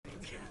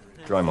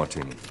Dry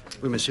martini.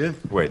 Oui, monsieur.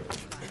 Wait.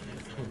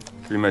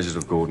 3 measures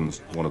of Gordon's,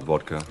 1 of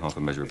vodka, half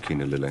a measure of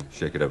quinoa lily.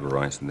 Shake it over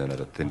rice, and then add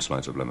a thin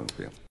slice of lemon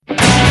peel.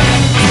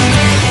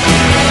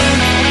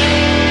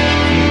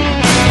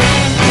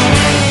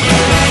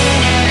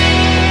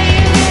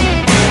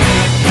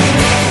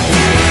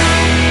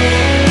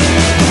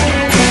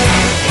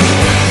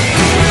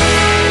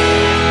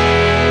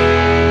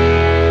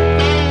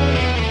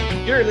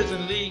 You're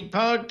listening to the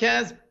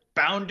podcast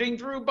Bounding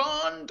Through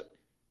Bond,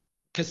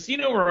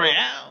 Casino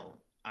Royale.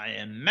 I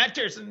am Matt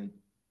Tierson.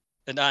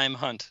 And I'm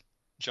Hunt,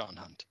 John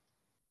Hunt.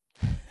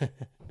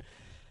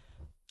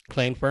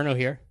 Clay Inferno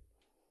here.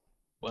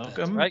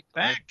 Welcome right.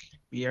 back.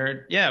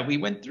 We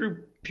went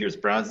through Pierce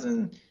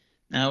Brosnan.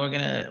 Now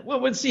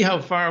we'll see how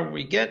far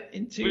we get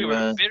into. We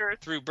were bitter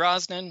through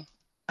Brosnan.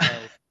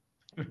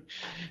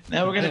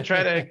 Now we're gonna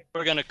try to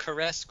We're gonna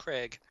caress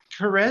Craig.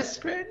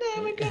 caress. No,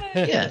 we're gonna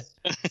yes.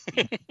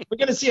 We're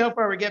gonna see how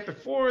far we get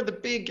before the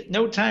big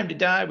No Time to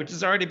Die, which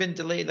has already been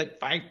delayed like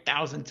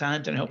 5,000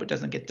 times, and I hope it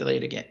doesn't get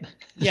delayed again.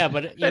 Yeah,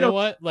 but you know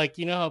what? Like,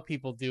 you know how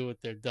people do with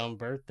their dumb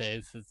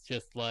birthdays? It's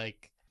just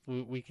like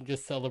we can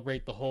just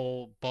celebrate the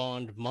whole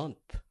Bond month.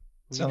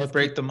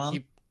 Celebrate the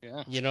month.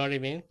 Yeah. You know what I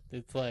mean?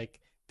 It's like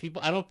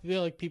people. I don't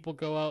feel like people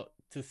go out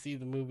to see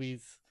the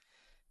movies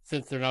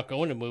since they're not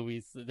going to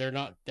movies. They're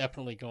not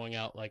definitely going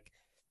out like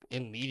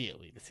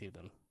immediately to see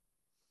them.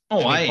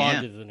 Oh, I Bond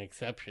am. is an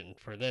exception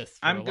for this.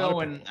 I'm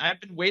going. I've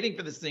been waiting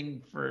for this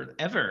thing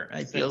forever.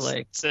 I feel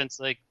like since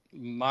like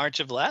March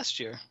of last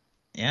year.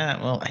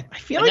 Yeah, well, I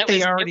feel And like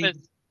they already.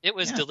 It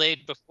was yeah.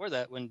 delayed before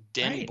that when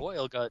Danny Right.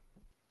 Boyle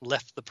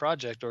left the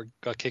project or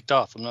got kicked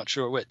off. I'm not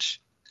sure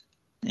which.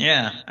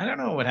 Yeah, I don't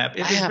know what happened.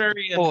 It I was have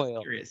very Boyle,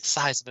 mysterious.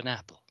 size of an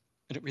apple,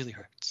 and it really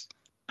hurts.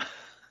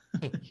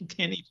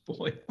 Danny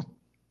Boyle.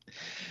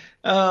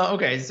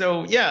 Okay,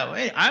 so yeah,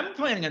 hey, I'm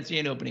planning on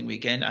seeing opening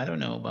weekend. I don't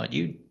know about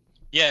you,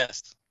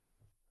 Yes,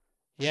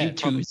 Yeah, you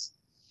twos,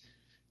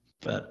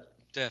 but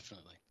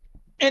definitely.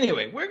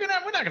 anyway, we're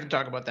not gonna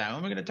talk about that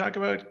one. We're gonna talk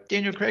about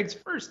Daniel Craig's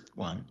first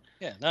one.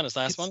 Yeah, not his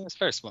last one, his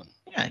first one.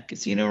 Yeah,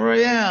 Casino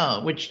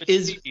Royale, which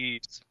is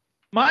Jeez.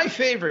 my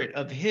favorite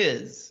of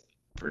his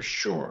for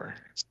sure.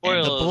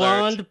 Spoiler the alert.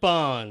 blonde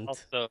Bond.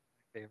 Also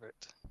my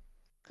favorite.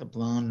 The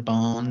blonde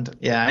Bond.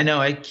 Yeah, I know.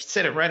 I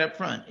said it right up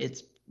front.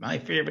 It's my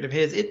favorite of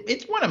his.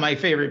 It's one of my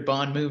favorite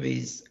Bond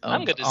movies.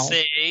 I'm going to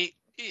say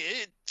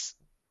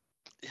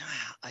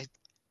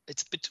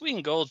it's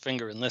between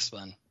Goldfinger and this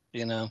one,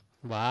 you know.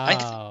 Wow.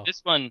 I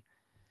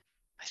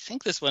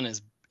think this one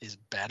is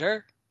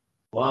better,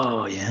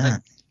 Whoa, yeah.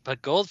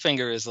 but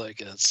Goldfinger is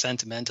like a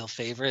sentimental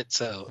favorite,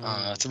 so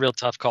it's a real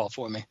tough call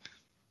for me.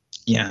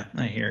 Yeah,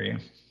 I hear you.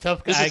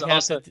 Tough. This is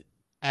also-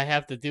 I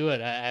have to do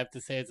it. I have to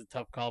say it's a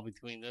tough call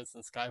between this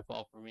and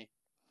Skyfall for me.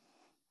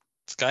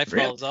 Skyfall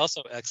Really? is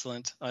also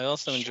excellent. I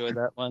also enjoyed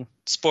that one.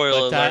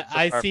 Spoiler But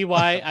alert. I see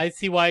why. I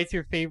see why it's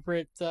your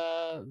favorite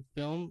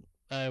film.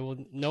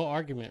 No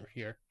argument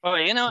here. Oh,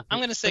 you know, I'm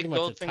going to say Pretty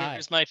much a tie. Goldfinger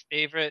is my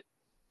favorite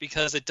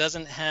because it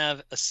doesn't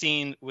have a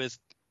scene with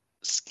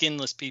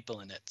skinless people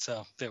in it.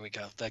 So there we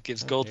go. That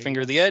gives Okay.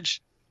 Goldfinger the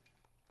edge.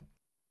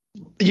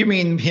 You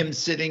mean him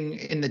sitting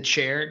in the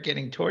chair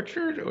getting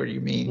tortured, or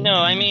you mean? No,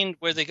 I mean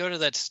where they go to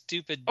that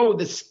stupid. Oh,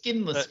 the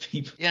skinless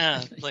people.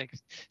 Yeah, like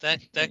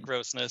that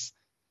grossness.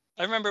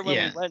 I remember when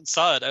Yeah. we went and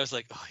saw it, I was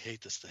like, "Oh, I hate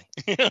this thing."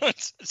 You know,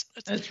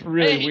 That's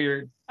really Hey.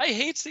 weird. I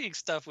hate seeing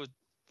stuff with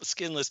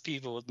skinless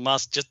people with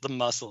just the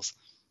muscles.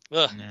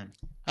 Ugh. Yeah.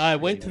 I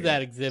went to weird.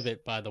 that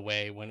exhibit, by the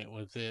way, when it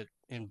was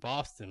in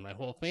Boston. My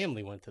whole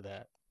family went to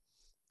that,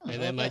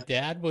 and then my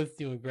dad was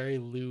doing very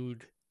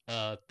lewd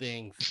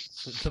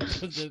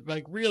things,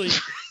 like really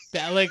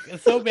bad, like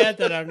so bad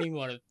that I don't even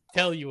want to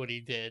tell you what he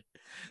did.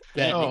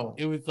 That Oh.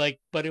 it was like,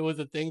 but it was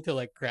a thing to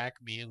like crack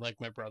me and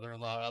like my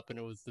brother-in-law up, and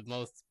it was the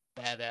most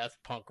badass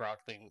punk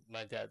rock thing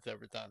my dad's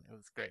ever done. It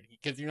was great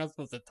because you're not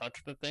supposed to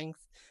touch the things,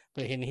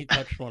 but he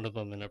touched one of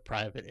them in a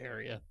private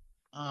area.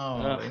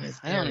 Oh, in his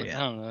I don't area.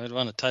 know. I'd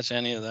want to touch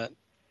any of that.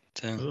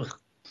 Too. Ugh.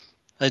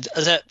 From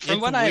It's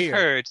what weird.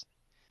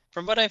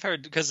 I've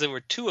heard, because there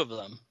were two of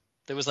them.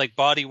 There was like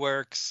Body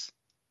Works.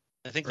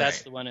 I think that's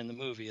Right. the one in the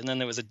movie, and then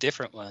there was a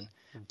different one.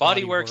 Body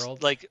Body Works,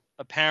 World. like,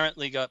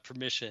 apparently got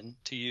permission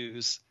to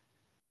use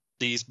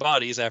these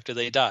bodies after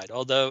they died,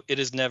 although it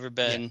has never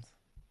been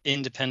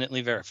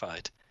independently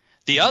verified.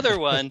 The other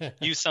one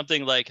used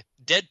something like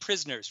dead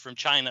prisoners from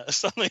China or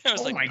something. I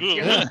was Oh like, my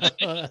 "Ugh."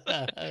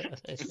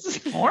 God. This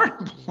is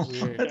horrible.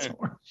 Weird. That's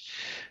horrible.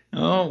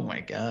 Oh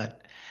my God.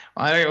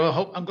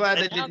 I'm glad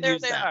they And now didn't there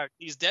use they that. are,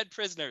 these dead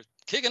prisoners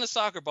kicking a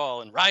soccer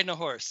ball and riding a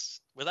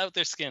horse without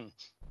their skin.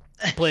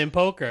 Playing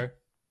poker,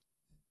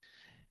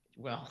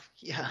 Well,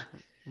 yeah.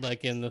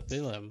 like in the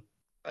film.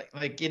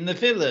 Like in the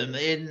film.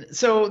 And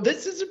so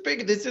this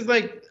is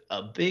like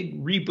a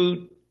big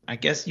reboot. I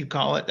guess you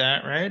call it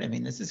that, right? I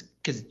mean, this is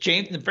because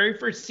James, the very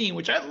first scene,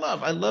 which I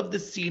love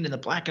this scene in the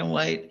black and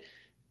white.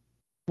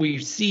 We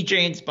see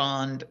James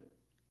Bond,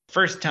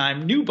 first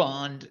time, new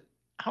Bond.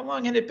 How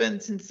long had it been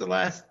since the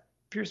last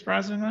Pierce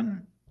Brosnan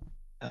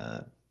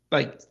one?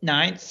 Like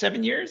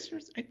 7 years,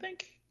 I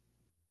think.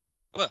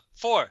 Well,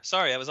 4.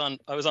 Sorry, I was on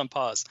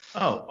pause.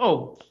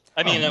 Oh.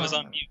 I mean, Oh, I was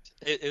on mute.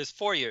 It was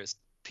 4 years.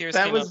 Pierce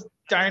That came was out.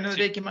 Die Another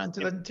Day came out in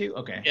 2002.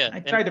 Okay, Yeah, I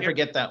and tried to Pierce-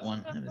 forget that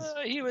one.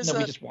 he was No,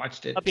 we just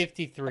watched it.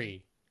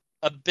 53.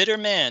 a bitter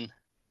man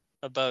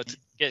about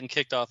getting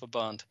kicked off of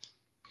Bond.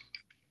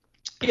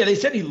 Yeah, they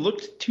said he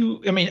looked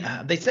too. I mean,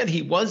 they said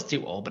he was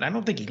too old, but I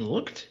don't think he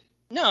looked.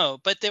 No,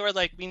 but they were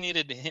like, we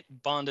needed to hit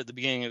Bond at the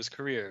beginning of his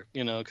career,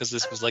 because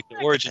this was like the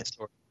origin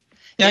story.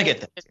 Yeah, I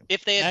get that.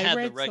 If they had I had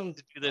the read right some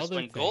to do this other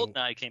when thing.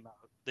 GoldenEye came out,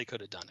 they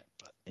could have done it.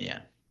 But Yeah.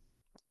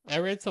 I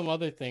read some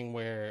other thing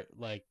where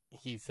like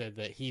he said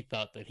that he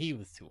thought that he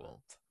was too old.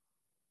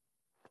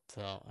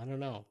 So I don't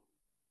know.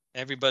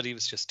 everybody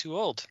was just too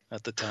old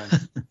at the time.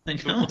 I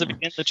Too know. old to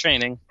begin the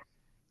training.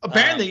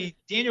 Apparently,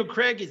 Daniel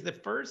Craig is the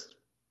first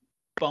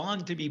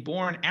Bond to be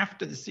born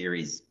after the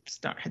series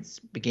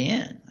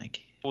began.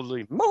 Like,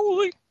 Holy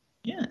moly!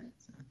 yeah.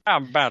 How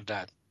about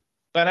that?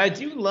 But I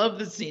do love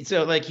the scene.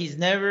 So, like, he's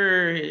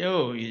never,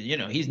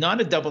 he's not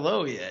a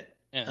 00 yet.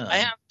 Yeah. I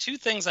have 2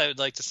 things I would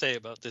like to say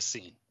about this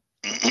scene.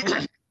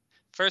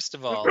 First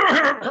of all,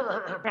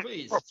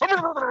 Please.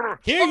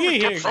 Hear ye,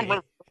 hear ye.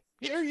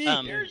 Hear ye,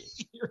 Um, hear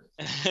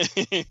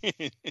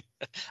ye.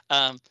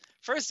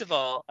 First of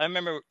all, I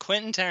remember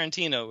Quentin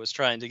Tarantino was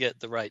trying to get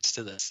the rights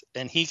to this,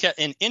 and he kept,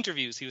 in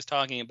interviews he was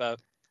talking about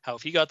how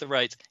if he got the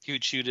rights, he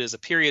would shoot it as a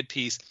period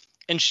piece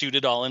and shoot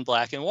it all in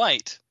black and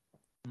white.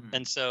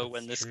 And so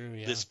when That's this true,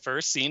 yeah. this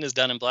first scene is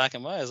done in black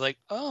and white, I was like,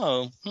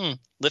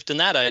 lifting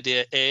that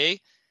idea, eh?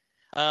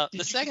 The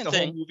second the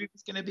thing, whole movie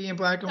was going to be in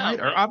black and No, white,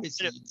 or man.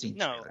 obviously you'd seen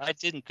no, trailers. I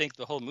didn't think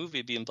the whole movie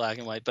would be in black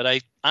and white,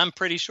 but I'm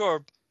pretty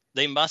sure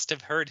they must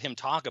have heard him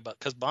talk about,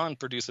 because Bond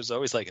producers are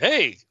always like,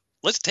 hey,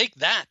 let's take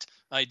that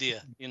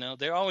idea.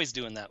 They're always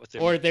doing that with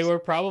their Or movies. they were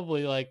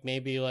probably like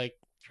maybe like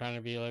trying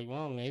to be like,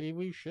 well, maybe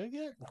we should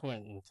get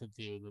Quentin to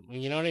do the.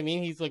 You know what I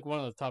mean? He's like one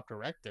of the top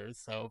directors,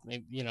 so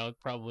maybe,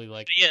 probably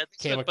like But yeah,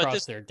 came but across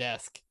this their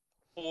desk.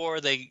 before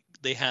they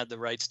had the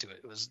rights to it.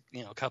 It was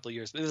a couple of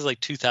years. It was like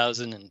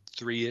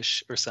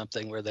 2003ish or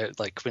something, where they're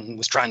like Quentin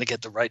was trying to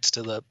get the rights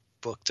to the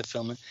book to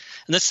film it.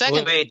 And the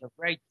second, Wait,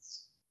 right.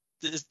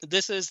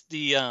 this is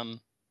the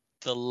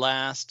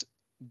last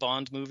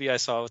Bond movie I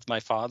saw with my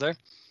father,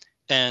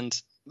 and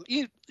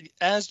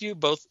as you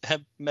both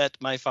have met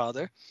my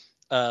father,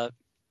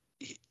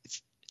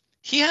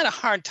 he had a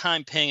hard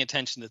time paying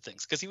attention to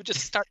things because he would just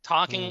start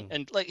talking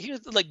and like he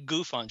would like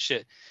goof on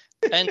shit,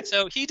 and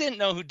so he didn't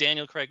know who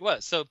Daniel Craig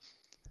was. So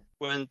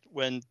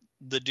when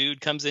the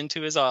dude comes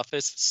into his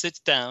office, sits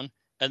down,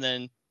 and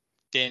then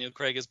Daniel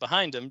Craig is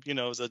behind him,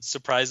 that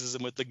surprises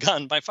him with the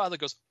gun, my father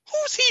goes,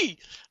 "Who's he?"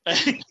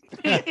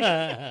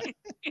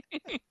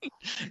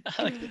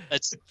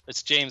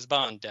 That's James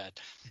Bond, Dad.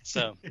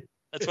 So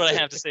that's what I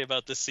have to say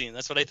about this scene.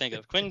 That's what I think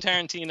of. Quentin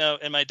Tarantino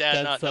and my dad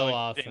That's not so knowing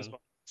awesome. James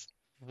Bond.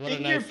 What a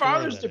In nice your story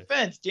father's that is.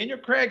 defense, Daniel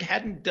Craig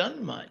hadn't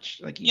done much.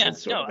 Like, he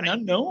was sort of an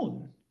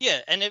unknown. Yeah,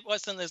 and it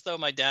wasn't as though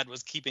my dad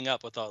was keeping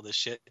up with all this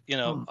shit.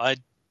 Hmm.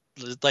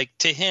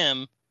 To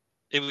him,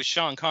 it was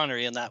Sean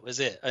Connery, and that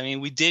was it. I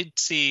mean, we did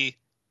see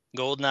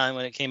GoldenEye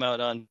when it came out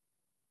on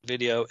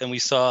video, and we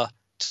saw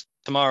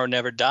Tomorrow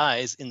Never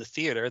Dies in the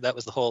theater. That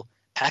was the whole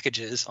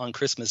packages on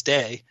Christmas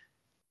Day.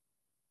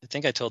 I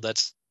think I told that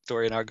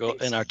story in our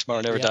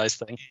Tomorrow Never Dies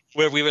thing,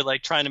 where we were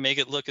like trying to make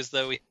it look as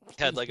though we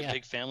had like a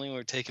big family. We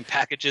were taking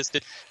packages,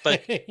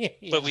 but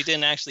we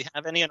didn't actually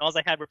have any, and all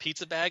I had were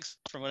pizza bags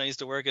from when I used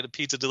to work at a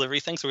pizza delivery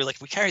thing. So we were like,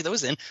 we carry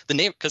those in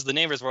because the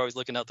neighbors were always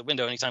looking out the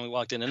window anytime we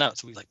walked in and out.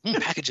 So we were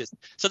like, packages.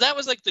 So that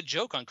was like the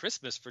joke on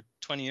Christmas for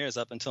 20 years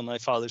up until my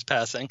father's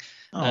passing.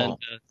 Oh, And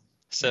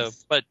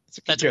but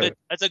that's a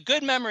that's a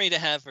good memory to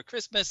have for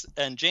Christmas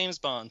and James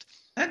Bond.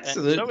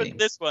 Absolutely. And so with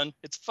this one,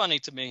 it's funny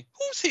to me.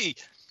 Who's he?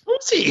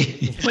 Who's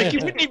he? Like, you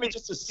wouldn't even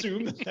just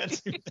assume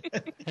that's who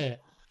that.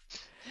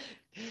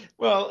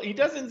 Well, he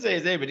doesn't say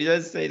his name, but he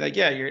does say, like,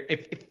 yeah,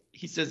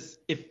 so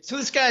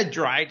this guy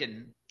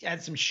Dryden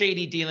had some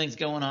shady dealings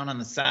going on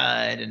the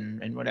side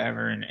and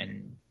whatever,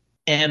 and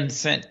M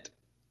sent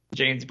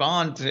James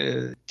Bond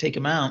to take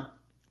him out,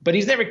 but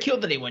he's never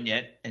killed anyone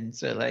yet, and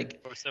so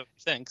like, Or so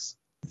he thinks.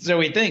 So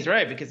he thinks,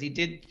 right, because he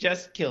did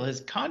just kill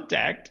his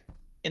contact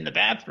in the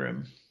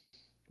bathroom.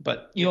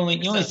 But you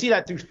only see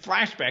that through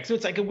flashback. So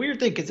it's like a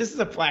weird thing because this is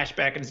a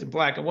flashback and it's in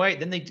black and white.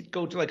 Then they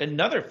go to like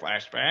another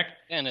flashback.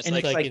 And it's And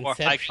like, it's like more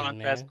high Inception,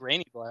 contrast, man.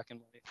 grainy black and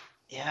white.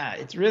 Yeah,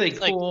 it's really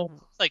It's like- cool.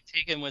 It's like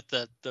taken with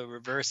the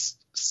reverse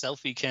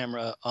selfie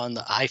camera on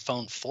the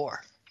iPhone 4.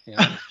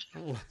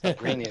 How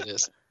grainy it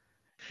is.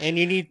 And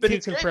you need But 2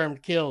 it's great.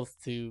 confirmed kills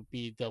to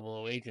be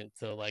 00 agent.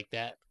 So like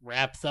that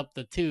wraps up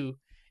the 2,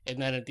 and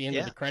then at the end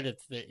of the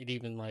credits, it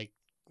even like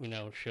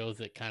shows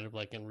it kind of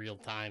like in real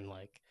time,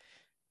 like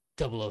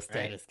 00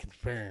 status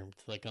confirmed,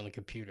 like on the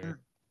computer.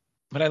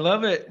 But I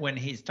love it when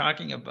he's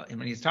talking about him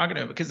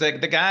because like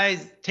the guy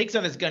takes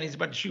out his gun, he's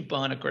about to shoot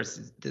Bond. Of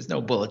course, there's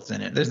no bullets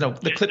in it. There's no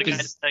the clip The is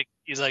guy's like,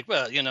 he's like,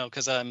 well,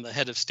 because I'm the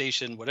head of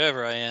station,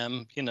 whatever I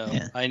am,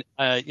 Yeah.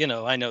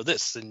 I know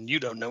this, and you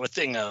don't know a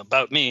thing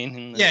about me.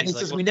 And yeah. And he he's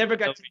like, says well, we never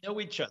got to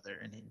know each other.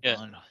 And Yeah.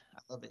 Bond,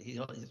 I love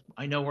it.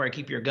 I know where I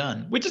keep your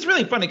gun, which is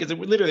really funny because it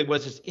literally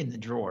was just in the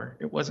drawer.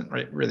 It wasn't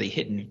really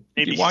hidden.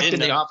 If you walked in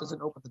the office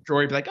and opened the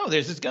drawer, you'd be like, "Oh,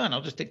 there's this gun.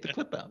 I'll just take the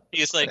clip out."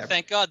 He's like,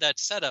 "Thank God that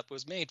setup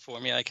was made for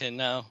me. I can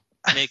now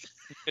make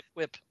a good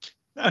whip."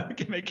 I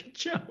can make a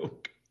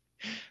joke.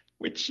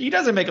 Which he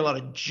doesn't make a lot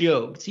of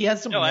jokes. He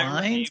has some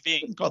lines.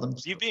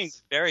 You being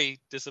very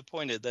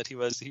disappointed that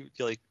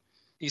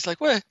he's like,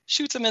 "What?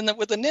 Shoots him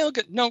with a nail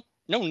gun? No,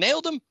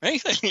 nailed him.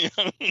 Anything?"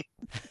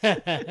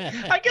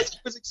 I guess he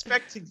was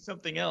expecting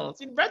something else.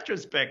 In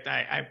retrospect,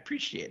 I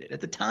appreciate it.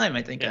 At the time,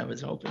 I think I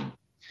was hoping.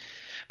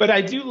 But I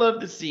do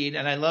love the scene,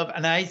 and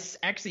I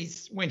actually,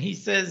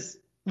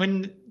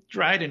 when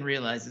Dryden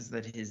realizes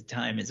that his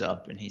time is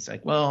up, and he's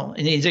like, well,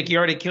 and he's like, you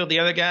already killed the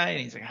other guy, and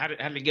he's like, how did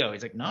it go?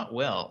 He's like, not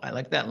well. I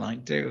like that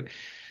line too.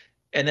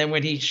 And then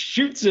when he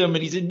shoots him,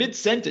 and he's in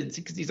mid-sentence,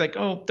 because he's like,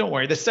 oh, don't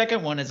worry, the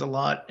second one is a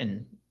lot,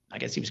 and I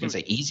guess he was going to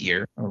say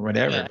easier or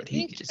whatever. Yeah, but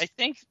I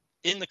think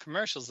in the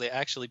commercials they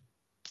actually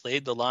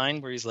played the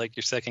line where he's like,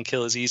 your second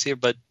kill is easier,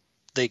 but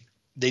they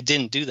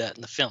didn't do that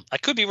in the film. I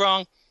could be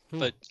wrong,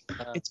 but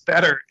it's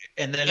better.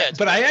 And then,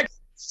 but I actually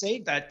say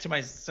that to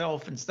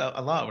myself and stuff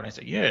a lot when I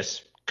say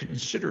yes,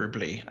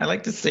 considerably. I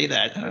like to say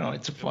that. I don't know.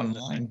 It's a fun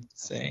line to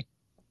say.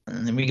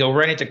 And then we go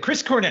right into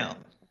Chris Cornell.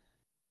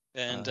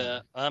 And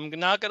I'm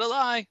not gonna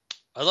lie,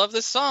 I love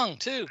this song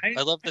too.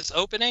 I love this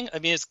opening. I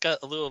mean, it's got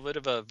a little bit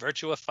of a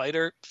Virtua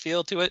Fighter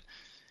feel to it.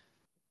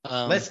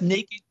 Less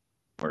naked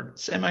or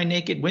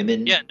semi-naked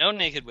women. Yeah, no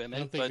naked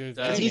women. But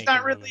he's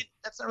not really. Women.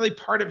 That's not really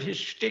part of his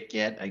shtick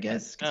yet, I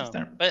guess. No,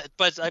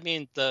 but I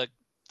mean the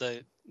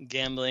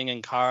gambling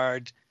and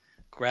card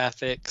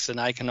graphics and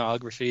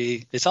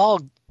iconography. It's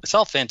all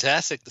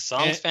fantastic. The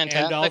song's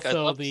fantastic. And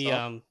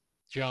also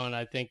John,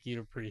 I think you'd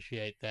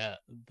appreciate that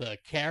the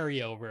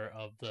carryover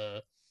of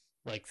the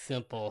like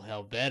simple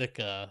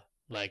Helvetica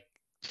like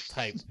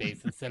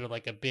typeface instead of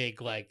like a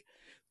big like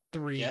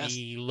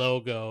 3D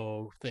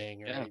logo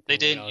thing. Or anything, they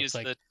didn't use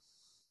the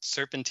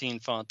serpentine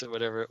font or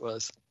whatever it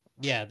was.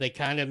 Yeah, they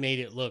kind of made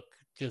it look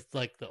just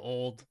like the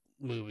old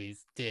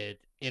movies did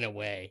in a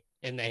way,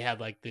 and they had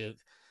like the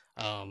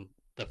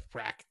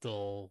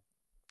fractal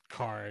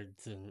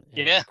cards and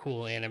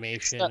cool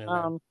animation.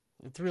 And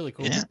it's really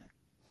cool. Yeah.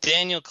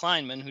 Daniel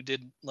Kleinman, who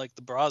did like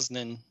the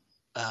Brosnan,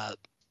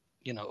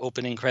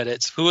 opening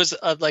credits, who was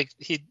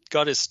he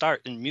got his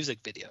start in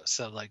music videos.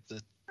 So like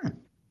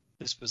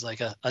this was like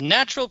a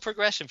natural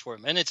progression for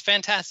him, and it's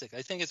fantastic.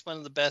 I think it's one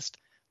of the best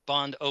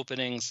Bond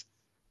openings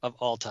of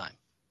all time.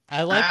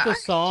 I like the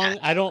song.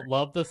 I don't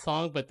love the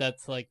song, but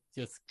that's like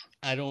just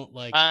I don't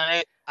like.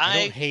 I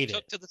don't hate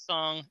took to the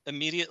song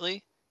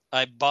immediately.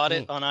 I bought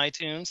it on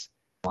iTunes.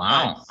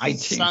 Wow, I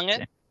sung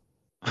it.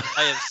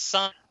 I have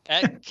sung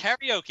at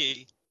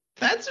karaoke.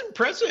 That's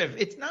impressive.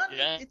 It's not.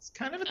 Yeah. It's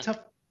kind of a tough.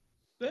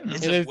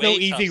 There's no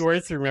easy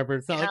words to remember.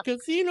 It's not like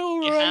Casino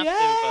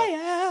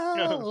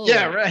Royale.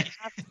 Yeah, right.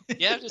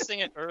 You have to sing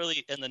it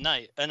early in the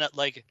night, and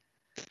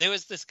there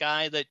was this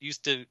guy that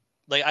used to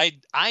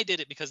I did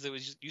it because there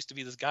used to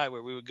be this guy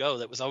where we would go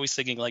that was always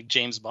singing like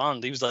James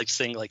Bond. He was like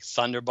singing like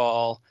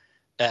Thunderball,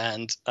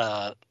 and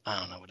I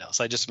don't know what else.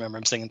 I just remember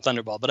him singing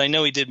Thunderball, but I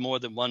know he did more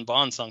than one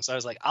Bond song. So I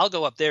was like, I'll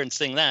go up there and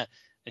sing that,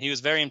 and he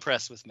was very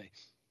impressed with me.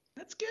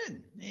 That's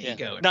good. There you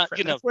go. Not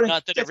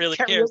that it really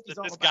cares that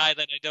this guy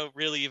that I don't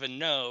really even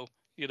know,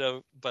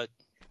 but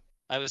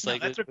I was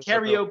like, that's what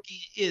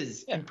karaoke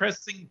is. Yeah.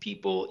 Impressing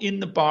people in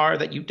the bar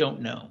that you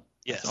don't know.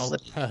 Yes.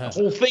 The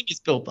whole thing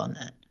is built on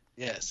that.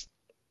 Yes.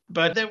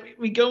 But then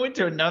we go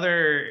into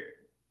another.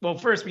 Well,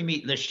 first we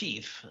meet Le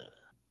Chiffre,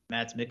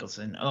 Mads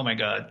Mikkelsen. Oh my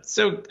God!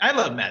 So I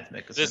love Mads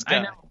Mikkelsen. This guy.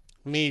 I know.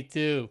 Me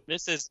too.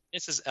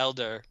 Mrs.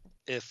 Elder.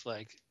 If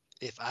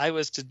I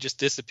was to just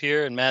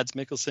disappear and Mads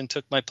Mikkelsen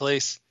took my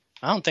place,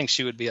 I don't think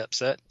she would be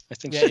upset. I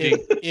think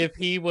if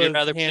he was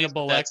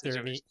Hannibal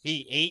Lecter,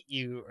 he ate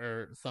you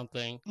or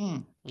something.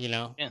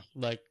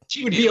 Like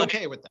she would be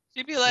okay with that.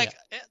 She'd be like,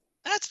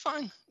 "That's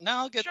fine. Now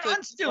I'll get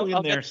John's still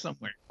in there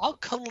somewhere. I'll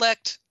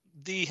collect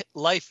the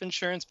life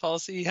insurance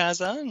policy he has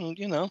on,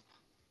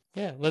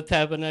 Yeah, let's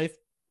have a nice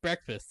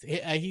breakfast.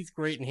 He's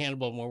great in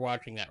Hannibal, and we're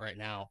watching that right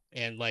now.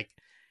 And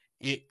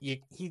he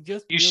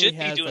just you really should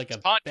has be doing like this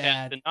a podcast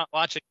bad... and not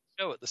watching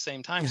the show at the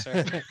same time,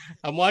 sir.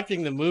 I'm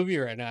watching the movie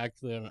right now,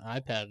 actually, on an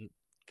iPad.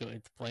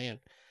 It's playing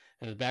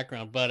in the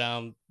background. But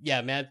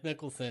Mads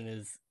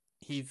Mikkelsen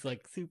he's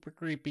like super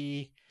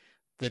creepy.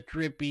 The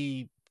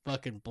drippy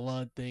fucking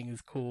blood thing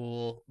is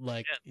cool.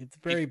 It's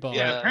very Bond.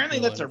 Yeah, apparently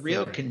that's a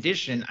real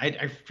condition.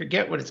 I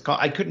forget what it's called.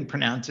 I couldn't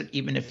pronounce it,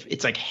 even if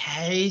it's like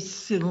I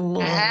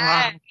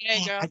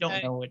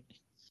don't know it.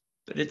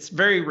 But it's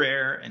very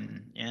rare,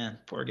 and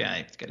poor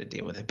guy, he's got to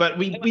deal with it. But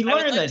we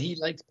learned that he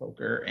likes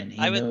poker, and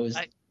he knows.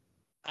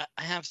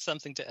 I have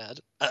something to add.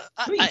 I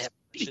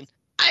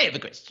have a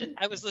question.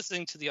 I was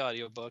listening to the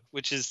audiobook,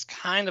 which is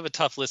kind of a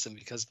tough listen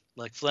because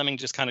Fleming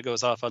just kind of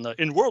goes off on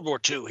in World War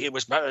II he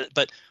was,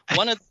 but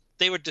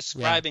they were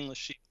describing Le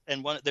Chiffre,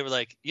 and they were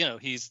like,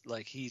 he's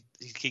like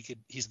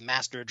he's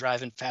master of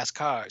driving fast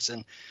cars,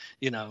 and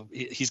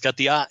he's got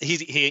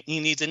he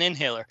needs an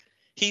inhaler.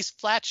 He's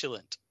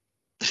flatulent.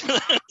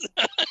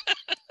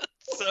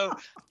 So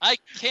I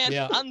can't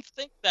Yeah.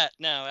 unthink that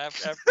now.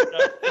 After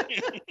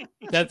that.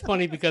 That's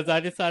funny because I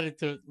decided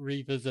to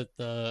revisit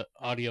the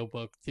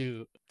audiobook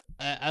too.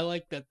 I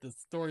like that the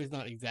story's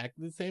not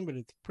exactly the same, but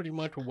it's pretty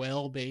much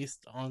well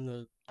based on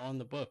the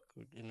book.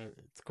 You know,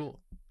 it's cool.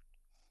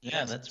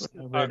 Yeah, that's what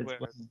I part read.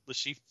 where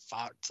she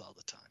farts all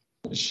the time.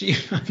 She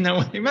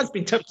no, it must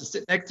be tough to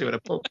sit next to at a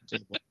poker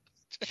table.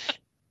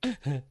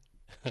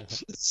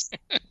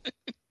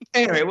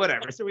 Anyway,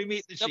 whatever. So we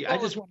meet the she. I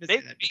just wanted to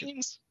say that.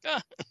 Beans?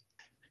 God.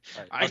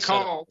 All right, I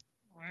call.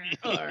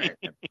 All right.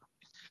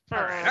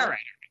 All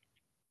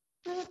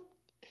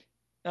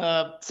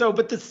right. So,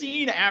 but the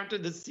scene after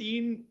the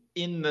scene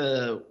in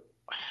the,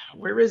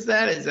 where is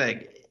that? Is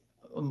like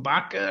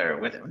M'Baka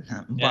or what?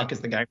 No, M'Baka's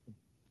the guy from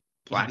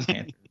Black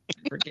Panther.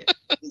 I forget.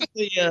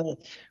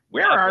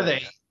 Where are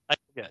they? I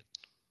forget.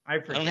 I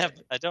forget.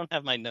 I don't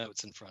have my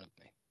notes in front of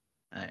me.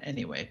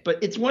 Anyway,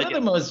 but it's one of the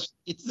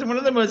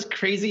most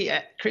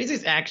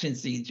craziest action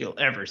scenes you'll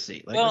ever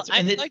see. Like, well,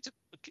 I'd like to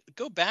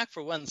go back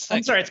for 1 second.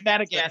 I'm sorry, it's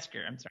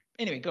Madagascar. I'm sorry.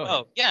 Anyway, go ahead.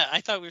 Oh yeah,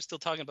 I thought we were still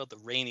talking about the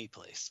rainy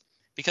place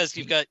because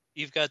you've got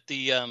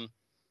the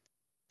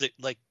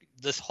like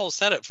this whole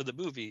setup for the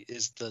movie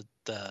is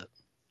the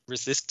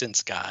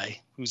resistance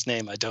guy whose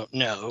name I don't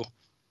know.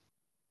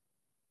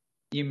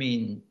 You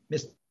mean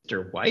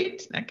Mr.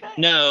 White? That guy?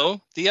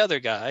 No, the other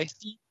guy.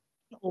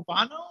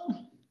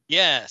 Obano?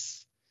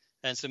 Yes.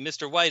 And so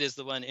Mr. White is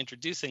the one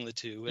introducing the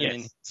two,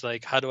 and it's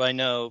like, how do I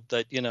know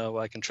that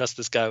I can trust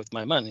this guy with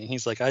my money? And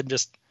he's like, I'm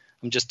just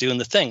doing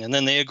the thing, and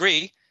then they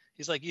agree.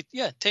 He's like,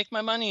 yeah, take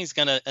my money.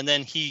 And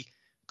then he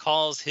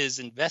calls his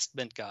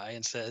investment guy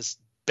and says,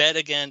 bet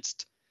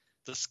against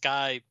the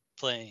Sky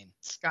plane,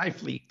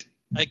 Skyfleet.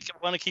 I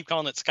want to keep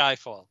calling it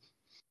Skyfall,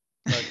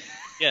 but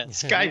yeah,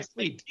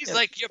 Skyfleet. He's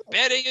like, you're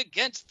betting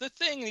against the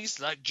thing. And he's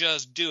like,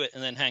 just do it,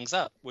 and then hangs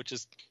up, which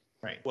is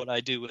what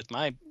I do with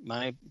my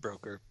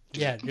broker.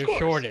 Yeah, you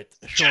short it.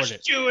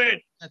 Just do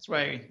it. That's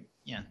why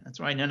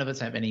none of us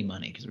have any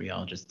money, because we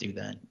all just do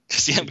that.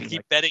 Yeah, we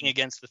keep betting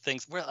against the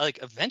things. Well, like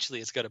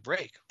eventually it's got to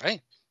break,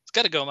 right? It's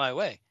got to go my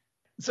way.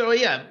 So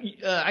yeah,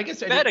 I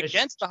guess bet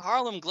against the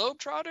Harlem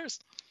Globetrotters.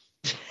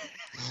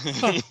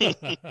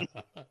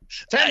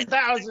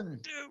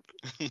 10,000.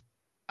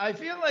 I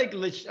feel like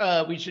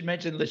we should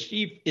mention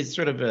Lashif is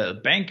sort of a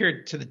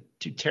banker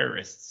to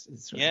terrorists.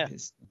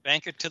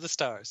 Banker to the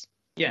stars.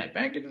 Yeah,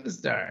 banker to the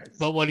stars.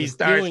 But what he's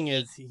doing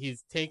is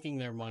he's taking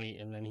their money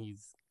and then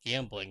he's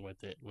gambling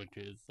with it, which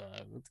is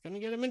it's going to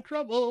get him in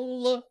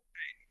trouble.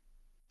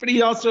 But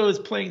he also is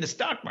playing the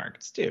stock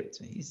markets too.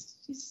 So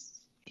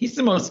he's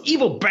the most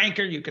evil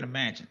banker you can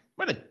imagine.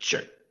 What a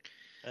jerk!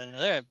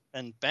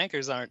 And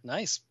bankers aren't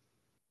nice.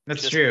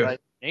 That's true. By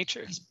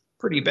nature, he's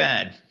pretty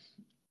bad.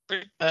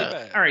 Pretty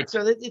bad. All right,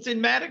 so it's in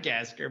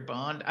Madagascar,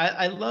 Bond.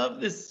 I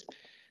love this.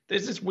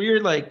 There's this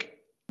weird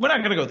we're not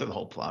going to go through the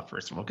whole plot,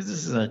 first of all, because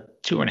this is a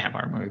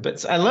 2.5-hour movie.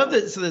 But I love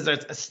that. So there's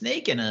a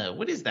snake and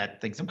what is that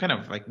thing? Some kind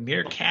of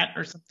meerkat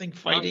or something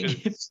fighting.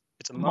 Mongoose.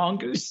 It's a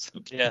mongoose.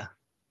 Okay. Yeah.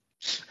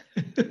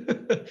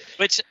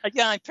 Which,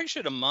 I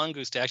pictured a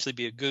mongoose to actually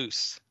be a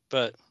goose.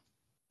 But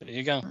there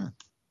you go. All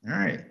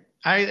right.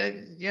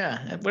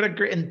 What a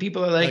great. And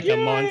people are like a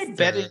monster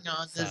betting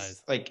on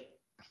size. this,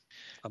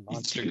 a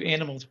monster. These two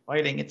animals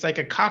fighting. It's like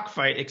a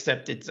cockfight,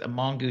 except it's a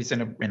mongoose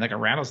and a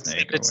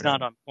rattlesnake. It's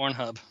not on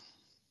Pornhub.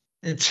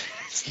 It's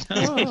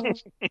not.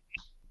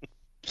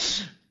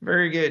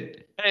 Very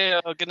good. Hey,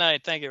 good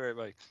night. Thank you,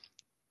 everybody.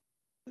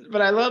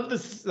 But I love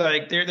this.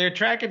 They're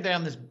tracking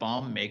down this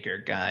bomb maker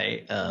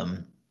guy,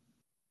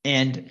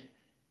 and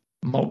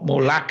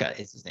Molaka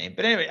is his name.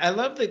 But anyway, I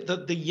love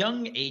the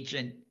young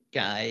agent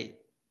guy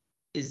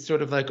is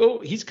sort of like,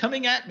 oh, he's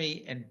coming at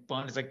me, and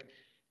Bond is like,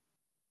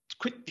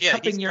 quit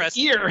cupping your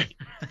ear.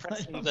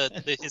 Pressing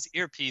his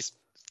earpiece.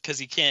 Because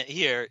he can't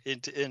hear,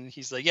 and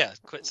he's like, "Yeah,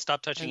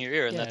 stop touching your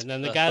ear." And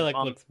then the guy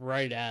looks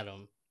right at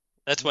him.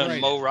 That's when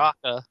Mo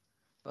Rocca,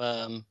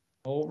 Mo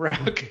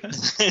Rocca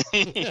from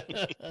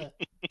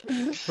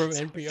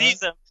NPR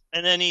sees him,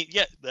 and then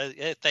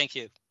thank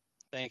you,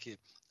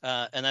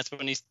 and that's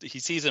when he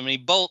sees him and he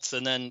bolts,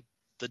 and then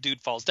the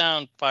dude falls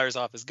down, fires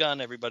off his gun,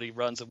 everybody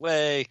runs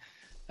away,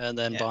 and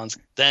then Bond's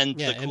and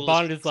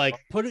Bond is like,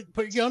 put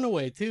your gun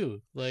away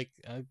too, like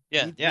I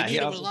need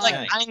him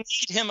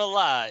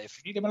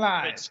alive. Need him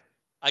alive. Which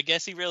I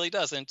guess he really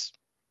doesn't.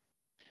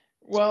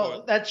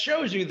 Well, that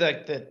shows you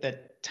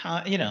that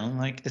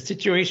time, the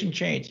situation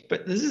changed.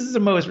 But this is the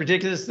most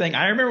ridiculous thing.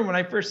 I remember when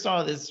I first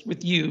saw this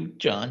with you,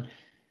 John.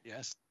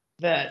 Yes.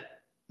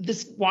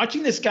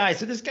 Watching this guy.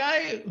 So this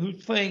guy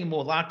who's playing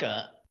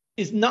Molaka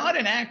is not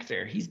an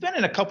actor. He's been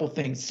in a couple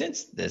things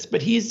since this,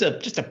 but he's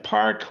just a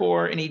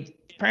parkour, and he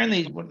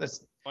apparently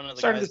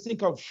started this thing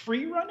called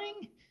free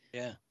running.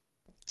 Yeah.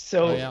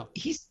 So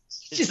he's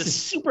just a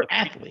super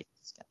athlete,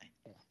 this guy.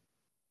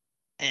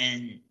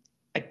 And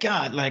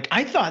God,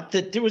 I thought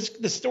that the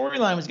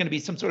storyline was going to be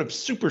some sort of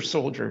super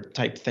soldier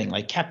type thing,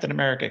 like Captain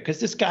America, because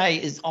this guy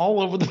is all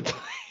over the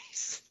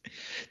place.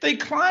 They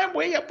climb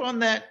way up on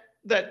that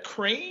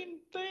crane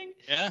thing,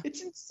 Yeah.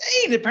 It's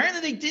insane.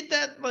 Apparently they did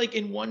that like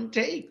in one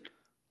take.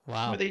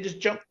 Wow. Where they just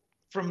jumped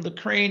from the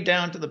crane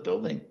down to the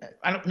building.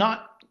 I don't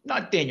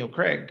not Daniel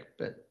Craig,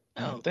 but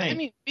I don't think. I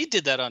mean, we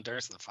did that on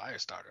Darcy the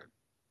Firestarter,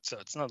 so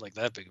it's not like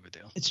that big of a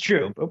deal. It's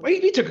true, but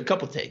he took a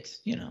couple takes,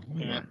 you know.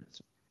 Yeah.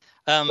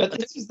 But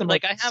this is the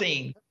most I have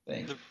insane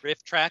thing. the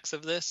riff tracks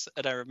of this,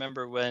 and I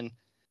remember when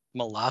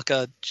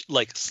Malaka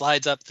like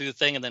slides up through the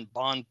thing, and then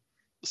Bond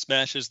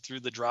smashes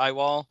through the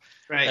drywall,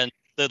 Right. and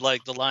the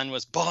line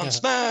was Bond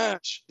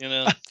smash, you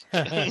know.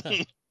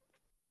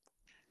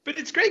 But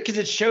it's great because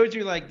it shows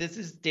you like this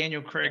is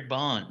Daniel Craig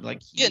Bond.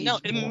 Like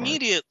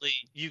immediately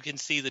you can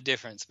see the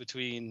difference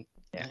between.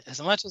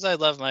 As much as I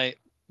love my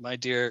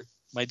dear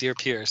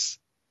Pierce,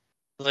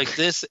 like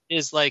this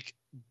is like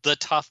the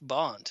tough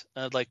Bond,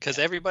 like because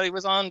everybody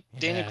was on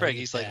Daniel Craig.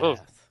 He's like, oh,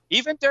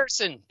 even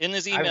Durson in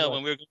his email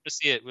when we were going to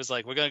see it was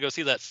like, we're going to go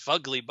see that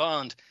fugly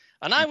Bond,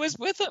 and I was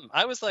with him.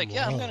 I was like,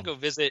 yeah, I'm going to go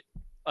visit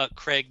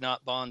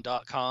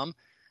craignotbond.com.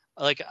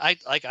 Like I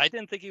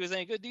didn't think he was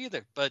any good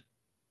either, but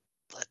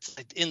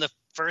in the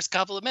first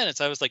couple of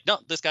minutes, I was like, no,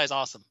 this guy's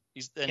awesome.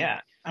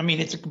 I mean,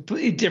 it's a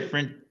completely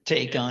different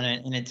take on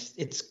it, and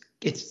it's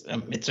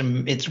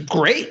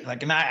great.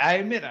 Like, and I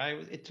admit,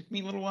 it took me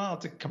a little while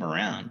to come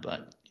around,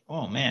 but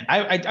oh man,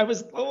 I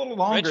was a little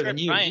longer than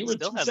you. You were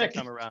still 2 hasn't seconds.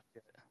 come around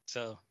yet,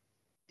 so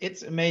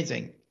it's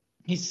amazing.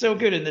 He's so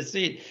good in the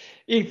scene.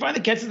 He finally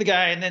catches the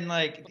guy, and then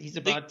like he's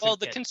about to. Well,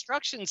 the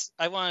constructions.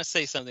 I want to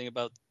say something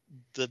about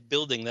the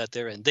building that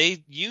they're in.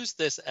 They used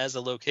this as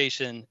a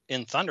location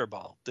in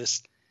Thunderball,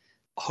 this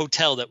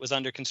hotel that was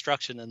under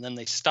construction, and then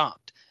they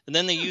stopped, and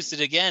then they used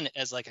it again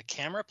as like a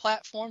camera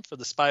platform for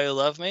The Spy Who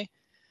Loved Me.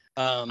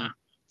 And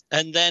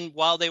then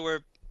while they were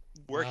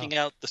working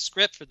out the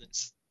script for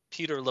this,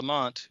 Peter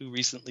Lamont, who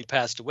recently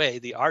passed away,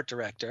 the art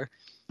director,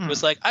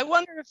 was like, I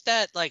wonder if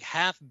that like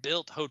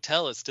half-built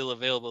hotel is still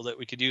available that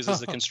we could use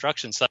as a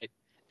construction site.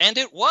 And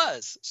it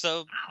was.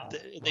 So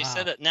they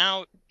said it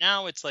now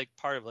it's like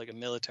part of like a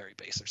military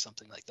base or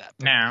something like that.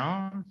 But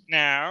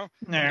now.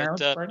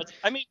 But,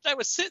 I mean, I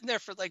was sitting there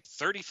for like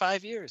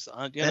 35 years.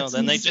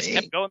 Then they just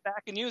kept going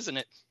back and using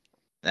it.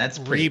 That's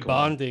pretty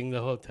rebonding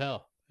the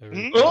hotel.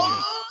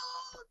 Oh,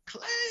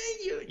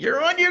 Clay,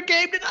 you're on your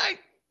game tonight.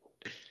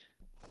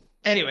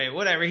 Anyway,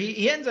 whatever.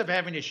 He ends up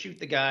having to shoot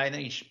the guy, and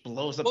then he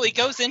blows up. Well, he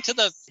goes into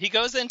the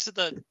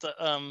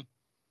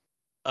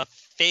a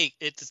fake.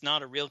 It's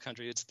not a real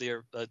country. It's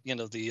the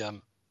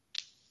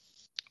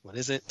what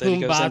is it that he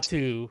goes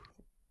into?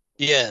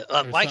 Yeah.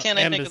 Why can't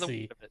I think of the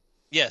word of it?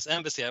 Yes,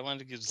 embassy. I wanted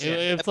to give.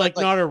 It's like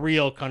not a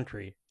real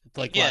country. It's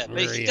like but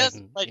he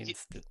does like.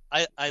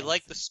 I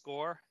like the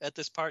score at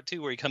this part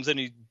too, where he comes in,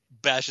 he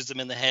bashes him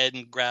in the head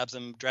and grabs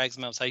him, drags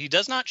him outside. He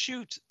does not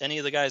shoot any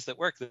of the guys that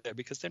work there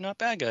because they're not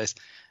bad guys.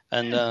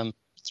 And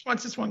just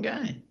wants this one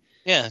guy.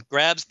 Yeah,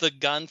 grabs the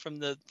gun from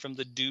the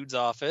dude's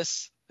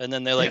office, and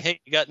then they're like, "Hey,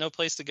 you got no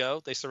place to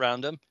go." They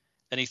surround him,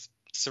 and he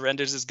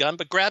surrenders his gun,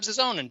 but grabs his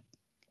own and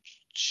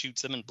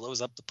shoots him and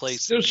blows up the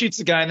place. Still shoots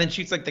the guy, and then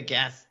shoots like the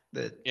gas.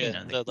 The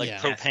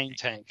propane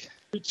tank.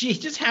 He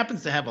just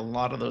happens to have a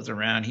lot of those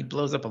around. He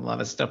blows up a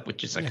lot of stuff with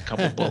just like a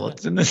couple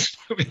bullets in this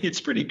movie.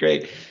 It's pretty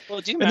great.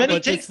 Well, do you remember? And then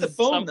he takes the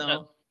phone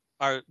though.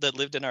 That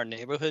lived in our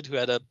neighborhood who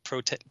had a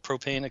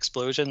propane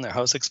explosion. Their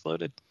house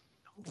exploded.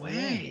 No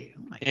way.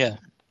 Oh my God.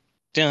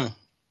 Yeah.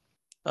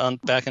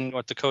 Back in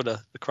North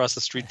Dakota, across the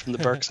street from the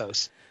Burke's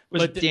house.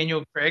 Was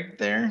Daniel Craig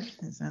there?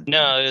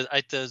 No,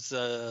 this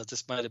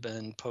might have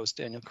been post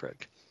Daniel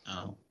Craig.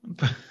 Oh.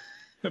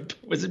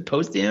 Was it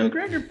post Daniel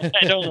Craig?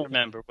 I don't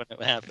remember when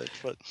it happened,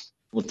 but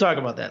we'll talk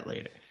about that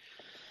later.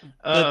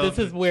 But this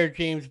is where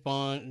James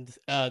Bond,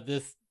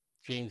 this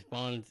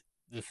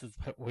is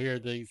where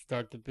they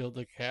start to build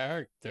a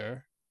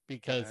character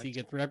because he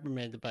gets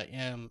reprimanded by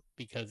M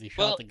because he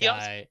shot the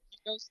guy. He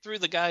goes through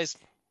the guy's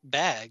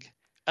bag.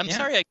 I'm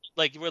sorry,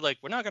 we're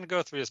not going to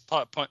go through this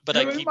plot point, but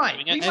I keep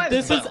doing it. And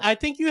this is, I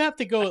think you have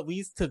to go at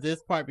least to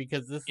this part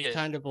because this is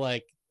kind of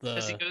like the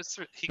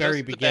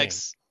very beginning.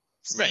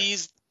 The bag,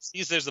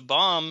 sees there's a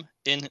bomb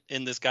in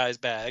this guy's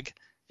bag,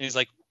 and he's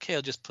like, okay,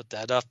 I'll just put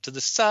that off to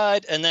the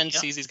side, and then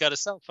sees he's got a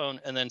cell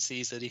phone, and then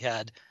sees that he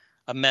had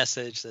a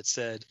message that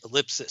said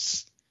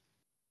ellipsis.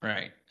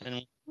 Right.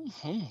 And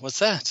what's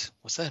that?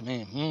 What's that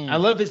mean? I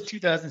love his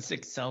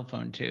 2006 cell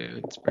phone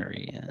too. It's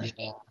very.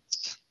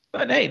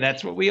 But hey,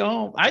 that's what we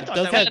all. I thought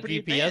that had was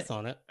pretty GPS bad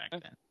on it back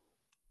then.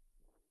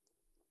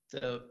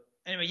 So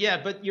anyway,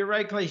 but you're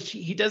right, Clay.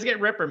 He does get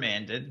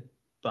reprimanded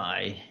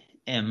by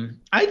M.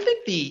 I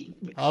think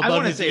How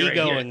about his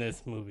ego in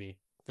this movie?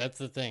 That's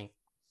the thing.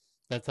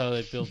 That's how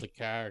they build the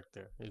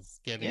character. Is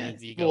getting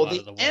his ego out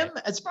of the way. M,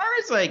 as far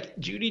as like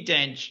Judi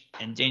Dench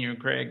and Daniel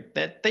Craig,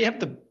 that they have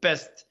the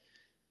best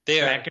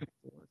back and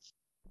forth.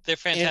 They're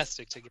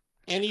fantastic together.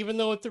 And even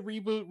though it's a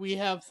reboot, we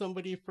have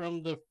somebody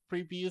from the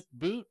previous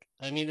boot.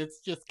 I mean, it's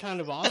just kind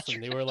of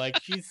awesome. They were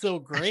like, she's so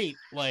great.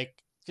 Like,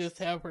 just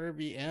have her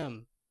be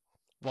M.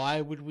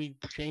 Why would we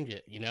change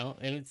it?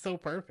 And it's so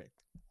perfect.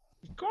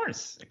 Of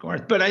course.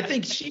 But I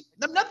think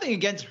nothing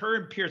against her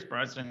and Pierce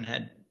Brosnan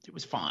it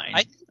was fine.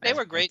 I think they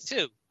were great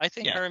too. I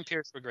think her and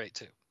Pierce were great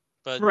too.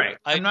 But Right.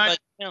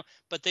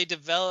 but they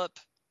develop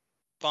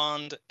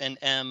Bond and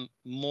M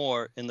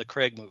more in the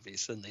Craig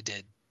movies than they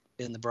did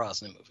in the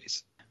Brosnan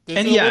movies. There's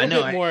And a yeah, little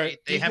no, bit more. they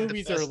These have the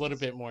movies are a best- little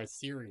bit more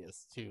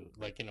serious too,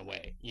 like in a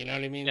way. You know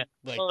what I mean? Yeah.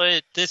 Like, Well,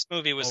 this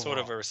movie was sort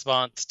of overall. a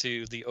response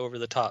to the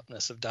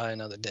over-the-topness of Die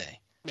Another Day.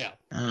 yeah.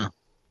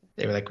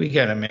 They were like, we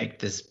got to make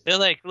this. They're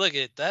like, look,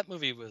 that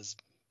movie was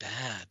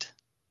bad.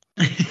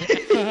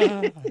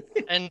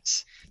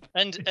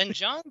 And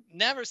John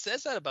never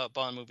says that about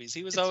Bond movies.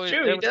 He was It's always true,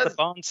 there he was the doesn't.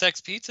 Bond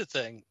sex pizza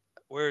thing,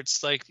 where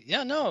it's like,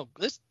 yeah, no,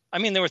 I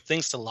mean, there were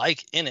things to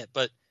like in it,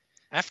 but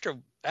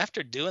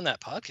after doing that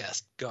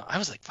podcast, I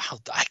was like, wow,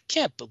 I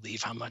can't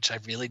believe how much I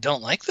really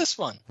don't like this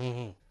one.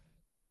 Mhm.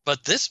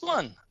 But this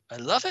one, I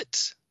love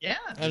it. Yeah,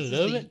 I this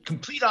love is the it.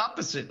 complete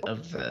opposite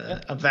of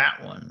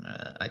that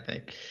one, I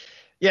think.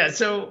 Yeah,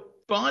 so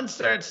Bond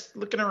starts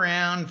looking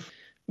around.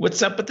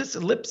 What's up with this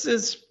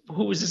ellipsis?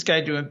 Who is this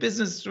guy doing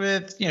business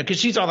with? You know, because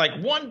she's all like,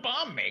 one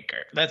bomb maker.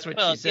 That's what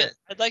she said. Yeah,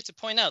 I'd like to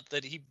point out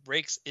that he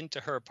breaks into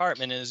her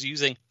apartment and is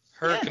using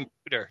her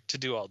computer to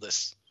do all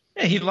this.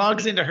 Yeah, he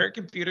logs into her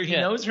computer. He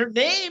Yeah. knows her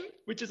name,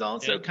 which is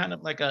also kind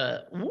of like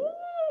a woo.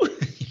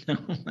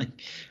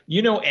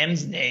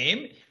 M's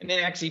name, and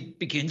it actually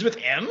begins with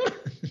M.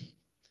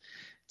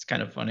 It's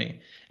kind of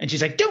funny. And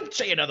she's like, "Don't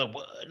say another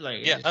word."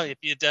 Like, Yeah, if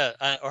you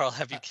or I'll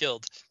have you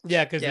killed.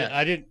 Yeah, because Yeah.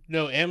 I didn't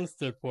know M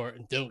stood for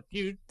 "Don't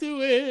you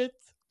do it."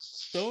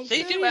 Don't.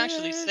 They say do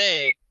actually it.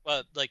 say,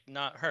 well, like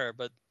not her,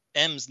 but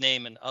M's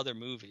name in other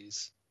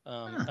movies.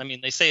 I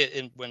mean, they say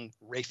it when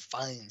Ralph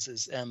Fiennes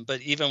is M,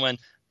 but even when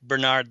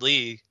Bernard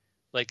Lee,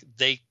 like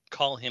they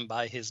call him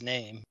by his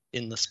name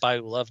in The Spy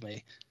Who Loved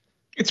Me.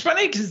 it's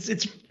funny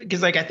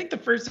because like I think the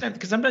first time,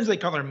 because sometimes they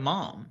call her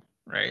mom,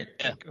 right?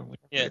 Yeah. Like,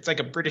 Yeah. It's like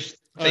a British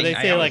Oh, thing.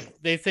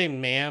 they say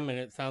 "ma'am" and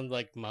it sounds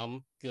like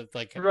 "mum." It's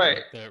like Right.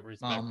 the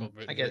respectful. Mom,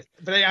 version. I guess.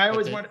 But I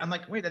always they- wonder. I'm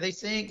like, wait, are they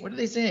saying? What are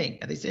they saying?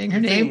 Are they saying her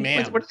They're saying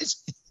name? ma'am. What are they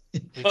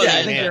saying? They Well, say Yeah, I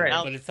yeah, think "ma'am," you're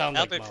right. but it sounds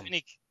Albert like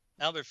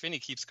 "mum." Finney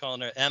keeps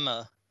calling her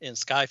Emma in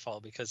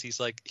Skyfall because he's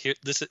like, here,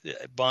 this is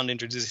Bond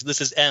introduces,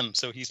 this is M,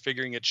 so he's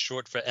figuring it's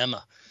short for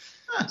Emma.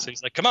 Huh. So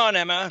he's like, come on,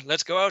 Emma,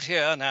 let's go out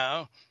here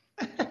now.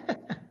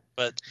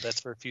 But that's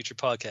for a future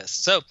podcast.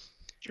 So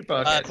True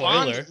podcast.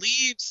 Spoiler.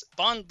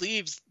 Bond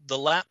leaves the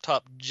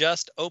laptop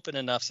just open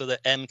enough so that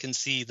M can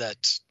see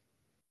that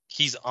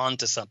he's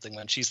onto something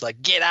when she's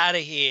like, get out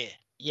of here.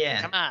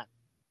 Yeah. Come on.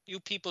 You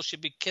people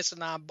should be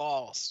kissing our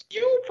balls.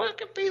 You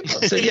fucking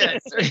people. So yeah.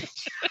 So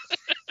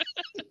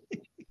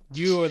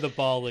You are the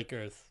ball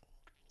lickers.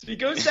 he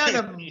goes down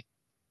to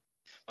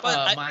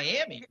But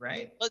Miami,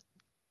 right?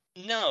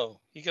 No,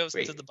 he goes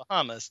Wait. to the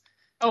Bahamas.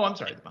 Oh, I'm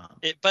sorry, the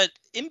Bahamas. But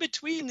in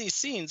between these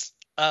scenes,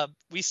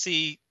 we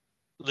see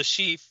Le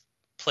Chiffre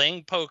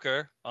playing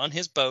poker on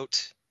his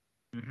boat,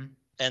 Mm-hmm.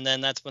 and then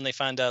that's when they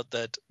find out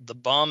that the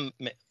bomb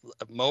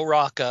Mo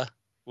Rocca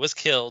was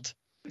killed,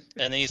 and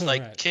then he's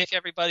like, Right. kick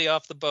everybody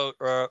off the boat,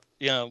 or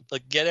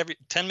like get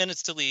 10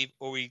 minutes to leave,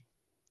 or we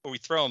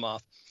throw him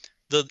off.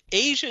 The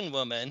Asian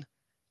woman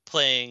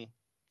playing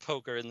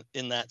poker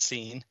in that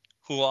scene,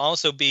 who will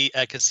also be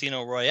at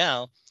Casino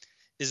Royale,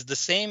 is the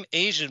same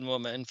Asian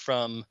woman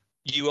from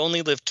You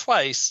Only Live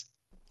Twice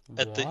in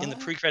the What?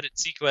 pre-credit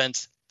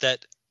sequence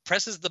that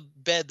presses the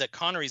bed that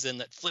Connery's in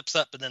that flips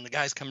up, and then the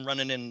guys come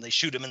running in and they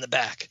shoot him in the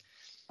back.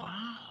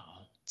 Wow.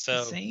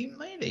 So The same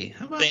lady.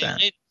 How about they-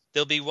 that?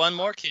 there'll be one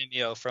more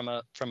cameo from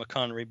a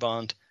Connery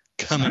Bond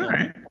coming All up.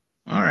 right.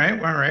 All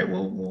right.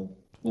 We'll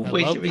I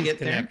wait love till we these get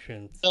there.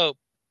 connections.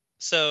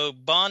 So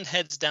Bond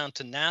heads down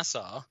to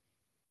Nassau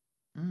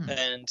Mm.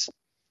 and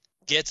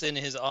gets in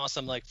his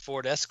awesome like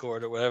Ford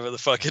Escort or whatever the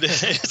fuck it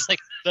is. It's like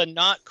the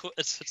not cool.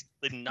 It's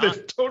the not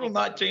The total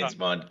not James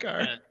Bond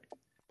car. Yeah.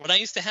 When I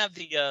used to have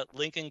the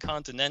Lincoln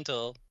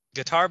Continental,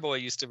 Guitar Boy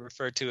used to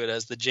refer to it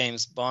as the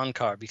James Bond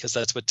car because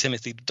that's what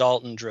Timothy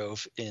Dalton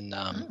drove in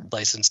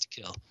License to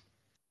Kill.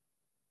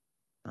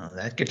 Oh,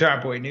 that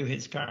guitar boy knew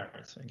his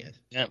cars, I guess.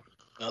 Yeah,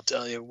 I'll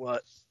tell you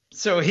what.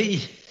 So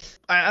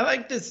I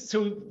like this.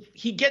 So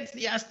he gets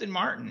the Aston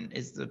Martin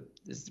is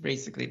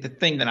basically the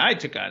thing that I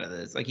took out of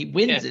this. Like he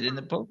wins it in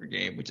the poker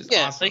game, which is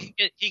awesome.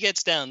 Like he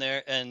gets down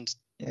there and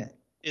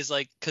is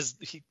like, because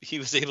he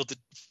was able to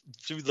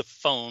through the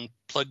phone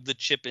plug the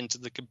chip into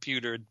the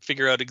computer and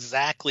figure out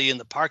exactly in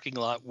the parking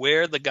lot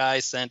where the guy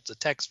sent a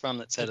text from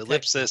that said The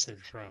text ellipsis.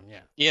 message from,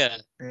 Yeah.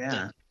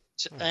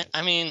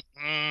 I mean,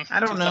 I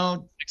don't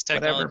know. 2006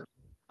 technology. Whatever.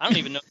 I don't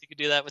even know if you could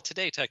do that with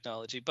today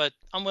technology, but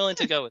I'm willing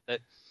to go with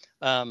it.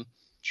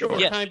 Sure.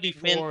 Yeah. Time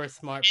before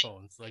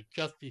smartphones, like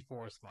just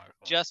before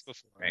smartphones. Just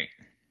before. Right.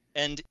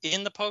 And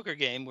in the poker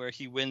game where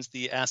he wins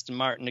the Aston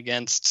Martin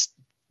against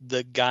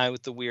the guy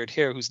with the weird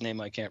hair whose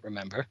name I can't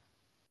remember.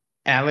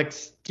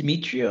 Alex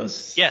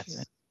Dimitrios.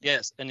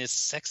 Yes, and his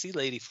sexy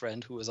lady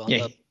friend who was on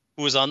Yeah.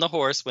 the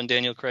horse when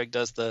Daniel Craig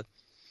does the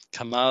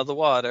come out of the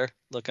water,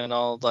 looking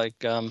all like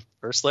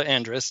Ursula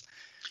Andress.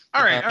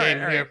 All right. Came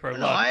here for No,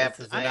 luck.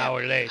 This is an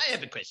hour late. I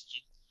have a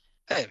question.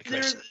 I have a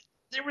question.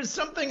 There was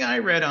something I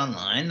read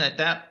online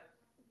that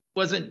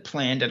wasn't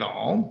planned at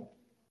all.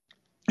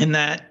 and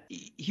that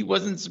he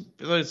wasn't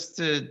supposed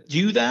to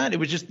do that. It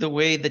was just the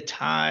way the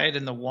tide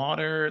and the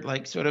water,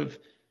 like, sort of.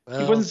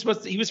 He wasn't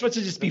supposed to. He was supposed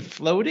to just be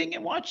floating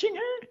and watching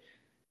her.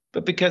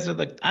 But because of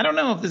I don't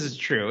know if this is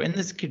true, and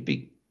this could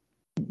be,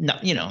 not,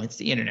 it's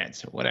the internet,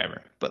 so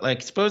whatever. But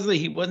like, supposedly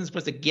he wasn't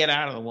supposed to get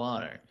out of the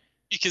water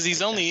because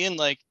he's only in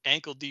like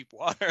ankle deep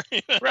water.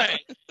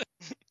 right.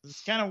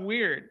 It's kind of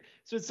weird.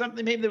 So it's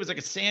something, maybe there was like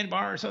a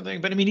sandbar or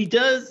something. But I mean,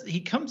 he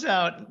comes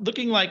out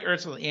looking like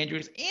Ursula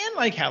Andrews and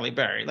like Halle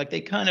Berry. Like,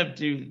 they kind of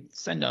do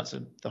send us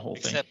the whole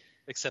thing.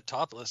 Except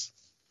topless.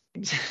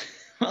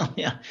 Well,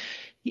 yeah.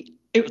 You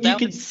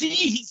can see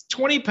he's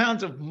 20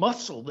 pounds of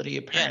muscle that he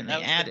apparently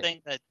added. That was the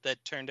thing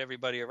that turned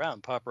everybody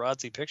around.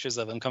 Paparazzi pictures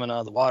of him coming out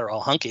of the water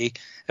all hunky.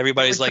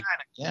 Everybody's like,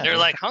 they're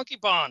like, Hunky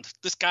Bond.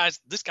 This guy's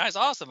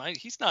awesome.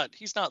 He's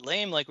not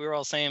lame like we were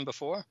all saying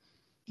before.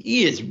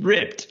 He is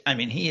ripped. I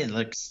mean, he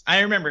looks.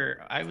 I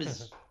remember I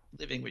was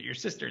living with your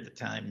sister at the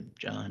time,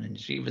 John, and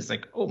she was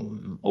like, "Oh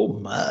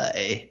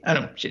my!"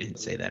 She didn't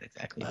say that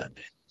exactly, but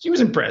she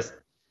was impressed.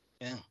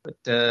 Yeah. But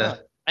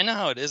I know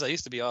how it is. I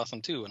used to be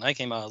awesome too. When I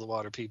came out of the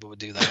water, people would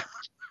do that.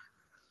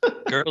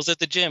 Girls at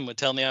the gym would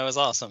tell me I was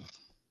awesome.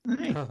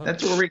 Right.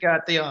 That's where we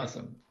got the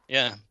awesome.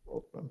 Yeah.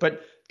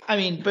 But I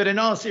mean, in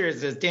all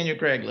seriousness, Daniel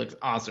Craig looks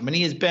awesome, and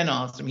he has been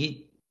awesome.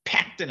 He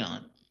packed it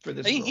on for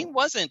this. He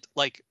wasn't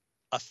like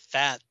a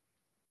fat,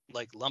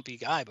 like lumpy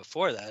guy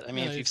before that. I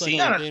mean, if you've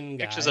seen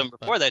pictures of him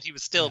before that, he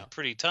was still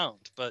pretty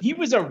toned. But he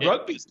was a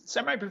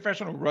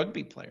semi-professional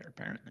rugby player,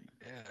 apparently.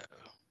 Yeah.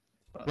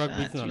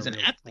 Rugby's not a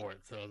real sport,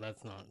 so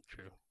that's not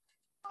true.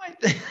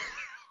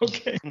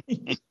 Okay.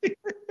 It's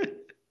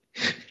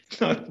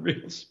not a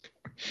real sport.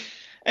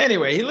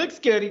 Anyway, he looks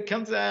good. He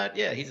comes out.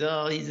 Yeah, he's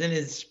in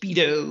his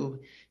Speedo.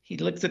 He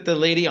looks at the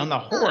lady on the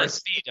horse.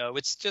 Speedo.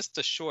 It's just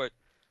a short.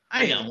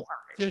 I know.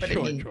 Just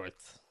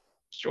shorts.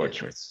 Short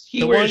shorts.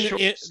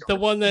 The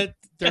one that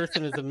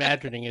Durson is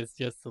imagining is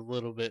just a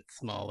little bit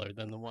smaller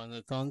than the one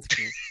that's on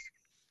screen.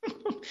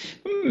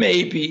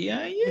 Maybe.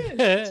 Yeah.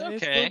 It's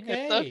okay.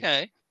 It's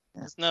okay.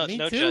 There's no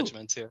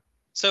judgments here.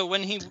 So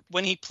when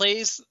he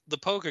plays the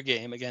poker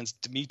game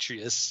against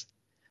Demetrius,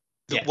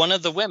 one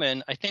of the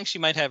women, I think she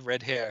might have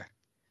red hair,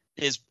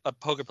 is a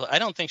poker player. I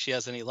don't think she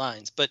has any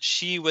lines, but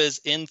she was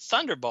in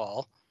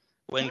Thunderball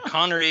when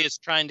Connery is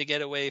trying to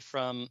get away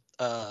from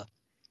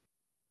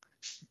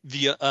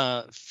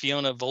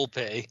Fiona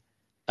Volpe,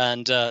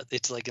 and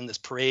it's like in this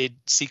parade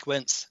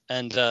sequence,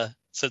 and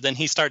so then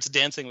he starts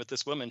dancing with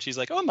this woman. She's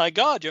like, "Oh my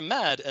God, you're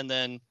mad!" And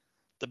then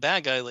the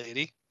bad guy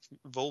lady,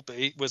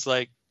 Volpe, was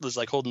like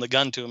holding the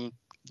gun to him,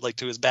 like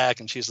to his back,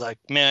 and she's like,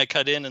 "May I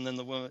cut in?" And then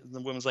the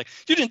woman's like,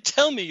 "You didn't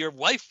tell me your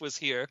wife was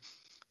here."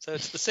 So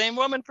it's the same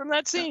woman from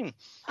that scene.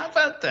 How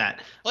about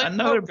that? Like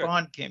another poker.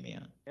 Bond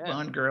cameo. Yeah.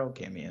 Bond girl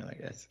cameo, I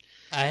guess.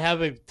 I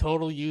have a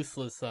total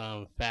useless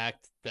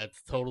fact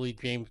that's totally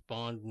James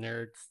Bond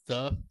nerd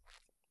stuff.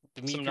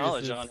 Some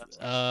knowledge on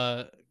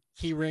it.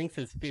 Key Ranks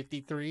is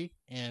 53,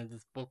 and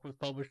this book was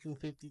published in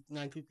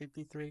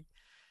 1953,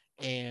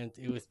 and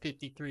it was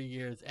 53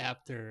 years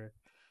after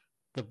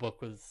the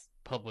book was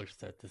published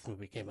that this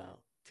movie came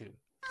out too.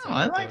 So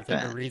I like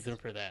that. There's a reason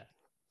for that.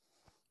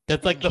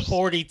 That's like the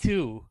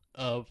 42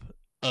 of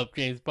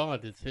James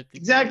Bond is 50.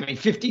 Exactly,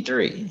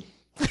 53.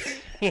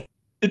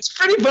 It's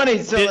pretty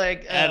funny. So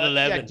at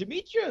 11.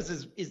 Demetrius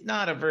is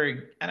not a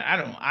very.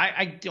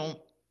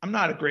 I'm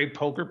not a great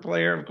poker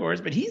player, of course,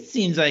 but he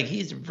seems like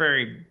he's a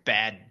very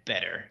bad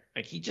bettor.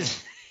 Like he's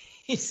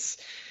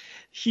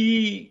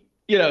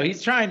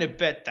trying to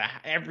bet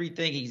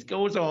everything. He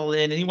goes all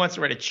in, and he wants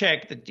to write a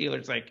check. The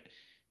dealer's like,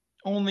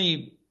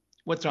 only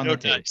what's on the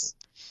table.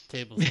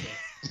 Table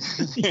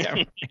stakes. Yeah,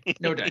 right.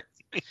 No dice.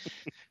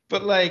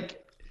 But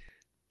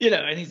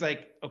and he's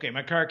like, okay,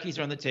 my car keys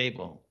are on the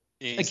table.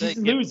 Yeah, he's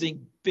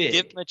losing big.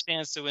 Give him a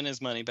chance to win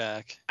his money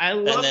back. I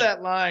love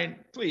that line.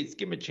 Please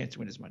give him a chance to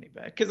win his money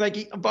back.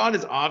 Because Bond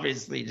is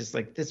obviously just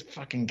like this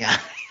fucking guy.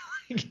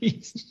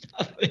 He's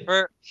nothing.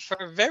 For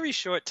a very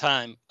short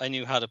time, I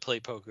knew how to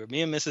play poker.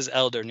 Me and Mrs.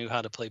 Elder knew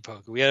how to play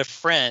poker. We had a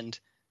friend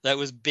that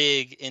was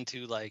big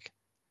into like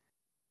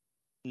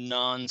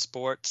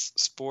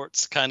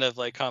sports kind of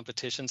like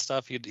competition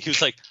stuff. He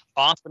was like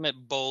awesome at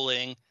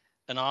bowling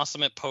and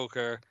awesome at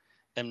poker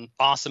and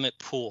awesome at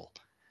pool.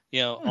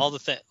 All the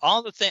thing.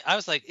 I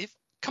was like,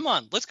 come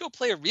on, let's go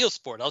play a real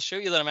sport. I'll show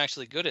you that I'm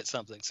actually good at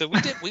something. So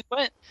we did. We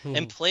went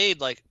and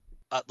played like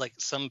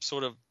some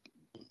sort of,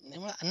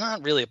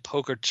 not really a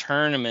poker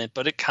tournament,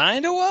 but it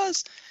kind of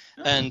was.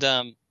 Oh.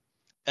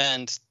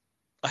 And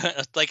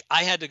like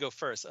I had to go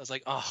first. I was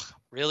like, oh,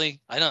 really?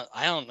 I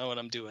don't know what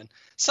I'm doing.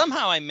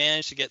 Somehow I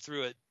managed to get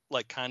through it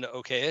like kind of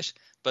okay-ish.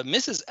 But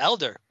Mrs.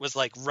 Elder was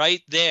like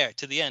right there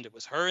to the end. It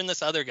was her and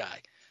this other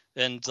guy,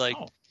 and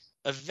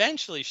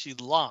eventually she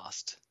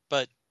lost.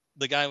 But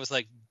the guy was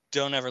like,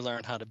 don't ever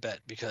learn how to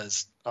bet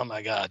because, oh,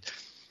 my God.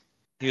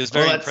 He was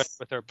very impressed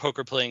with her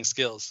poker playing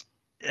skills.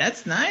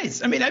 That's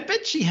nice. I mean, I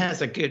bet she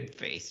has a good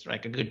face,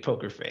 like a good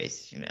poker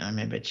face. I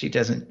mean, but she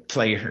doesn't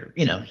play her,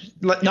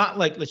 not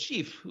like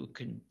Lashif, who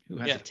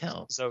has to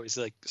tell. So he's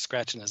like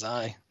scratching his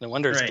eye. No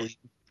wonder it's bleeding.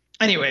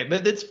 Anyway,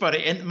 but it's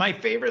funny. And my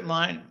favorite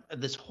line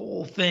of this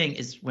whole thing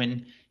is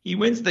when he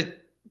wins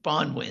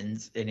Bond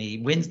wins and he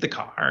wins the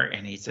car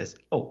and he says,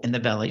 "Oh, and the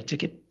valet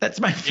ticket." That's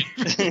my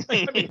favorite.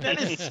 I mean,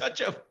 that is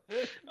such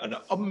an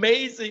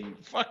amazing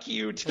fuck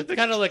you to It's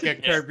kind of like a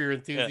Curb Your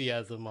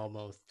Enthusiasm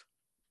almost.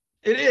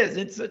 It is.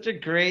 It's such a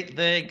great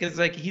thing because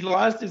like he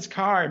lost his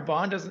car and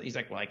Bond doesn't. He's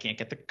like, well, I can't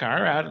get the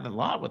car out of the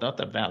lot without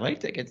the valet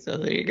ticket. So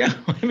there you go.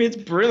 I mean, it's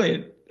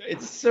brilliant.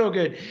 It's so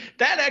good.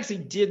 That actually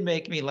did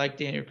make me like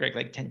Daniel Craig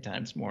like 10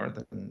 times more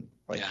than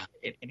like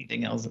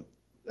anything else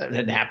that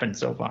had happened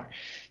so far.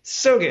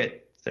 So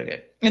good. So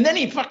good. And then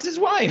he fucks his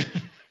wife.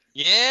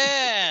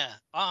 Yeah.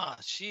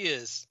 She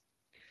is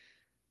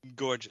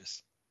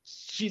gorgeous.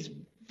 She's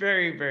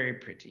very, very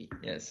pretty.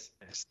 Yes.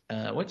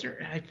 What's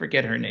her? I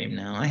forget her name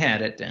now. I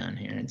had it down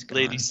here. It's gone.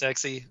 Lady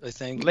Sexy, I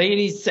think.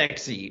 Lady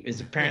Sexy is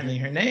apparently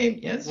her name.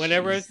 Yes.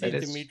 Whenever I see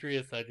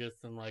Demetrius, I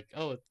just am like,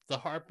 oh, it's the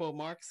Harpo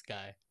Marx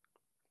guy.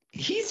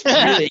 He's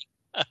really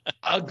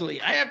ugly.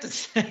 I have to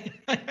say.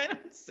 I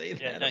don't say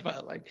that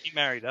about like he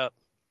married up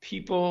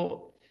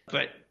people,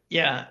 but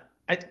yeah,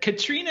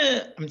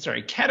 Katerina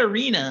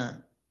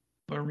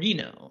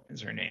Marino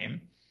is her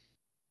name.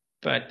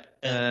 But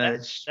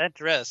that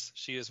dress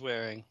she is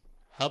wearing.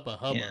 Hubba.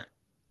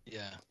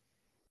 Yeah.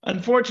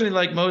 Unfortunately,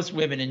 like most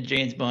women in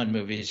James Bond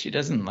movies, she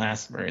doesn't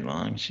last very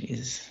long.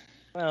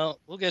 Well,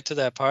 we'll get to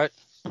that part.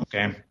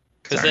 Okay.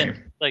 Because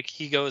then, like,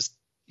 he goes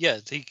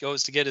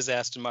to get his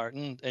Aston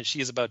Martin, and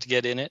she's about to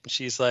get in it, and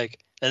she's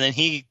like, and then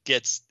he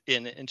gets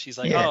in it, and she's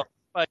like, oh,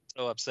 I'm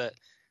so upset. And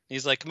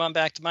he's like, come on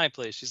back to my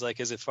place. She's like,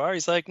 is it far?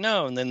 He's like,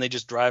 no. And then they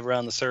just drive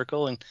around the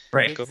circle and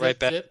go right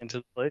back into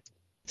the place.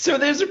 So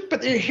here's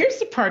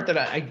the part that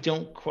I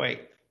don't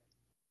quite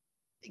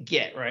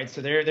get, right?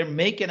 So they're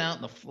making out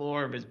on the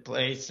floor of his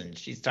place, and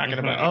she's talking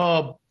about,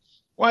 oh,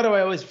 why do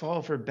I always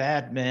fall for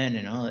bad men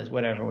and all this,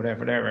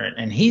 whatever.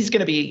 And he's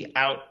gonna be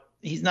out.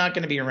 He's not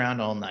gonna be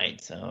around all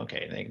night. So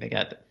okay, they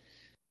got that.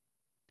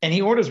 And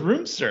he orders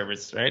room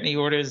service, right? And he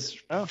orders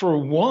for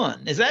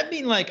one. Does that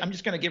mean like I'm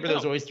just gonna give her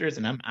those oysters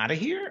and I'm out of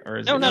here? Or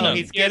is no,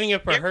 he's getting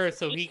it for her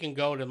so he can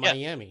go to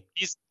Miami.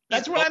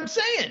 That's what I'm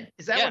saying.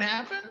 Is that what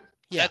happened?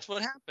 Yeah. That's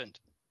what happened.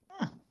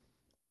 Huh.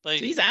 Like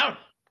so he's out.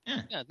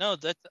 Yeah. No,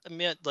 that's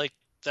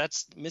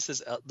this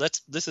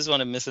is one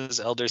of Mrs.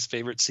 Elder's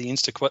favorite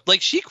scenes to quote. Like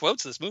she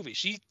quotes this movie.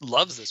 She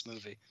loves this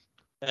movie.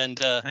 And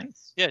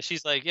nice. Yeah,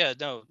 she's like,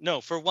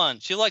 no, for one.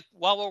 She like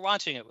while we're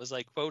watching it was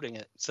like quoting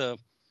it. So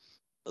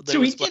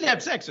he did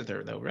have sex with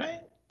her though,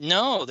 right?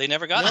 No, they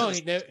never got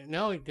he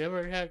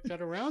never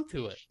got around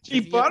to it. He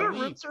bought a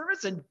room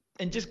service and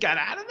just got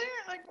out of there?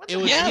 Like what? It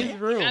was his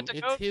room.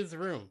 It's his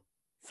room.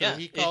 So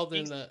he called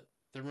in the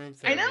room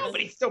service. I know, but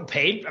he still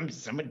paid.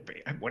 someone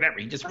paid, whatever.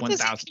 He just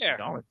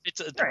 $1,000. It's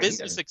a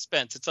business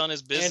expense. It's on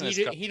his business.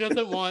 And he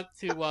doesn't want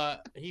to.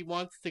 He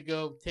wants to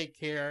go take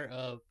care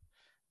of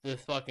this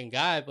fucking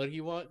guy, but he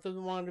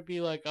doesn't want to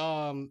be like,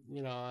 I'm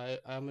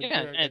a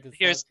jerk. And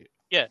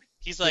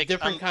he's like a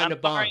different kind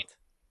of bond.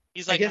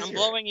 He's like, I'm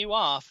blowing you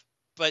off,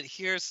 but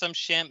here's some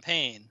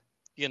champagne.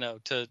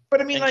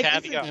 But I mean, like,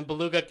 caviar. And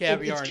beluga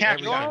caviar.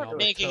 You're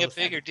making a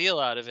bigger deal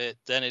out of it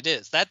than it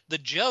is. That the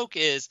joke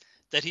is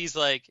that he's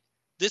like,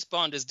 this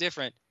Bond is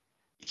different.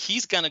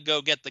 He's gonna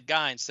go get the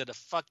guy instead of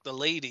fuck the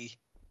lady.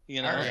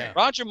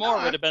 Roger Moore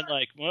would have been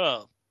like,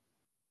 well,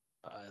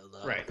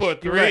 right.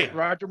 But right.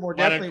 Roger Moore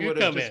definitely would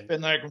have just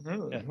been like, why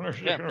don't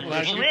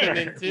you come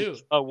in too?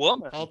 A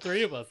woman. All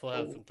three of us will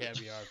have some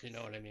caviar, if you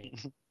know what I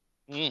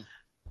mean.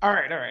 All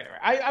right.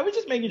 I was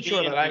just making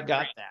sure that I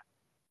got that.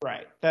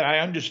 Right, that I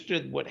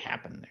understood what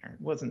happened there.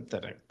 It wasn't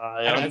that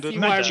I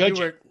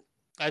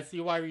see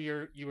why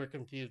you were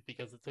confused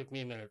because it took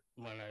me a minute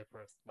when I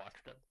first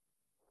watched it.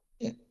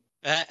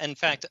 Yeah. In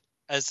fact,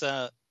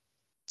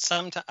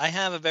 sometimes I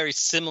have a very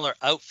similar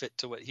outfit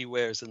to what he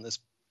wears in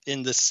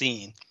this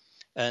scene,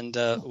 and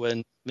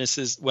when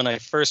I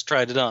first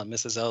tried it on,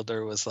 Mrs.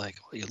 Elder was like,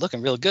 "Well, you're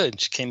looking real good." And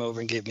she came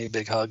over and gave me a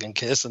big hug and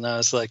kiss, and I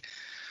was like,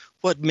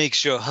 "What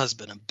makes your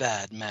husband a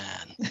bad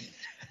man?"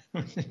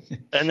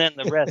 And then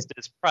the rest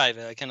is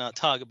private. I cannot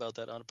talk about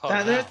that on a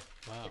podcast.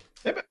 Wow.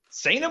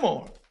 Say no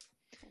more.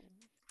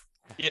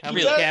 How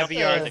many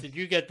caviars did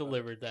you get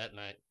delivered that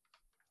night?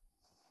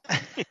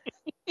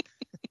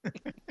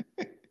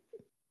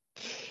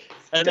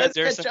 And then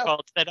Durson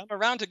called and said, I'm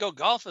around to go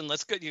golfing.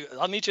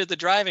 I'll meet you at the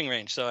driving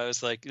range. So I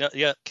was like,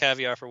 yeah,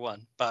 caviar for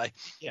one. Bye.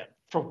 Yeah,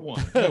 for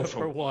one. No,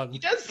 for one. He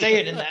does say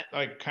it in that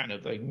like kind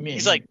of like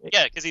He's like,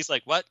 yeah, because he's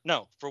like, what?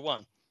 No, for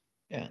one.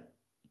 Yeah.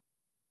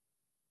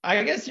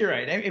 I guess you're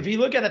right. If you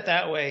look at it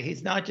that way,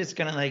 he's not just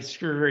gonna like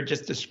screw her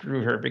just to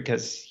screw her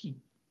because he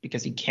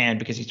can,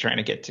 because he's trying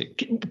to get to.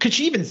 Because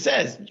she even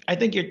says, "I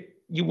think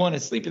you want to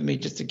sleep with me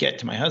just to get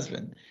to my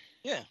husband."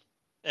 Yeah,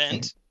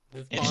 and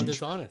his Bond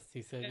is honest.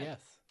 He said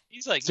yes.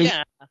 He's like, so,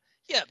 yeah,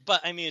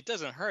 but I mean, it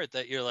doesn't hurt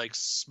that you're like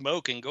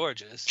smoking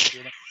gorgeous.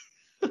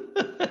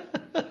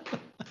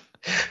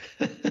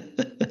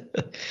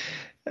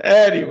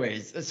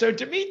 Anyways, so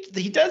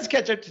he does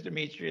catch up to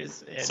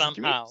Demetrius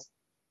somehow.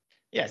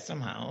 Yeah,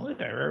 somehow.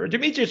 Whatever.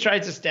 Demetrius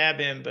tries to stab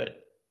him,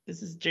 but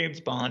This is James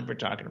Bond we're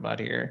talking about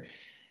here.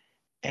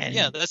 And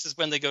yeah, this is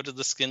when they go to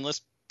the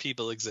skinless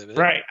people exhibit.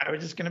 right. I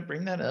was just going to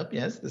bring that up.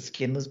 Yes, the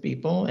skinless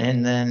people.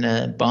 And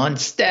then Bond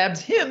stabs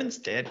him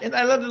instead. And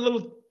I love the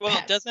little. Well,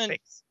 pat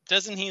face.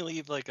 doesn't he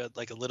leave like a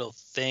little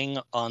thing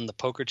on the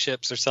poker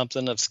chips or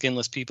something of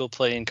skinless people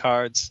playing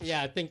cards?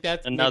 Yeah, I think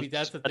that's Another- maybe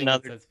that's the thing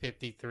another- that says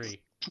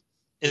 53.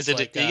 Is It's it?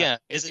 like, Yeah.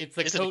 it's Is a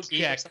it code key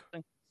or check.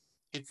 something?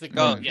 It's the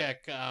Oh, code yeah.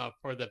 check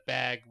for the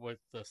bag with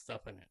the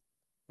stuff in it,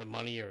 the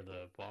money or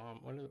the bomb.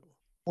 What is it?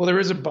 Well, there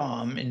is a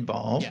bomb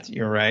involved. Yeah.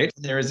 You're right.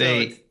 There is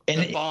It's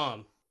and the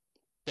bomb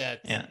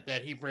that Yeah.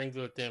 that he brings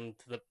with him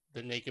to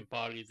the naked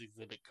bodies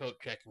exhibit code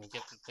check, and he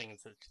gets the thing and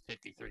says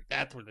 53.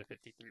 That's where the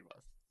 53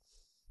 was.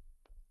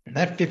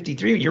 that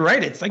 53. You're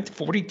right. It's like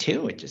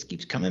 42. It just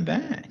keeps coming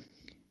back.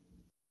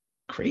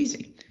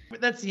 Crazy. But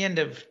that's the end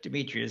of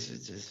Demetrius.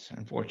 It's just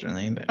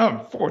unfortunately. But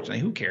unfortunately,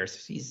 who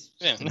cares? He's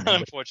Yeah.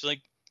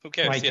 Unfortunately, who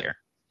cares? right Yeah. there.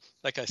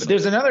 Like I But said,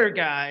 there's another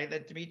guy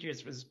that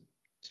Demetrius was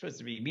supposed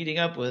to be meeting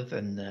up with,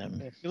 and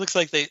it looks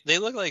like they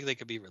look like they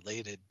could be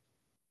related.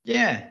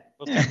 yeah.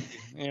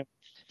 Yeah.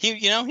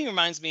 He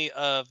reminds me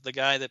of the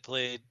guy that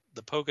played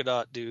the polka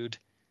dot dude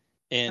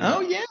in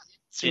Oh yeah,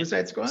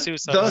 Suicide Squad.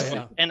 Suicide The-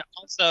 Squad. And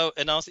also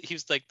he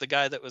was like the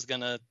guy that was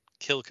gonna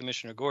kill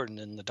Commissioner Gordon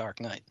in The Dark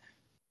Knight.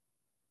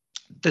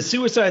 The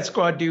Suicide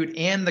Squad dude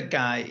and the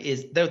guy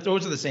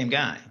those are the same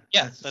guy.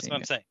 Yeah, the that's same what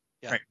I'm guy. saying.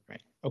 Yeah.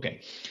 Right.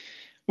 Okay.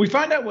 We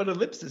find out what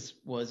Ellipsis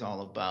was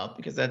all about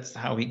because that's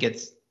how he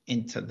gets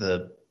into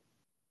the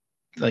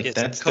It's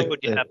that's a code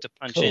you the have to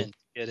punch code. in to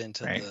get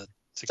into Right. the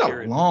It's a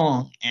security.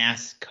 long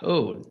ass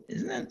code,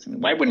 isn't it? I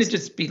mean, why wouldn't it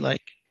just be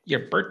like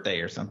your birthday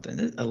or something?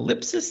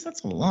 Ellipsis?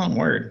 That's a long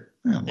word.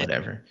 Oh,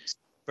 whatever.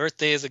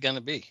 Birthday is it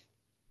gonna be?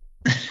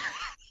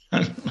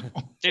 I don't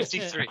know.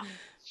 53.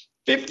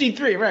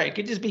 53, right. It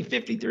could just be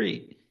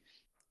 53.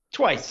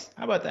 Twice.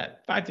 How about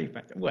that?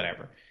 535.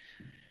 Whatever.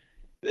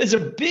 There's a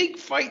big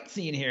fight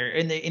scene here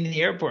in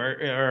the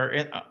airport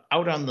or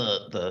out on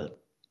the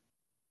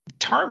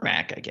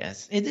tarmac, I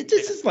guess.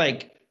 This is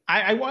like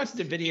I watched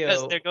the video.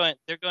 Because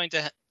they're going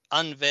to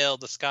unveil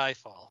the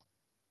Skyfall.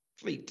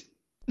 Fleet.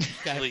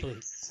 Guy,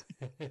 Please.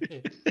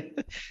 please.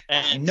 I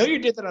And know you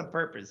did that on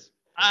purpose.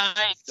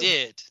 I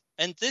did.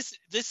 And this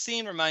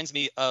scene reminds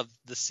me of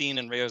the scene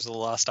in Raiders of the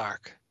Lost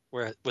Ark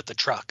where with the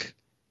truck.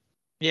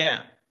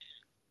 Yeah.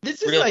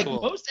 This is Real like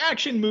cool. most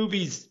action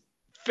movies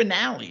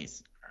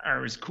finales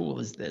are as cool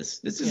as this.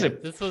 This is Yeah, a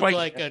this was fight.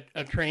 like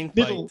a train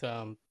Middle-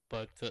 fight,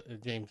 but a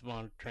James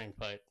Bond train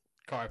fight,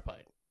 car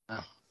fight,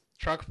 Oh.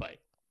 truck fight,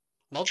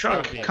 multiple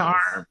truck, vehicles.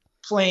 car,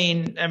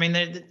 plane. I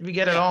mean, we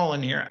get it all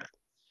in here.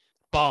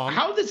 bomb.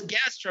 How this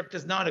gas truck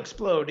does not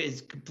explode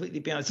is completely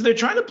beyond. So they're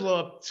trying to blow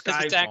up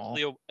Because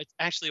Skyfall. it's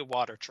actually a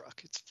water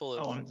truck. It's full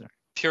of Oh, I'm sorry.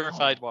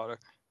 purified Oh. water.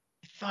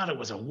 I thought it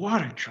was a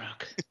water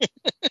truck.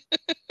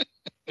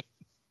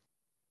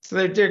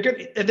 So they're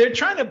good. They're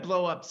trying to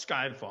blow up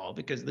Skyfall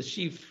because the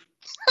chief.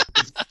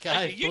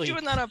 Guy, Are you please.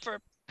 doing that on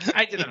purpose?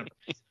 I did it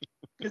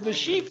because the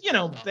chief,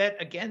 bet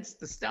against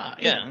the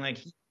stock. Yeah. Like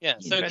Yeah.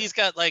 So he's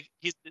got like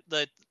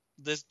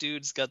this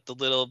dude's got the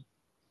little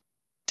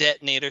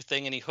detonator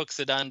thing and he hooks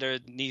it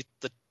underneath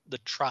the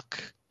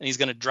truck and he's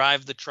gonna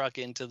drive the truck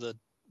into the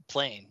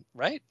plane,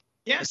 right?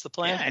 yeah, That's the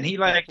plan. yeah, and he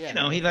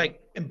Yeah.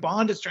 and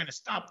Bond is trying to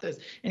stop this,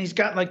 and he's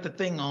got like the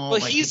thing all. Well,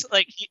 like, he's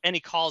like, he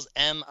calls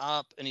M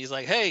up and he's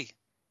like, hey,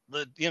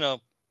 and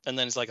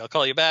then he's like, I'll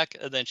call you back.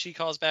 And then she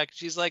calls back.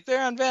 She's like,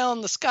 they're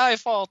unveiling the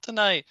Skyfall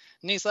tonight.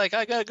 And he's like,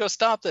 I gotta go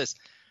stop this.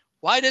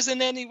 Why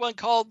doesn't anyone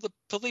call the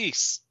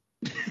police?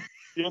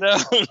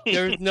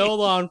 There's no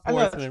law I know,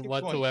 that's a enforcement good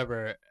point.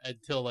 whatsoever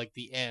until like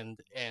the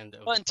end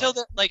of Well, the until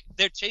fight.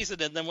 they're chasing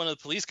it, and then one of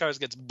the police cars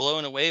gets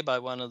blown away by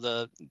one of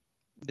the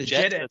the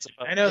jet jet. that's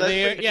above. I know that's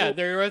They- pretty yeah, cool.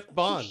 they arrest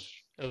Bond.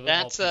 of all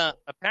That's people.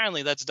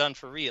 apparently that's done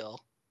for real.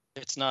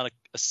 It's not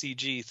a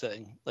CG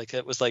thing. Like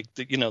it was like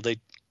they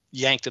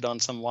yanked it on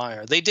some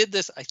wire. They did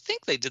this. I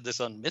think they did this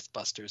on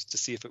MythBusters to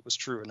see if it was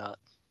true or not.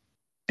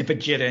 If a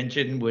jet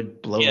engine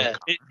would blow Yeah,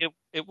 a car.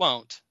 it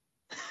won't.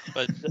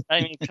 But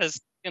I mean, because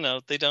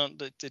they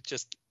don't. It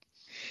just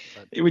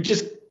It would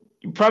just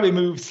probably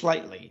move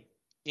slightly.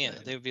 they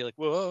would be like,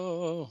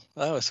 whoa,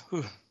 that was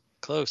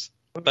close.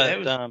 But But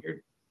that was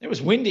weird. It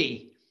was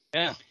windy.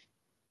 yeah.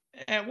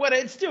 And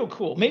it's still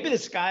cool. Maybe the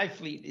Sky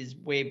Fleet is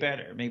way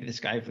better. Maybe the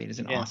Sky Fleet is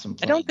an Yeah. awesome I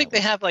plane. don't think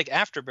they have like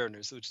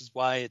afterburners, which is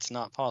why it's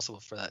not possible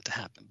for that to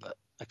happen. But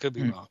I could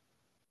be wrong.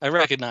 I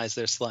recognize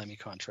their slimy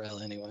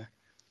contrail anyway.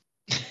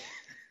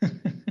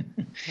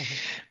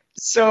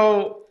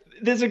 So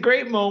there's a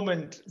great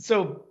moment.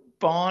 So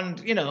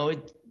Bond,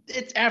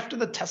 it's after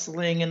the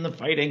tussling and the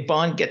fighting.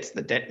 Bond gets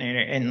the detonator,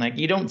 and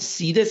you don't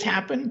see this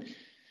happen.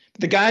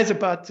 The guy's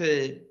about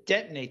to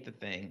detonate the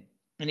thing,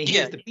 and he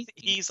hears the beep.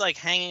 He's like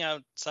hanging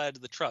outside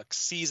of the truck,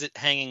 sees it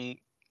hanging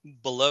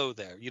below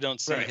there. You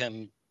don't see Right.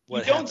 him.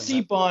 You don't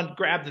see Bond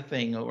grab the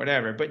thing or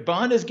whatever, but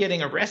Bond is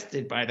getting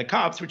arrested by the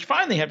cops, which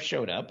finally have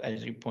showed up,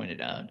 as you pointed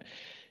out.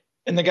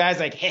 And the guy's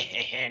like,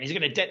 hey, and he's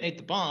going to detonate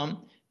the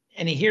bomb.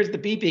 And he hears the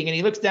beeping, and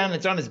he looks down, and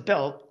it's on his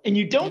belt. And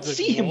you don't He's like,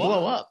 see him "What?"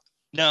 blow up.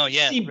 No,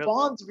 yeah, see really.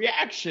 Bond's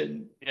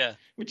reaction. Yeah,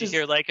 which you is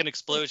hear like an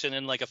explosion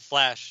and like a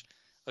flash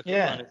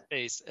Yeah. on his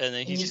face, and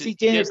then and you he see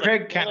Daniel gives, like,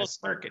 Craig a kind little of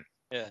smirking.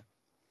 Yeah,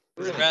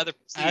 he's Really? rather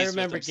I pleased with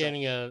remember himself.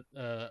 getting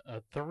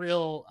a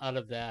thrill out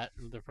of that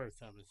the first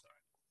time I saw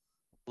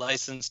it.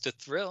 License to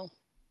Thrill.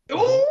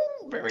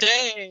 Oh, very.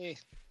 Day.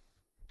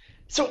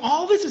 So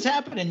all this is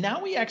happening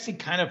now. We actually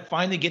kind of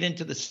finally get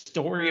into the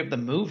story of the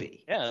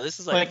movie. Yeah, this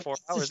is like 4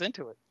 this hours is-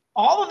 into it.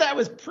 All of that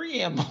was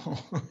preamble.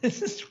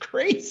 This is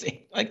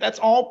crazy. Like that's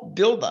all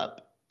build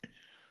up.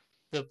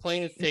 The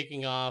plane is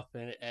taking off,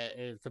 and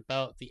it's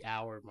about the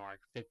hour mark,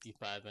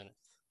 55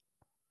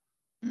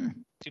 minutes.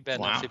 Too bad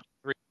Wow. not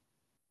 53.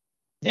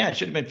 Yeah, it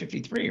should have been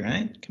 53,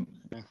 right? Come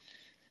on. Yeah.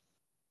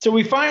 So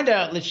we find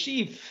out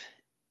Lashif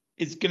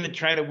is going to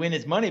try to win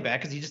his money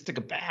back because he just took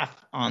a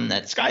bath on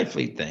that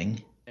Skyfleet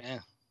thing. Yeah.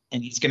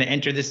 And he's going to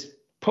enter this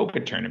poker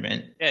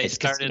tournament. Yeah, he It's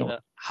started casino. a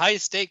high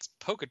stakes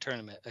poker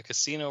tournament, a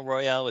Casino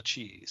Royale with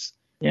cheese.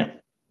 Yeah.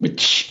 With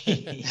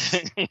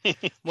cheese.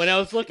 When I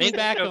was looking Maybe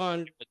back no-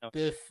 on no.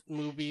 this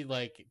movie,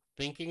 like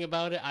thinking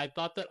about it, I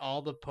thought that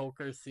all the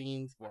poker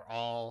scenes were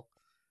all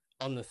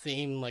on the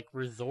same like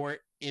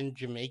resort in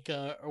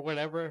Jamaica or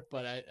whatever.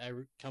 But I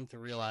come to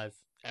realize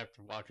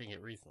after watching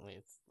it recently,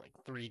 it's like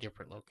 3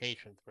 different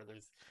locations where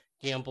there's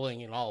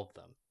gambling in all of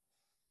them.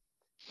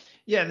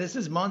 Yeah, this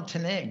is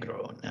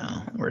Montenegro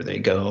now, where they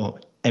go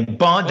and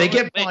bond. They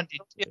get bonded.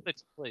 The other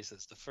 2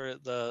 places.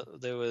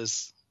 There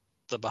was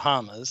the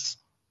Bahamas.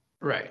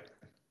 Right.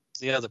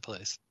 The other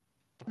place.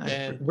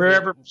 Then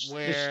Wherever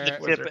where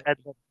was her- At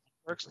the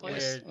works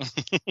place.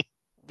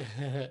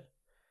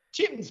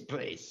 Jim's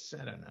place.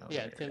 I don't know.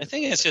 Yeah, Where- Tim's I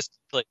think it's just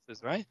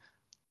places, right?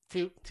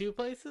 two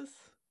places.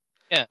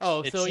 Yeah.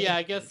 Oh, it so yeah,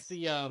 I seems-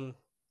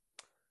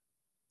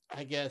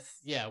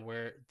 guess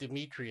where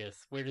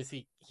Demetrius, where does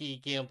he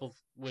gambles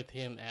with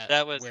him at?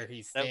 That was- where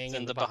he's that was staying in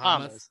in the the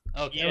Bahamas.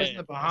 Bahamas. Okay, That was in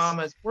the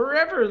Bahamas,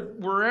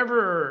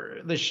 wherever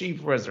the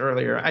sheep was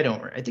earlier. I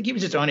think he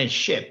was just on his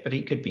ship, but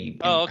he could be.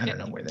 Oh, okay. I don't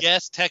know where that.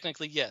 Yes,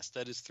 technically, yes.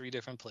 That is 3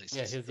 different places.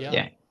 yeah, his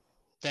Yeah.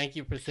 Thank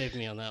you for saving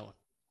me on that one.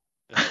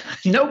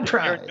 No There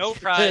prize. are no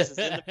prizes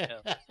in the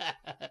mail.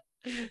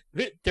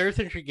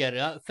 Durson should get it.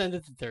 I'll send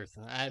it to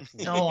Durson.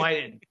 No, I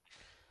didn't.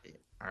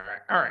 All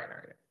right.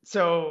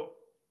 So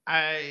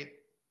they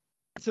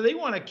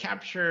want to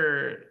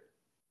capture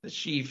the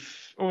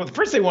chief. Well,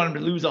 first they want him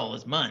to lose all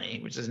his money,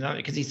 which is not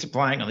because he's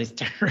supplying all these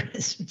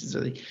terrorists, which is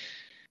really.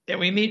 Then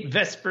we meet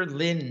Vesper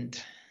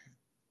Lind,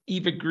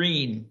 Eva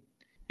Green,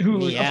 who,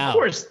 Meow. of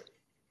course,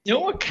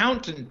 no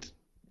accountant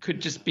could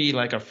just be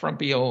like a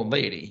frumpy old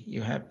lady.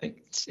 You have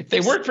if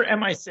they work for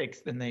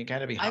MI6, then they got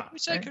to be hot. I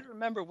wish I right? could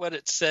remember what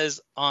it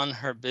says on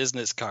her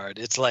business card.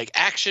 It's like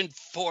Action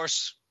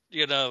Force,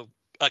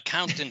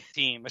 accountant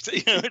team.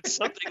 It's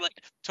something like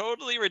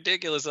totally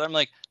ridiculous. And I'm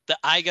like,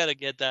 I got to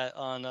get that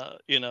on a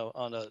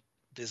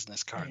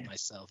business card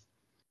myself.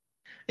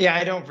 Yeah,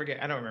 I don't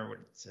remember what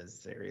it says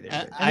there either.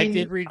 but, I mean,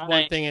 did read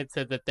one thing. It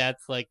said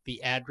that's like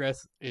the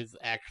address is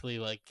actually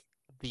like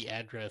the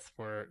address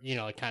for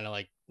kind of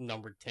like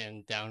number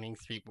 10 Downing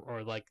Street,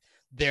 or like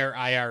their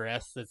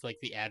IRS. That's like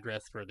the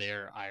address for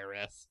their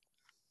IRS.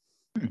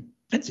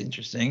 That's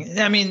interesting.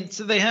 I mean,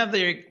 so they have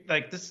their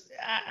like this.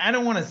 I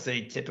don't want to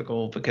say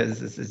typical because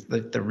this is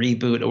like the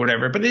reboot or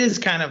whatever, but it is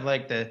kind of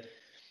like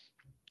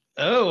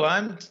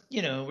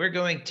we're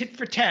going tit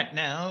for tat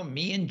now.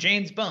 Me and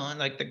James Bond,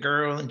 like the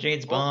girl and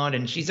James Bond,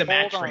 and she's a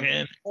match for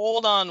him.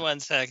 Hold on 1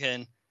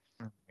 second.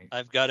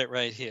 I've got it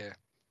right here.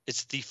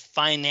 It's the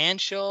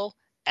Financial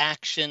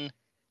Action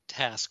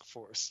Task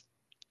Force.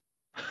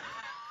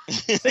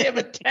 They have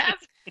a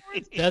task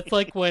force. That's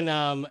like when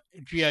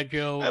G.I.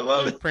 Joe I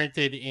love was it.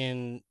 printed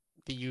in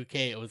the UK.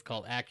 It was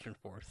called Action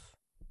Force.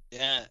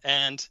 Yeah,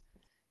 and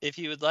if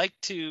you would like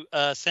to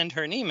send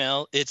her an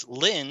email, it's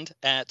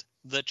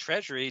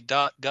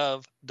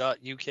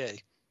lind@thetreasury.gov.uk.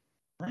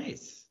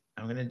 Nice.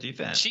 I'm gonna do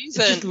that. She's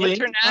It's just an Lynn,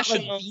 not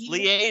international like Bean.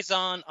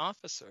 liaison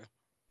officer.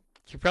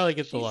 She probably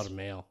gets a lot of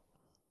mail.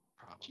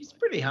 Probably. She's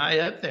pretty high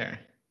up there.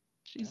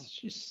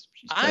 She's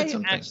quite I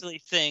something. actually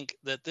think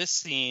that this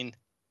scene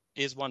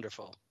is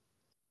wonderful.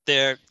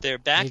 They're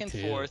back Me and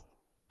too. forth.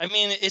 I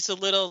mean, it's a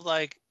little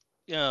like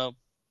a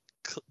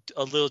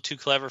little too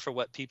clever for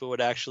what people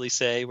would actually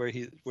say. Where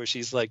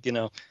she's like,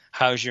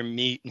 how's your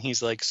meat? And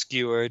he's like,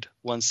 skewered.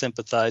 One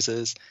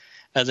sympathizes,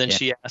 and then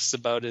she asks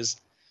about his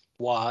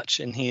watch,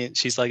 and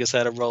she's like, is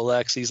that a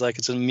Rolex? He's like,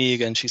 it's an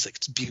Omega, and she's like,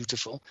 it's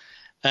beautiful,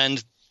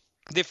 and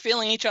they're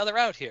feeling each other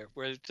out here.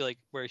 Where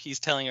he's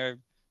telling her,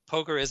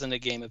 poker isn't a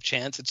game of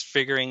chance. It's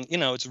figuring,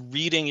 it's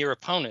reading your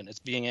opponent. It's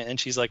and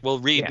she's like, well,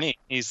 read me.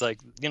 He's like,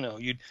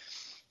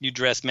 you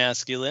dress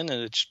masculine,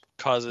 and it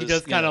causes. He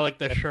does kind of like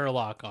the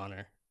Sherlock on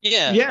her.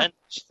 Yeah. Yeah. And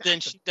then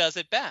she does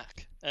it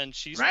back, and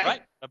she's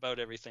right about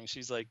everything.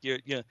 She's like,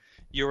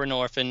 you're an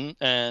orphan,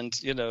 and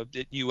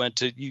you went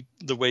to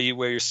the way you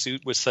wear your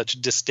suit with such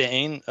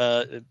disdain.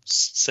 It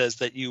says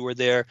that you were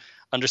there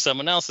under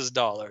someone else's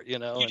dollar. You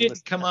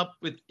didn't come up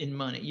in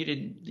money. You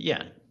didn't.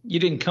 Yeah. You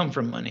didn't come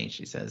from money.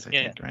 She says. I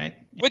think, right?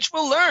 Which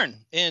we'll learn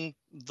in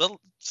the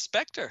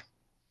Spectre.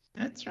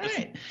 That's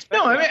right.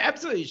 No, I mean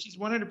absolutely. She's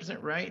 100%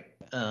 right.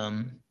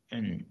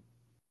 And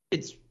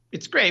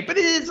it's great, but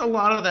it is a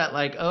lot of that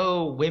like,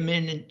 oh,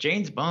 women and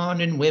James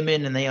Bond and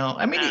women and they all.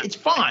 I mean, it's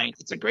fine.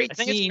 It's a I great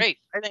think it's scene. great.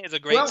 I think it's a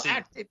great Well scene.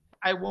 acted.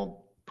 I won't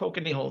poke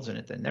any holes in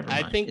it then. Never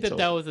I mind. think It's that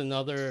over. was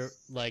another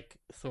like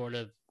sort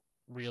of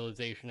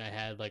realization I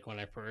had like when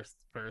I first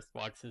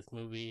watched this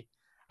movie.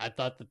 I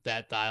thought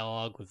that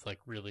dialogue was like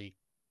really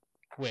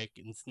quick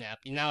and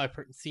snappy. Now I've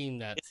seen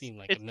that scene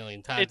like a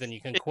million times, and you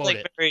can it's quote like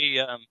it.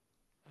 very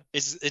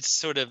it's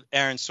sort of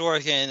Aaron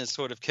Sorkin, it's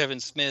sort of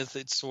Kevin Smith,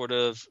 it's sort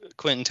of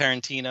Quentin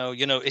Tarantino.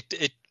 You know,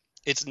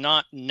 it's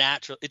not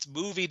natural. It's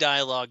movie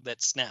dialogue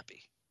that's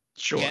snappy.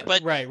 Sure. Yeah,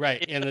 But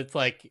right. And it's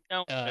like,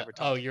 whatever,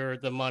 oh, you're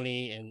the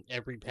money and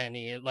every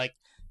penny. It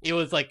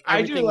was like I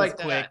do everything was like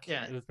that, quick.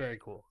 yeah. It was very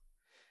cool.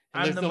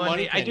 And I'm there's the no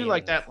money. I penny do in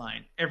like this. that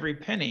line. Every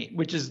penny,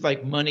 which is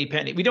like money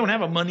penny. We don't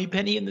have a money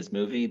penny in this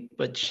movie,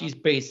 but she's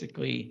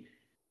basically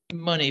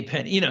money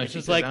penny. You know, This she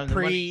is says, like "I'm the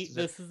money."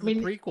 this is I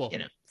mean, the prequel. you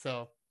know,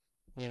 So,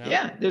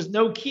 yeah. There's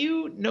no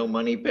Q, no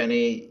money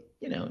penny.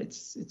 You know,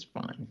 it's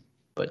fine.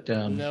 But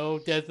no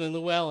Desmond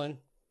Llewellyn.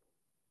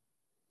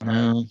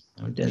 no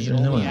The Desmond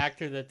only Llewellyn.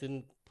 actor that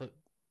didn't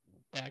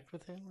act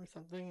with him or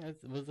something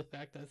was the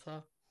fact I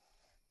saw.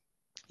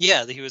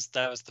 Yeah,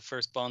 that was the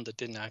first Bond that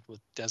didn't act with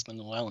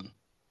Desmond Llewellyn.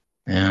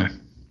 Yeah.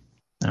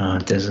 Oh,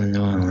 Desmond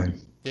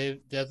Llewellyn.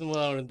 Desmond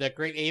Llewellyn, that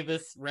great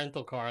Avis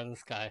rental car in the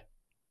sky.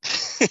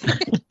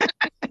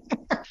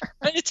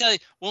 I tell you,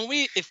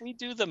 if we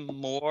do the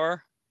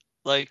more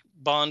like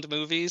Bond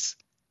movies,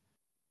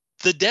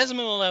 the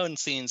Desmond Llewellyn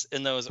scenes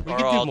in those We are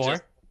could all do more.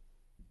 just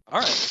all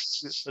right.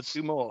 Let's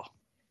do more.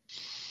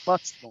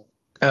 Lots more.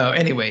 Oh,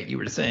 anyway, you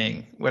were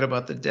saying, what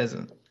about the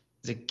Desmond?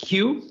 Is it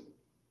Q?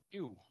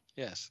 You,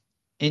 yes.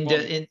 In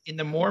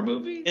the Moore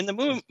movie? In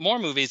the more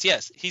movies,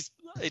 yes.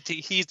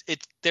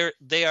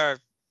 They are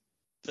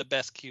the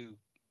best Q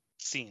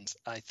scenes,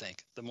 I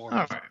think. The more.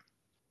 All right.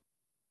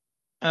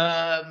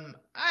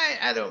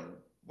 I don't.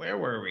 Where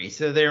were we?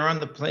 So they're on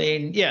the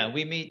plane. Yeah,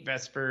 we meet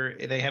Vesper.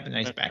 They have a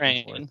nice back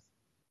and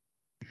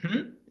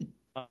forth.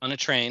 On a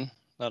train,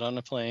 not on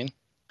a plane.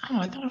 Oh,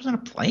 I thought it was on a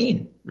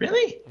plane.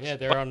 Really? Yeah,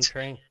 they're on a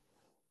train.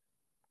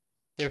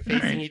 They're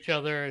facing each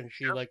other, and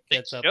she like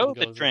gets up and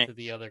goes into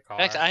the other car.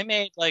 In fact, I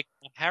made like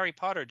a Harry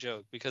Potter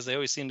joke because they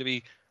always seem to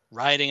be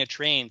riding a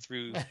train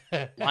through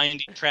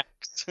winding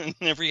tracks in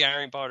every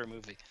Harry Potter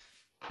movie.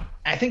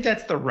 I think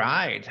that's the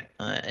ride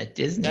at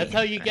Disney. That's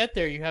how you get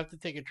there. You have to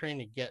take a train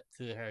to get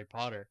to Harry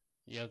Potter.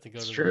 You have to go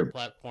to the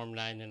platform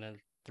 9 and a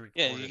 3/4.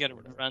 Yeah, you got to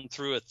run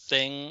through a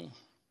thing.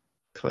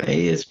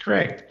 Clay is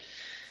correct.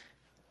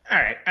 All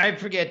right, I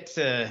forget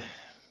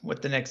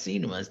what the next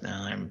scene was.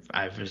 Now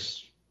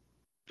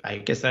I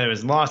guess I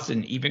was lost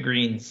in Eva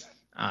Green's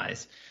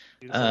eyes.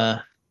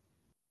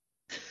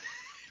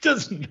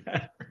 Doesn't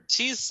matter.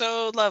 She's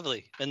so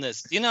lovely in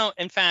this. You know,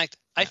 in fact,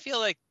 I feel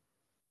like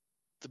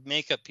the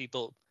makeup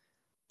people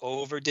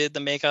overdid the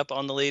makeup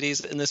on the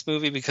ladies in this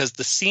movie because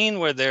the scene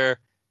where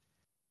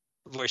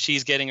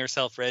she's getting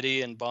herself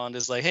ready and Bond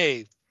is like,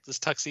 "Hey, this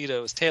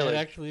tuxedo is tailored." It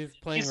actually is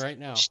playing right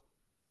now.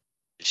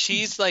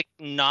 She's like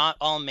not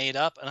all made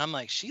up, and I'm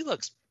like, she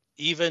looks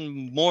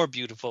even more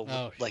beautiful.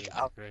 Oh, like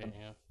great,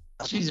 yeah.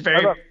 She's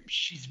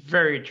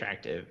very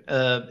attractive.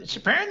 She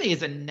apparently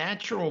is a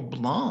natural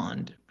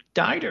blonde.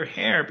 Dyed her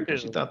hair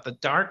because she thought the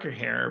darker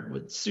hair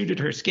would suited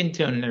her skin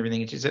tone and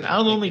everything. And she said,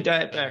 "I'll only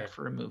dye it back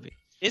for a movie."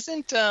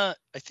 Isn't I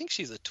think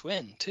she's a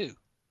twin too.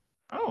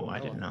 Oh, I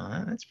didn't know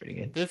that. That's pretty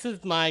good. This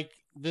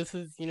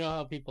is you know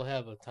how people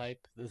have a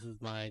type. This is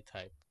my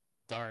type.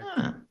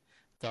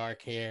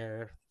 Dark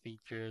hair,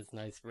 features,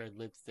 nice red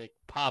lipstick,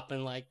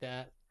 popping like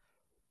that.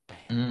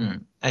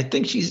 I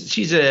think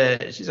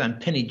she's on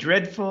Penny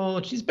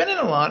Dreadful. She's been in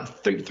a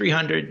lot.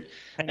 300.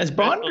 As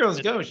Bond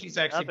girls go, she's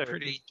actually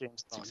pretty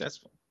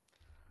successful.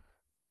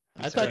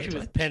 I thought she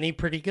was Penny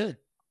pretty good.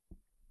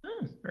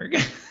 Oh, very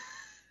good.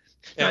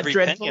 Not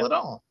dreadful at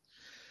all.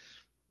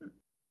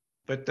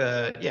 But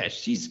yeah,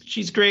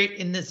 she's great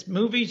in this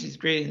movie. She's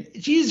great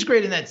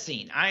in that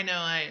scene. I know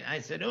I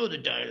said, oh, the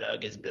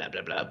dialogue is blah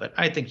blah blah, but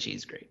I think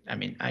she's great. I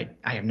mean, I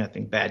have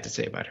nothing bad to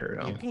say about her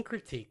at all. You can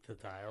critique the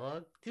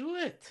dialogue. Do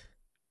it.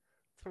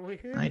 That's what we're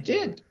here. I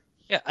did.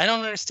 Yeah, I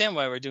don't understand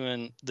why we're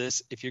doing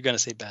this if you're going to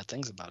say bad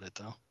things about it,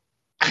 though.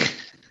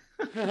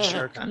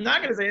 Sure. I'm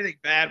not going to say anything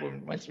bad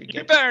once we get.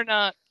 You better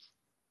not.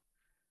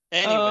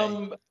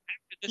 Anyway.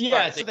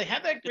 So they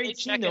have that great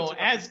scene though.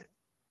 As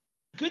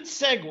good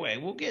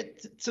segue, we'll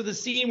get to the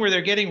scene where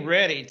they're getting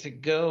ready to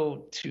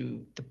go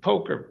to the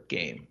poker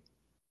game.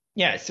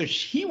 Yeah, so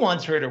he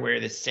wants her to wear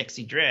this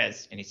sexy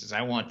dress, and he says,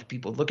 "I want the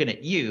people looking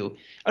at you."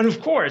 And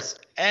of course,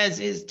 as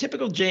is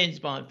typical James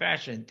Bond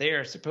fashion, they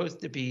are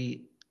supposed to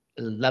be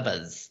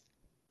lovers.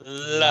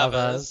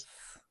 Lovers.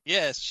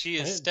 Yes, she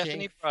is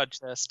Stephanie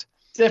Broadchest.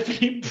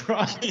 Stephanie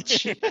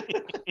Broadchest.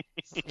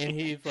 And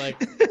he's like,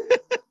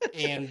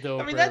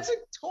 Andover. I mean, that's a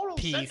total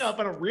setup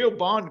on a real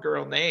Bond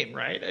girl name,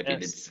 right? I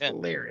mean, it's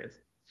hilarious.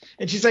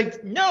 And she's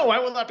like, "No, I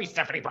will not be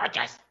Stephanie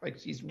Broadchest." Like,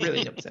 she's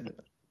really upset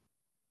about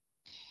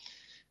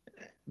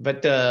it.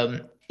 But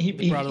he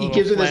Brought a he little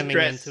gives her this Fleming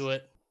dress. into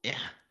it. Yeah,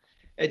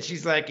 and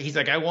he's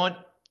like, I want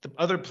the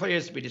other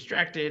players to be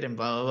distracted and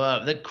blah blah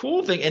blah. The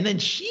cool thing, and then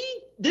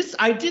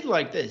I did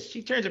like this.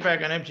 She turns her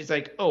back on him. She's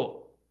like,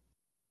 oh,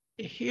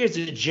 here's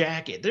a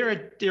jacket. There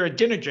are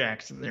dinner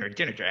jackets and there are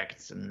dinner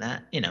jackets and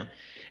that,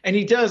 and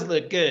he does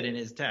look good in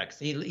his tux.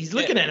 He's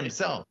looking at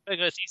himself.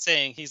 Because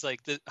he's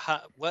like,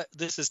 what?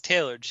 This is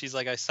tailored. She's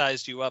like, I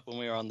sized you up when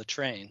we were on the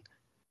train.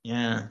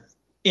 Yeah,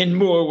 in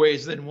more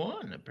ways than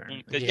one,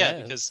 apparently.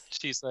 Yeah, because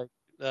she's like,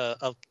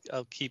 I'll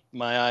keep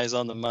my eyes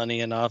on the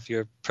money and off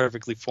your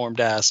perfectly formed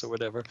ass or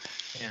whatever.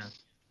 Yeah.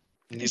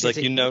 And he's like,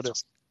 you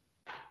noticed.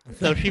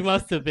 So she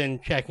must have been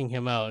checking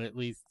him out, at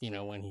least,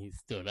 when he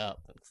stood up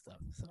and stuff.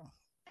 So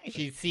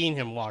she's seen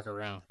him walk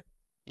around.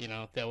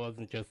 That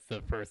wasn't just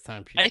the first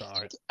time she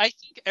saw it. I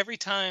think every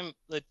time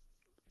that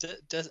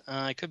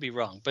I could be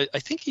wrong, but I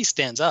think he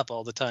stands up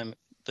all the time.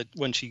 That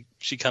when she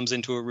comes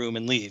into a room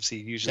and leaves, he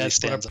usually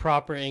stands up. That's what a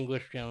proper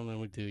English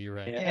gentleman would do. You're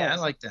right. Yeah, I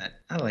like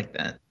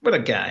that. What a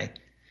guy.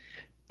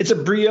 It's a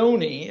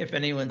Brioni, if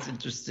anyone's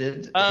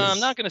interested. I'm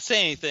not going to say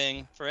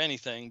anything for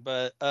anything,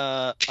 but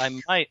I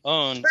might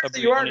own a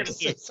Brioni you are going to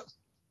suit. say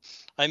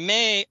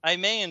something. I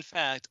may in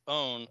fact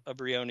own a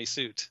Brioni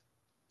suit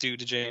due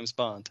to James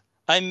Bond.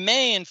 I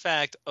may in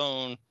fact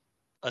own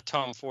a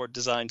Tom Ford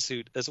design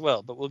suit as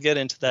well, but we'll get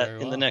into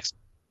that in the next.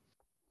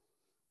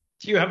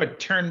 Do you have a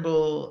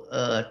Turnbull?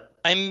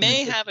 I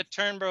may have a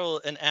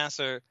Turnbull and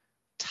Asser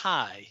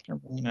tie.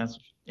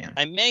 Yeah.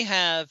 I may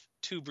have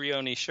 2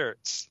 Brioni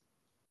shirts.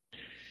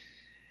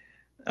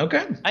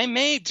 Okay. I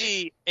may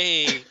be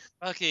a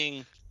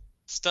fucking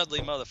studly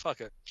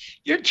motherfucker.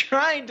 You're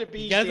trying to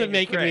be. You guys are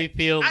making me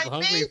feel I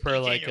hungry for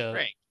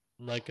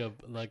like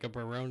a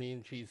baroni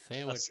and cheese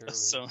sandwich.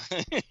 So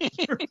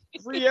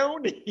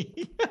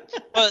Brioni.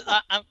 Well,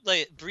 I'm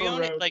like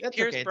Brioni. Oh, like that's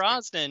Pierce okay.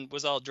 Brosnan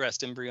was all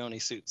dressed in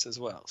Brioni suits as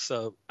well.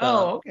 So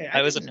okay.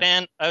 I was a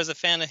fan. I was a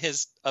fan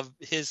of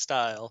his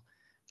style,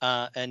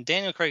 and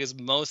Daniel Craig is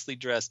mostly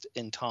dressed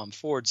in Tom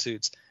Ford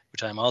suits,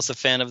 which I'm also a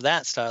fan of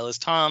that style. As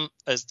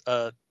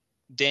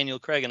Daniel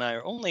Craig and I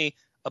are only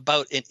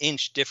about an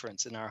inch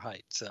difference in our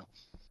height. So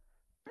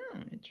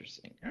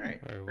interesting. All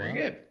right, Very very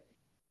well. good.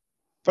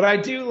 But I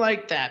do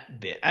like that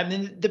bit. I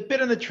mean, the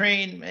bit on the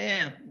train,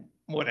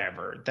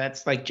 whatever.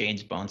 That's like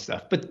James Bond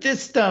stuff. But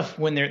this stuff,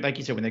 when they're, like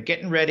you said, when they're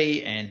getting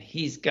ready, and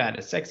he's got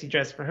a sexy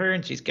dress for her,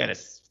 and she's got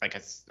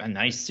a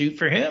nice suit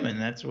for him,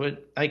 and that's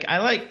what I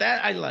like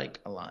that. I like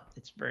a lot.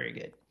 It's very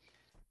good.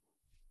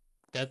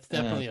 That's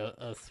definitely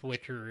a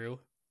switcheroo.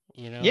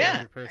 Yeah,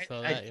 when you first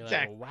saw that, you're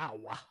exactly. like,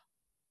 wow.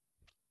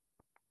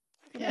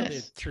 Yes.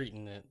 They're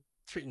treating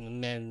the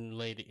men,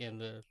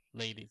 and the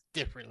ladies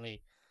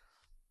differently.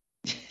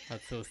 Not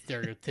so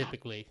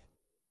stereotypically.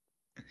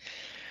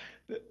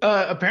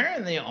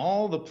 Apparently,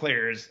 all the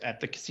players at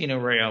the Casino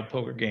Royale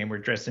poker game were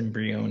dressed in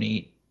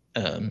Brioni.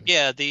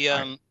 Yeah,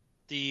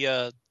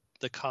 the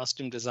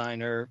costume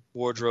designer,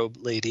 wardrobe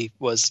lady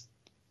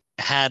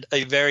had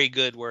a very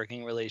good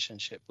working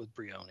relationship with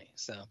Brioni.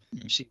 So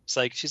she's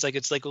like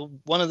it's like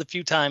one of the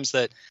few times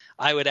that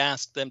I would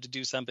ask them to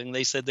do something.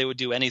 They said they would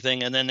do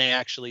anything, and then they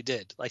actually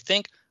did. I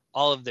think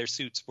all of their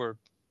suits were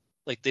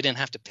like they didn't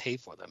have to pay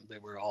for them. They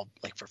were all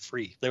like for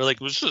free. They were like,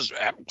 this is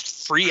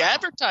free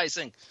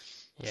advertising.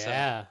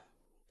 Yeah. So,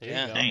 there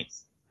you go.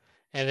 Nice.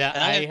 And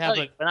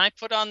when I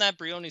put on that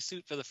Brioni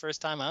suit for the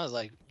first time, I was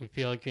like, you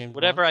feel like James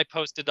whatever Bond? I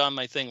posted on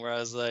my thing where I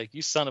was like,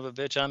 you son of a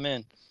bitch, I'm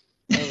in.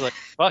 I was like,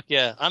 fuck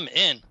yeah, I'm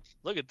in.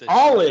 Look at this.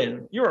 All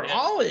in. You were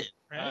all in.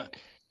 Right?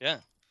 Yeah.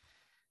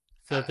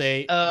 So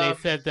they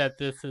said that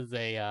this is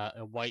a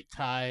white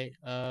tie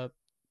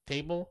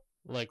table,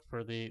 like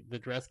for the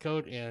dress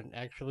code, and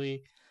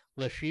actually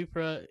Le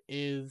Chiffre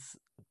is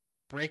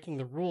breaking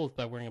the rules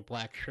by wearing a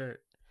black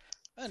shirt.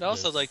 I'd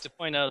also like to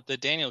point out that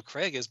Daniel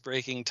Craig is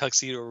breaking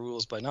tuxedo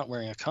rules by not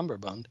wearing a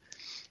cummerbund.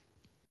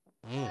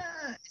 Is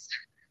that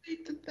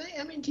really the thing?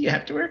 I mean, do you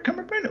have to wear a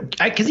cummerbund?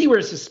 Because he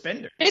wears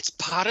suspenders. It's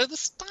part of the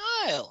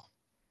style.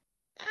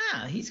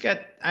 I think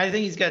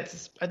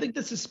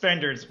the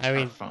suspenders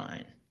are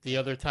fine. The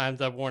other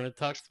times I've worn a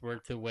tux were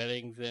to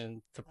weddings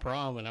and to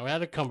prom, and I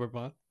had a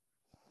cummerbund.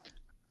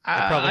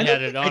 I probably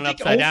had it on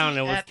upside down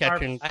and was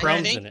catching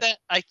crumbs in it.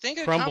 I think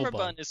a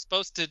cummerbund is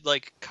supposed to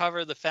like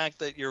cover the fact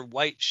that your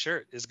white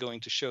shirt is going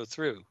to show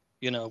through,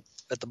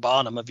 at the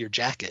bottom of your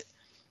jacket.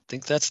 I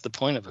think that's the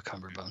point of a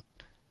cummerbund.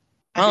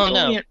 I think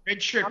only at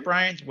Red Shirt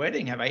Brian's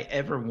wedding have I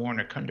ever worn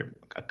a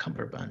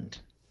cummerbund.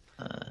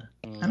 I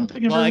don't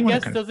think I've ever worn I a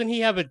guess doesn't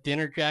he have a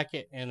dinner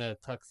jacket and a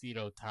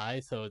tuxedo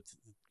tie, so it's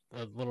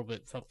a little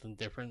bit something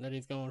different that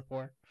he's going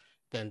for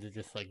than to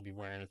just like be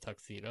wearing a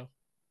tuxedo.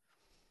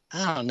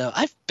 I don't know.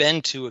 I've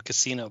been to a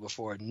casino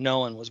before. No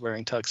one was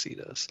wearing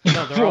tuxedos.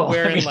 No, they're all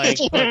wearing like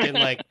fucking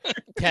like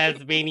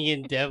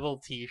Tasmanian devil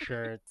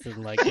t-shirts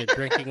and like they're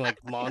drinking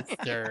like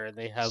Monster and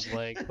they have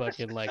like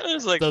fucking like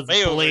those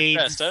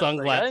blade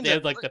sunglasses. They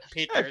have like the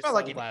pitcher I felt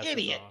like an sunglasses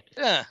idiot. on.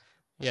 Yeah.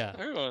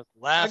 Yeah.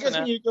 I guess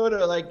when you go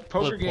to like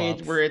poker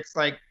games where it's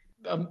like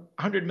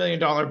 $100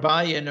 million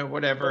buy-in or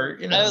whatever,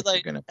 I was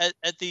like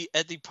at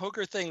the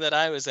poker thing that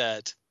I was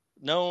at.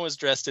 no one was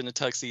dressed in a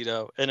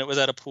tuxedo, and it was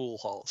at a pool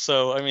hall.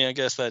 So, I mean, I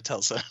guess that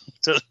tells us.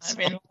 I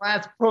mean,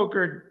 last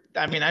poker.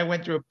 I mean, I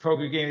went to a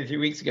poker game a few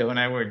weeks ago, and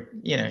I wore,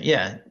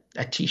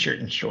 a t-shirt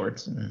and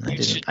shorts, and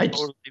You should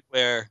totally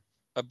wear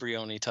a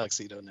Brioni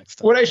tuxedo next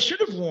time. What I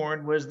should have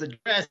worn was the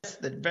dress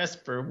that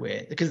Vesper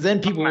wear, because then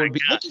people would be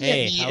looking at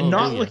me and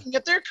not looking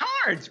at their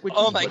cards.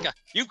 Oh my God.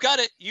 You got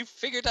it. You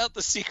figured out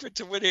the secret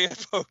to winning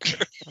at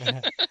poker.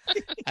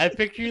 I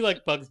picture you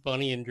like Bugs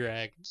Bunny in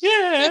drag.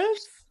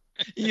 Yes.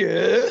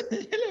 Yeah.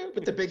 Hello,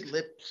 with the big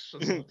lips.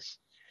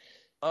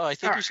 Oh, I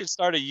think you should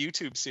start a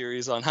YouTube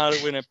series on how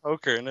to win at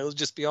poker, and it'll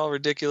just be all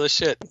ridiculous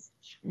shit.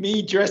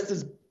 Me dressed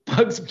as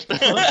Bugs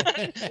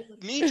Bunny.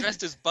 Me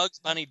dressed as Bugs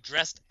Bunny,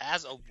 dressed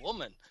as a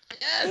woman.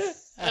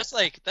 Yes. That's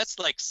like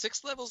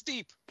 6 levels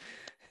deep.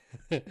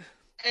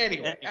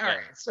 Anyway, all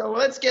right. So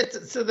let's get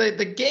to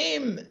the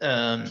game.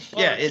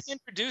 He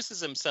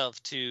introduces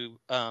himself to.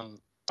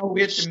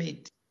 We have to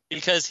meet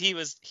because he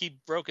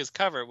broke his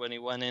cover when he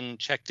went in and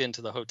checked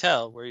into the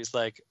hotel, where he's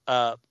like,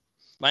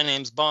 "My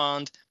name's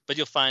Bond, but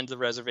you'll find the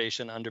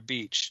reservation under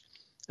Beach,"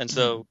 and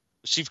so.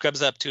 She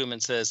comes up to him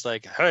and says,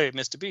 like, "Hey,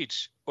 Mr.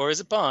 Beach, or is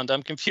it Bond?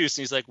 I'm confused."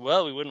 And he's like,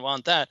 "Well, we wouldn't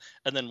want that,"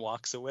 and then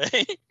walks away.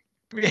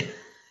 Well,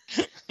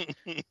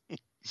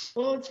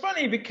 it's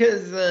funny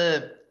because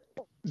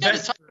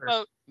Vesper talk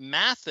about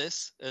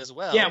Mathis as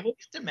well. Yeah, we'll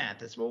get to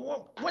Mathis.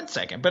 Well, one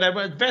second.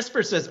 But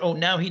Vesper says, "Oh,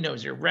 now he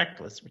knows you're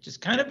reckless," which is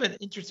kind of an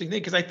interesting thing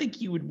because I think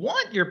you would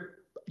want your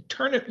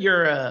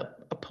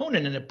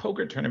opponent in a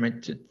poker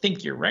tournament to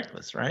think you're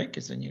reckless, right?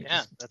 Because then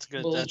that's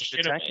good. That's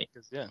good tactic.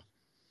 Yeah.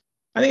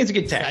 I think it's a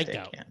good tactic.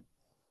 Yeah.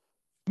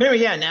 But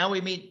anyway, now we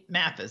meet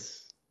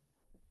Mathis.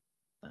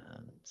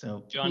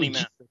 Johnny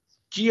Mathis.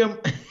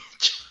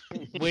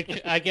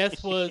 Which I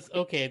guess was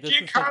okay. This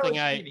is something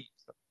I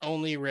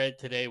only read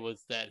today,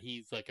 was that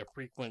he's like a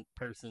frequent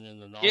person in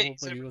the novel,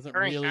 but he wasn't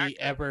really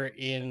ever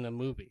in the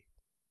movie.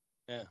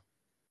 Yeah.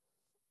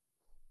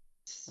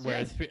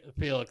 Whereas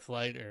Felix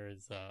Leiter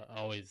is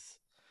always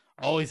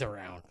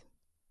around.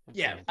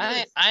 Yeah.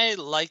 I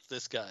like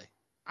this guy.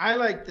 I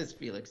like this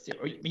Felix too.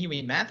 You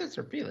mean Mathis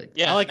or Felix?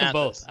 Yeah, I like them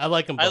both. I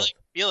like them both. I like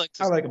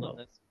Felix. I like them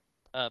both.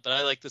 But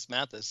I like this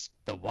Mathis.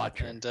 The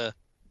Watcher. And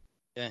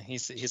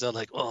he's all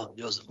like, "Oh,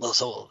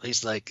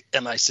 he's like,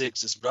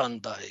 MI6 is run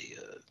by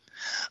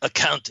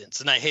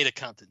accountants, and I hate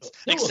accountants,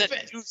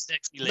 except you,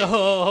 sexy lady."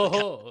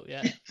 Oh,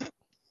 yeah.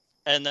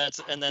 And then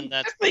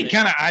that's they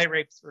kind of eye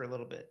rapes for a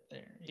little bit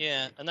there.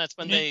 Yeah, and that's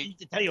when they need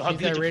to tell you how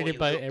beautiful rated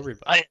by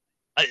everybody.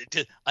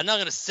 I'm not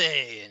gonna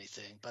say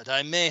anything, but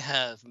I may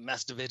have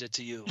masturbated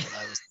to you when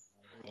I was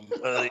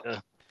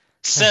earlier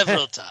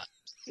several times.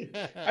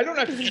 I don't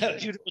have to tell you.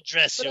 Beautiful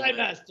dress, but I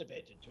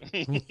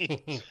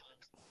masturbated.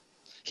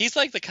 He's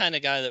like the kind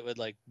of guy that would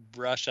like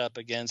brush up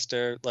against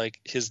her,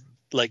 like his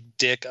like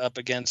dick up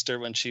against her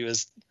when she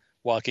was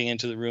walking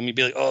into the room. He'd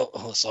be like,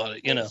 "Oh,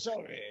 sorry,"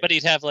 Sorry. But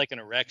he'd have like an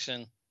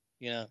erection,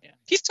 Yeah.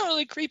 He's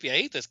totally creepy. I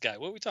hate this guy.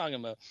 What are we talking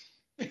about?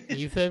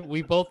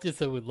 We both just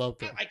said we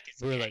loved him.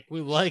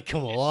 We like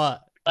him a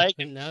lot. Like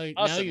him. Now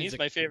he's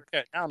my favorite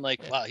character. Now I'm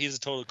like, wow, he's a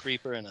total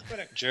creeper and a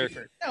jerk.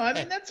 No, I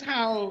mean that's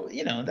how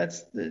he's not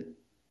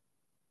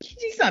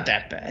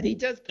that bad. He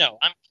does. No,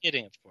 I'm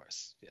kidding, of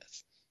course.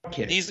 Yes. I'm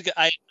kidding. He's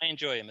I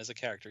enjoy him as a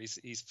character.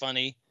 He's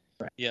funny.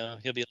 Right.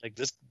 He'll be like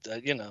this.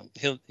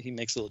 He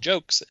makes little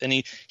jokes, and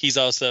he's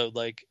also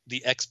like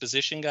the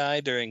exposition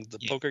guy during the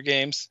poker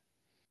games.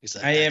 He's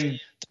like, I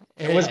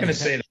was going to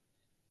say that.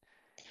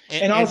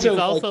 And also, he's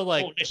also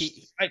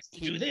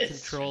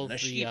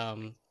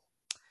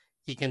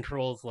he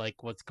controls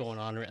like what's going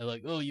on.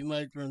 Like, oh, you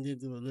might run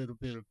into a little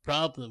bit of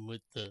problem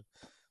with the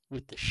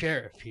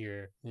sheriff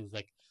here. He's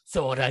like,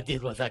 so what I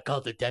did was I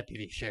called the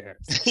deputy sheriff,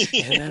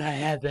 and then I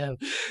had them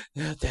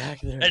attack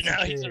their. And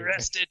now he's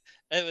arrested.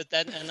 And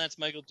that's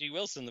Michael G.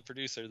 Wilson, the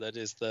producer. That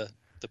is the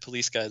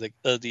police guy,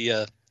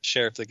 the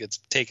sheriff that gets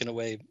taken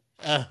away.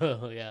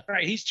 Oh yeah.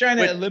 Right, he's trying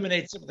to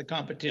eliminate some of the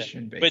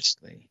competition,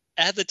 basically. Which,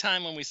 at the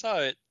time when we saw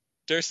it,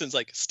 Durson's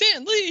like,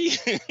 Stan Lee!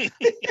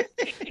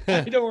 I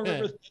don't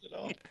remember that at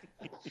all.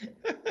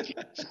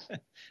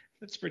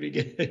 That's pretty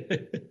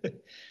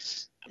good.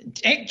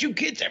 Ain't you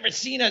kids ever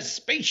seen a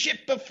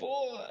spaceship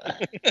before?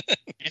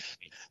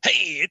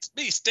 Hey, it's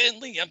me, Stan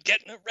Lee. I'm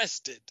getting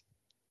arrested.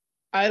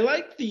 I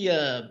like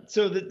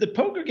the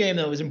poker game,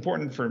 though, is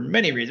important for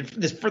many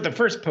reasons. For the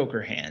first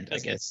poker hand, I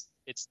guess.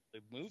 It's the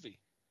movie.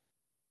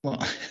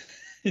 Well,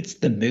 it's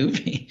the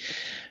movie.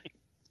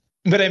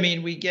 But I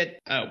mean, we get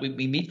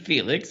we meet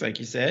Felix, like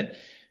you said.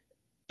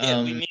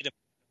 Yeah, we meet him.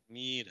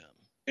 We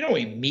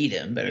don't meet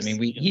him, but I mean,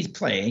 he's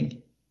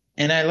playing,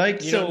 and I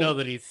like. You don't know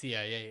that he's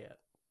CIA yet.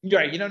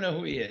 Right, you don't know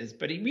who he is,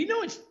 but we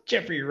know it's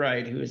Jeffrey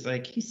Wright, who is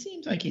like, he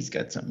seems like he's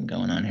got something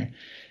going on here.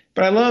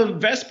 But I love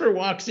Vesper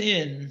walks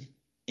in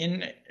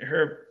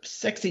her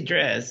sexy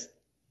dress,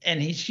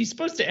 and she's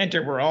supposed to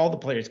enter where all the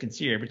players can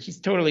see her, but she's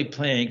totally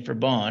playing for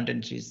Bond,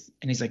 and he's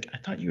like, I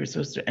thought you were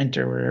supposed to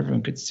enter where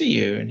everyone could see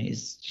you, and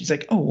she's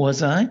like, oh,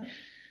 was I?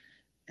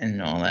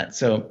 And all that.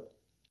 So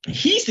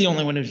he's the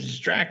only one who's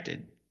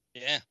distracted.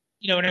 Yeah.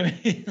 You know what I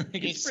mean?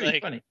 Like, it's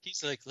pretty funny.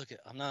 He's like, look,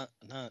 I'm not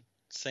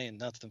saying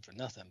nothing for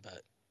nothing,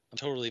 but I'm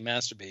totally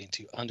masturbating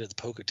to you under the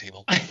poker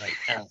table right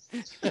now.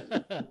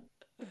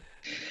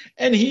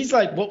 And he's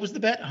like, what was the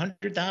bet?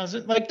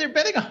 100,000? Like they're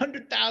betting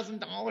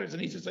 $100,000,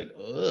 and he's just like,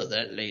 oh,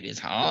 that lady's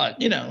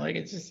hot. Like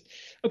it's just,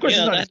 of course,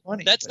 it's not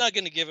funny. That's not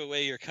going to give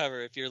away your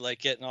cover if you're like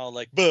getting all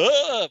like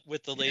 "Bah!"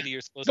 with the lady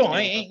you're supposed to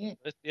be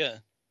with. Yeah.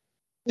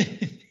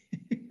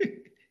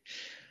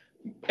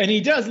 And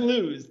he does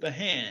lose the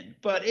hand,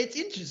 but it's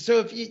interesting. So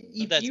if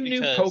you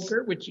knew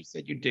poker, which you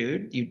said you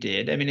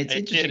did. I mean, it's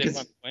interesting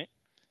because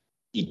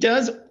he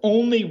does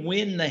only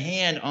win the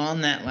hand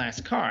on that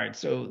last card.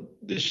 So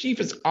the chief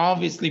is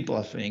obviously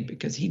bluffing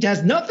because he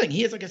does nothing.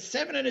 He has like a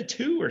 7 and a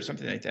 2 or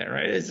something like that,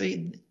 right? It's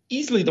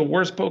easily the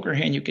worst poker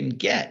hand you can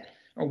get,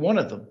 or one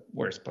of the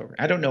worst poker.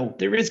 I don't know.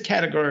 There is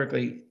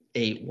categorically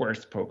a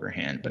worst poker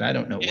hand, but I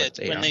don't know what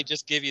they are. When they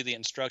just give you the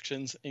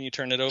instructions and you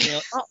turn it over, and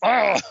you're like,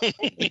 oh,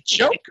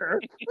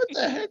 Joker. What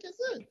the heck is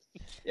this?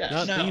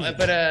 Yeah,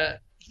 but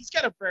he's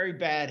got a very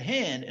bad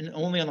hand, and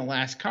only on the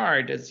last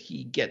card does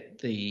he get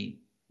the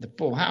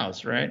full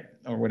house, right?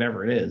 Or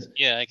whatever it is.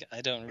 Yeah,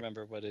 I don't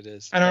remember what it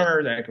is. I don't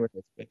remember exactly what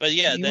it is. But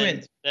yeah,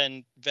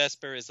 then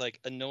Vesper is like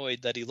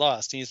annoyed that he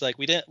lost. And he's like,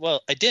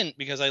 I didn't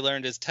because I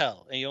learned his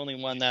tell. And he only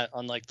won that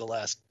on like the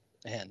last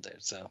hand there,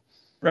 so.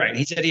 Right.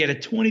 He said he had a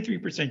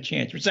 23%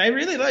 chance, which I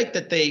really like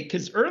that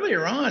because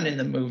earlier on in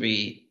the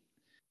movie,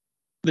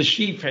 the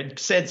chief had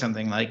said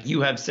something like,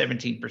 you have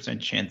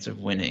 17% chance of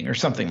winning or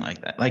something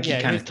like that. Like he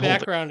kind of told his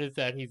background is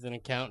that he's an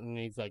accountant.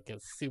 He's like a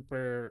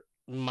super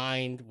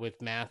mind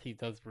with math. He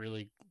does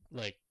really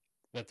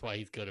that's why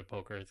he's good at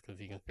poker, is because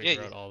he can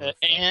figure out all this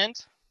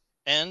stuff.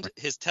 And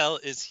his tell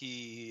is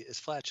he is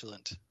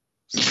flatulent.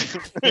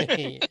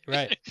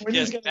 Right.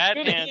 Yes, bad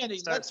hand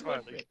starts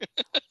farther.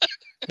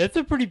 That's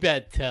a pretty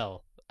bad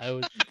tell. I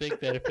would think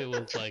that if it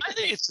was like, I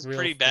think it's just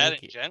pretty bad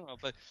in general,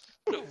 but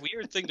what a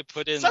weird thing to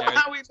put in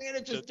Somehow there. he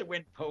manages to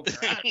win poker.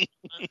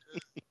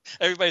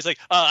 Everybody's like,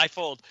 oh, I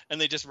fold, and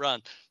they just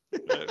run.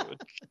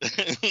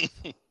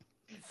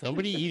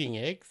 Somebody eating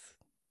eggs?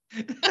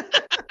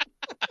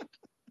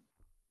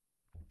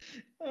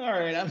 All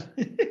right,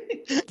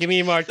 give me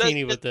a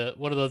martini with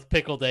one of those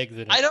pickled eggs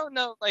in it. I don't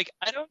know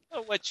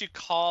what you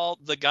call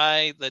the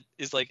guy that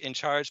is like in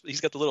charge, but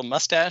he's got the little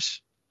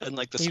mustache and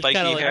like the spiky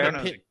hair.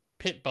 Like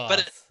pit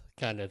boss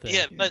kind of thing.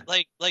 Yeah, but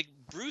like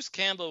Bruce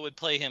Campbell would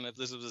play him if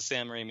this was a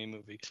Sam Raimi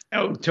movie.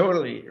 Oh,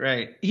 totally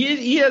right.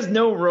 He has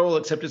no role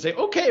except to say,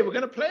 okay, we're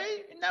gonna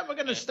play, and now we're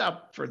gonna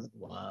stop for a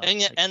while.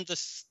 And and the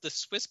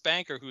Swiss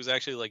banker who's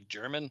actually like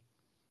German,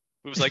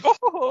 who was like,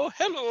 oh,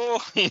 hello.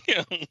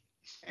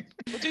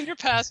 Put in your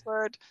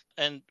password,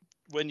 and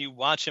when you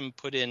watch him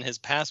put in his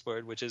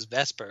password, which is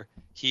Vesper,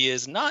 he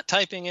is not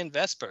typing in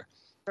Vesper.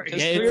 Yeah,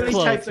 it's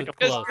close.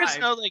 Because there's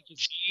no like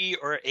G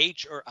or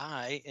H or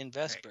I in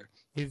Vesper. Right.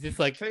 He's just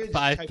like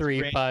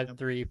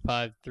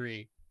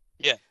 535353.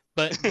 Yeah,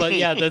 but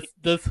yeah,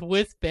 the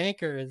Swiss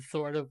banker is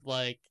sort of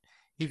like,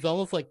 he's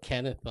almost like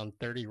Kenneth on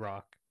 30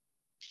 Rock.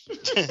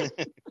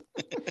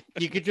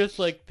 You could just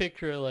like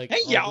picture like,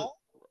 hey y'all,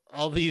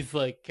 all these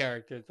like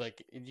characters,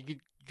 like you could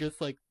just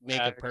like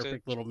make a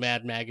perfect little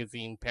Mad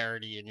Magazine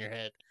parody in your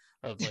head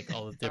of like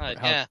all the different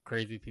how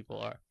crazy people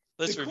are.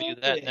 Let's review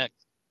that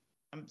next.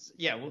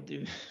 Yeah, we'll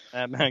do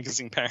Mad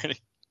Magazine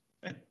parody.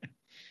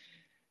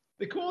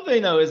 The cool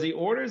thing though is he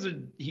orders a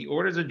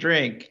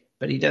drink,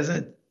 but he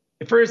doesn't.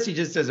 At first, he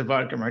just says a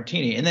vodka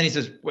martini, and then he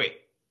says, "Wait,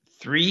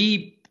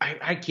 3."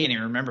 I can't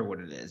even remember what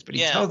it is, but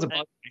he tells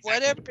about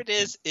whatever it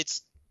is.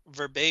 It's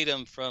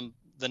verbatim from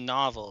the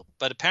novel,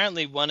 but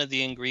apparently one of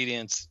the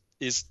ingredients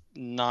is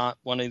not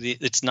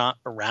it's not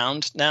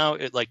around now.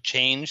 It like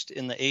changed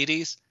in the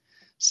 80s.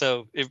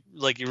 So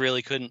you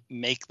really couldn't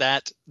make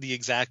that the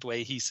exact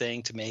way he's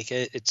saying to make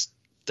it. It's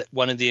that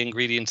one of the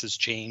ingredients has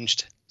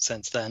changed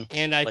since then.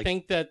 And I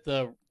think that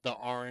the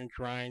orange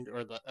rind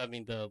or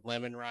the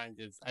lemon rind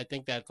I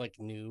think that's like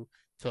new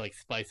to like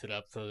spice it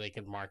up so they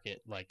can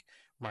market like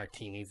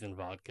martinis and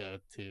vodka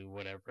to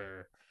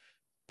whatever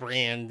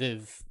brand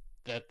is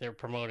that they're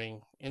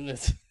promoting in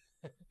this.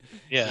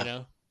 Yeah. You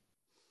know?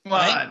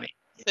 Well,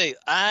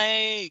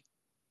 I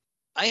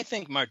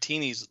think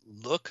martinis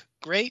look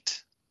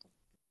great,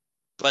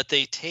 but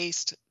they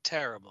taste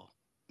terrible.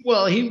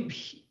 Well, he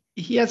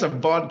has a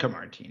vodka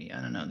martini.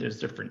 I don't know. There's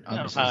different.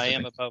 I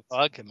am about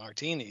vodka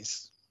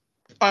martinis.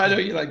 I know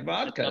you like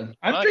vodka.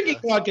 I'm drinking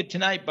vodka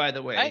tonight, by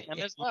the way. I am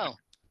as well.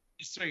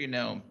 Just so you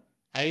know.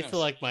 I used to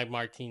like my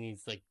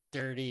martinis like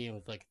dirty and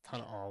with like a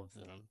ton of olives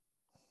in them.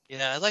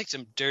 Yeah, I liked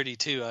them dirty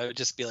too. I would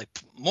just be like,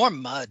 more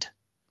mud.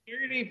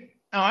 Dirty.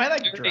 Oh, I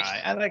like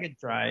dry. I like it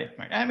dry.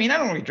 I mean, I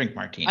don't really drink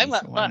martinis.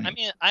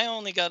 I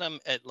only got them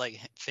at like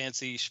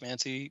fancy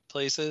schmancy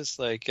places,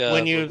 like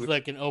when you was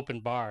like an open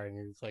bar, and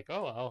you're just like,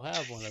 oh, I'll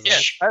have one of those. Yeah,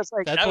 I was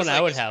like, that's when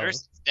I would have them.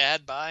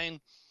 Dad buying.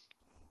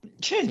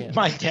 Yeah.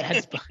 My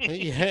dad's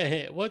buying.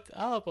 Yeah,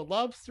 I'll have a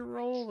lobster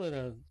roll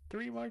and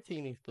 3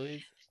 martinis,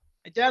 please.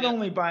 My dad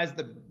only buys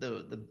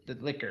the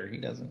liquor. He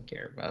doesn't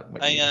care about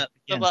what. I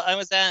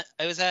was at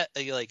a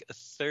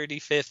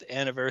 35th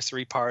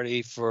anniversary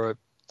party for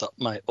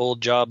my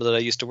old job that I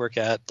used to work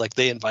at, like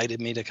they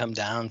invited me to come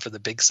down for the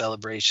big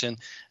celebration,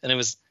 and it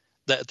was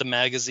the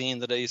magazine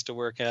that I used to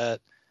work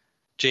at,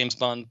 James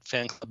Bond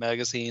Fan Club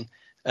magazine,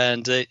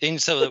 and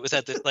so it was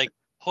at this like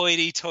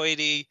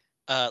hoity-toity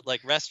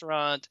like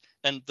restaurant,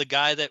 and the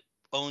guy that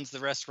owns the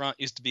restaurant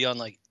used to be on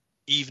like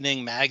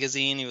Evening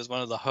Magazine. He was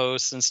one of the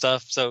hosts and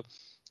stuff. So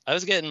I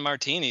was getting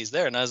martinis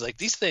there, and I was like,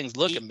 these things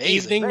look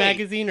amazing. Evening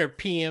Magazine or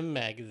PM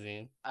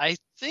Magazine? I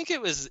think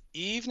it was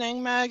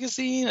Evening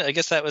Magazine. I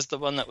guess that was the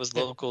one that was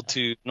local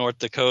to North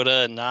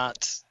Dakota and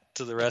not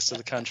to the rest of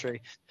the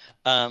country.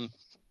 But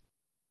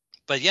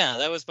yeah,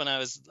 that was when I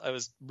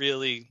was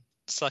really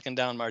sucking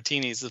down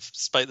martinis,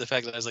 despite the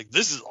fact that I was like,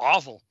 this is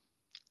awful.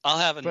 I'll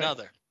have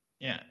another.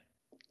 Yeah.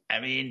 I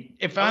mean,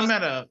 if I'm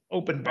at an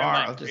open bar,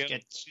 I'll just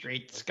get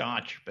straight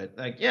scotch. But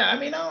like, yeah, I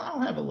mean,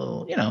 I'll have a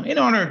little, in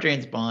honor of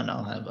James Bond,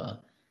 I'll have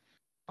a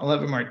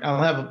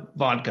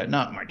vodka,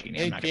 not martini.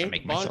 Hey, I'm not gonna James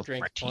make Bond myself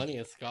drinks martini. plenty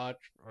of scotch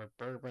or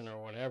bourbon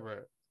or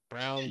whatever,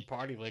 brown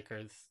party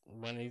liquors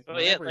when he's. Oh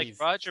yeah, like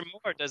Roger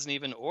Moore doesn't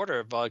even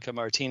order vodka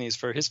martinis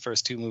for his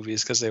first two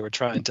movies because they were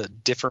trying to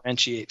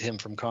differentiate him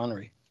from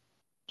Connery.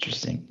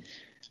 Interesting.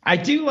 I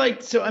do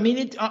like, so, I mean,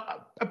 it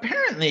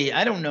apparently,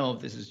 I don't know if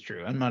this is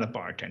true. I'm not a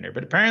bartender,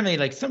 but apparently,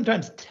 like,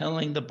 sometimes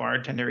telling the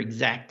bartender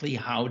exactly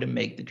how to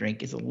make the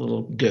drink is a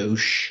little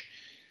gauche.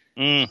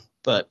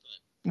 But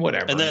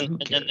whatever. And then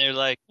they're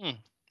like, I'm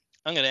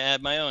going to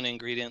add my own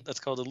ingredient. That's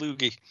called a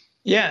loogie.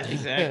 Yeah,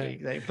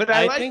 exactly. But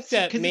I think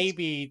that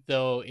maybe,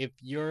 though, if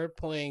you're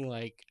playing,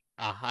 like,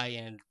 a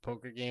high-end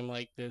poker game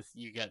like this,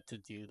 you get to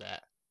do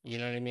that. You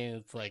know what I mean?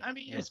 It's like, I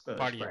mean, I suppose,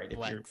 part of your right,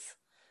 flex.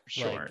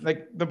 Sure.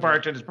 Like the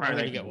bartender's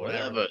probably like, get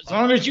whatever. As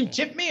long as you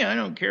tip me, I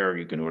don't care.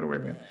 You can order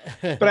whatever.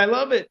 But I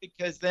love it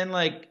because then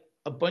like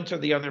a bunch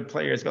of the other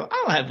players go,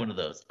 I'll have one of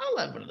those. I'll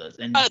have one of those.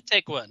 And I'll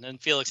take one.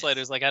 And Felix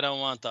Leiter's like, I don't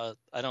want the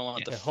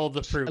hold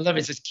the fruit. I love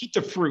it. It says keep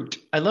the fruit.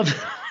 I love it.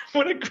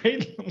 What a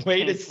great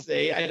way to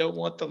say I don't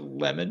want the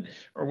lemon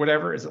or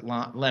whatever. Is it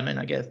lemon,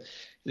 I guess.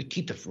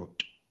 Keep the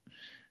fruit.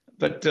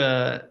 But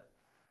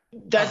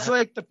that's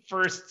like the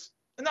first,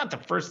 not the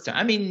first time.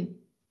 I mean,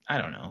 I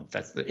don't know.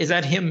 Is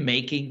that him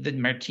making the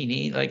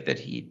martini like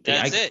that?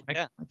 That's it.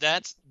 Yeah,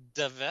 that's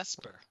the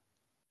Vesper.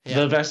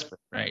 The Vesper,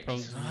 right?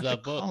 From the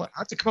book. I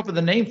have to come up with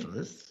a name for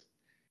this.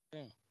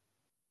 Yeah.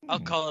 I'll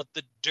call it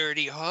the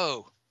Dirty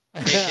Hoe.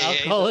 I'll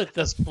call it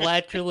the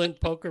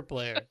flatulent poker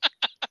player.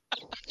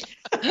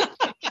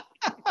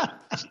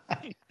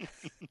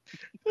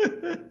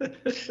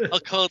 I'll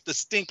call it the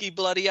Stinky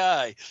Bloody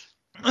Eye.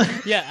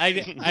 Yeah,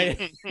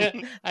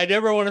 I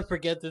never want to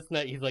forget this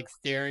night. He's like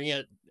staring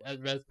at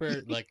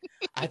Vesper, like,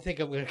 I think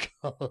I'm gonna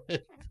call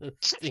it the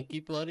Stinky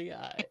Bloody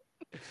Eye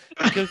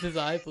because his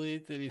eye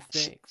bleeds and he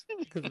stinks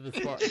because of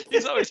his fart.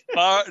 He's always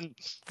farting.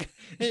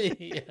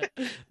 Yeah,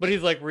 but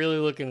he's like really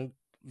looking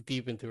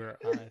deep into her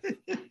eyes.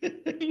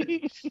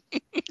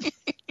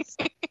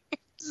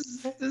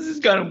 This has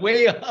gone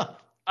way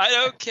up. I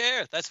don't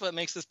care. That's what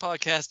makes this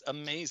podcast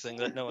amazing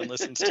that no one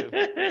listens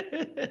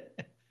to.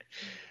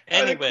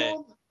 Anyway.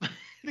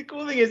 The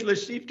cool thing is, Le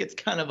Chiffre gets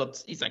kind of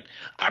upset. He's like,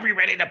 "Are we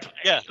ready to play?"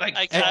 Yeah,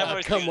 like,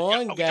 come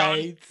on,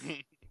 guys.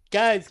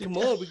 Guys, come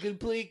on. We're going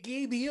to play a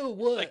game here or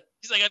what?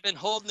 He's like, I've been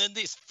holding in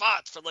these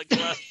farts for like the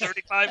last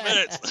 35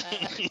 minutes.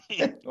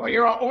 Well,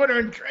 you're all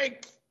ordering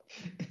drinks.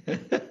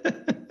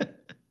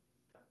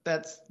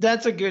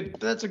 That's a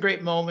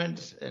great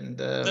moment. And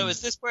so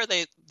is this where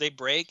they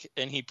break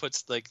and he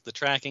puts like the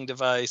tracking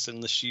device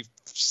and the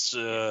Chiffre's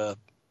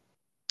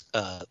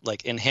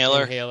like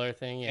inhaler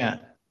thing? Yeah.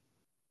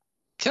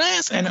 Can I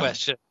ask a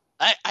question?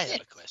 I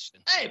have a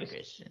question. I have a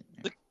question.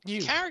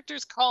 The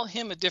characters call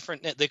him a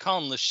different name. They call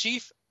him Le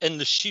Chiffre and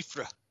Le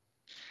Chiffre.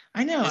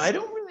 I know. I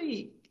don't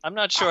really. I'm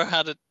not sure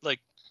how to like.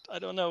 I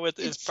don't know what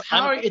it's.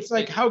 It's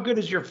like how good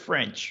is your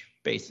French,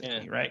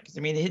 basically, right? Because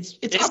I mean, it's.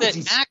 Is it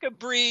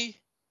Macabre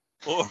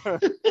or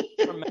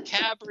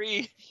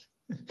Macabre?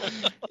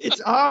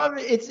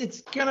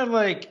 It's kind of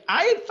like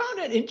I found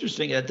it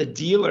interesting that the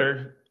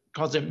dealer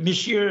calls him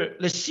Monsieur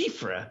Le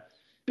Chiffre.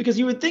 Because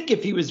you would think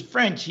if he was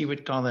French, he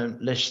would call him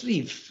Le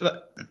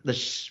Chiffre. Le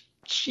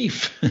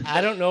Chiffre. I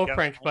don't know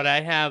French, but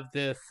I have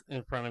this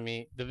in front of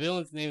me. The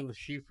villain's name, Le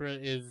Chiffre,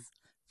 is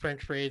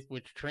French phrase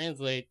which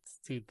translates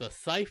to the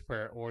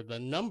cipher or the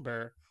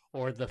number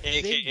or the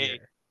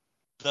figure.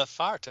 The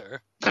farter.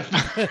 The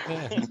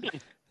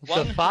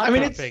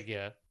farter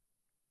figure.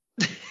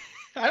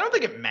 I don't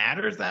think it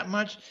matters that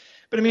much.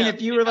 But I mean, if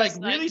you were like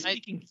really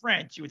speaking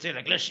French, you would say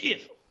like Le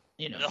Chiffre.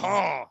 You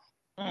know.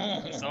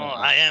 So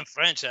I am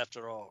French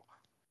after all.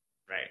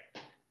 Right.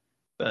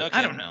 But okay.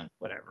 I don't know.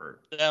 Whatever.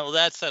 Yeah, well,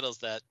 that settles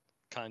that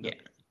kind of.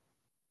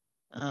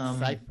 Yeah.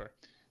 Cipher.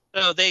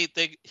 So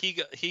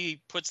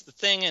he puts the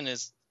thing in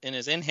his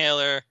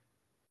inhaler,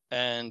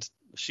 and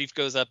Chief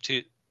goes up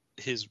to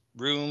his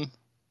room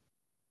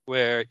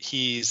where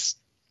he's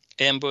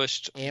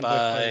ambushed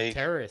by a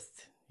terrorist.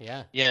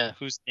 Yeah. Yeah,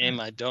 whose name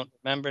I don't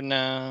remember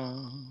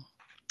now.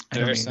 I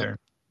don't either.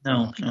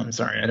 No, I'm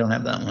sorry. I don't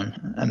have that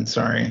one. I'm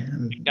sorry.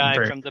 The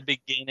guy from the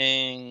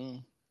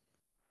beginning.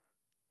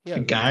 Yeah,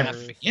 the guy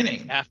from the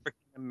beginning.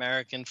 African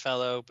American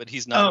fellow, but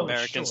he's not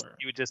American. Sure. So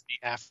he would just be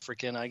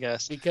African, I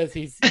guess. Because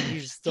he's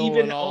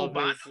stolen all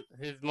of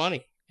his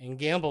money and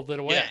gambled it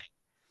away.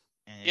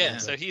 Yeah.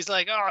 So he's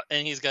like, oh,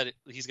 and he's got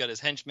his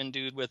henchman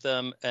dude with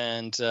him,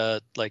 and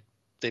like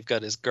they've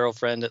got his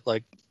girlfriend at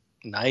like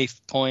knife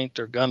point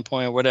or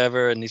gunpoint or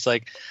whatever, and he's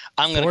like,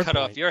 I'm gonna cut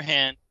off your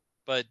hand,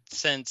 but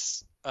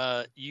since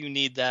you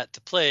need that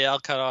to play, I'll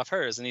cut off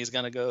hers. And he's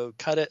gonna go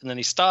cut it, and then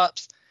he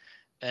stops,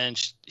 and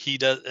he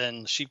does,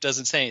 and Sheep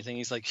doesn't say anything.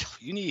 He's like,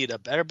 you need a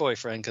better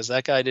boyfriend, because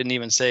that guy didn't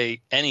even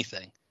say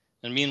anything.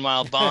 And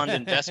meanwhile, Bond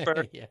and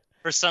Vesper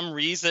for some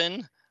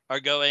reason are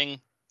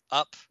going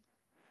up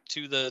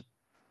to the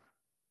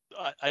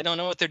I don't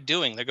know what they're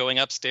doing. They're going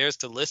upstairs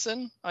to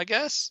listen, I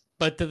guess.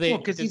 But do they?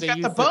 Because he's they got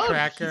use the bug.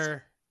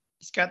 Tracker?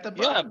 He's got the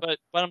bug. Yeah, but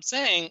what I'm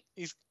saying,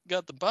 he's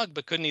got the bug,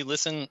 but couldn't he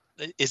listen?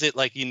 Is it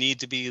like you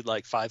need to be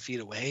like 5 feet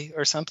away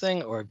or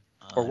something, or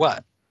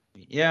what?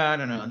 Yeah, I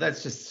don't know.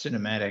 That's just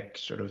cinematic,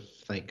 sort of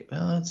like,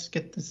 well, let's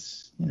get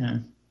this.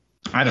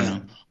 I don't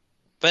know.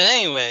 But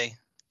anyway,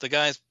 the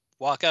guys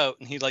walk out,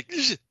 and he like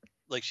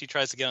she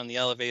tries to get on the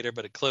elevator,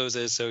 but it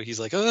closes. So he's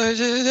like,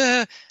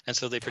 oh, and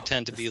so they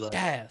pretend to be like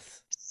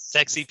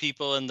sexy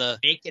people in the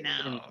making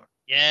out.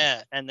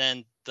 Yeah, and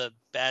then the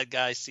bad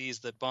guy sees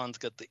that Bond's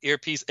got the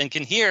earpiece and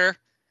can hear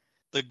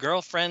the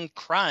girlfriend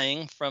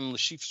crying from the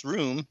Sheep's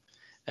room.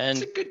 And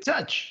it's a good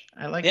touch.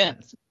 I like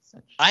that.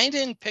 I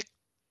didn't pick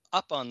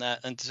up on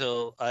that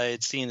until I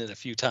had seen it a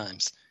few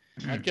times.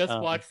 I just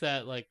watched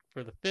that like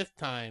for the 5th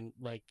time,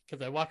 like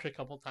because I watched it a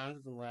couple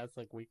times in the last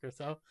like week or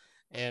so,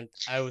 and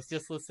I was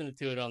just listening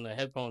to it on the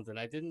headphones, and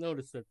I didn't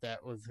notice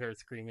that was her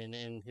screaming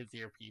in his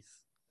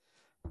earpiece.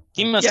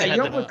 He must have had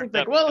you almost think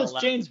like, well, it's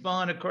James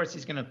Bond. Of course,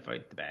 he's gonna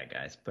fight the bad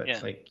guys, but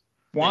like,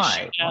 why?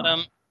 They shoot at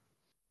him,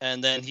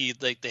 and then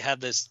they have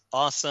this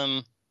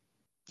awesome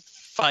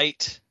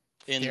fight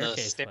in the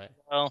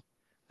stairwell,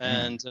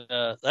 and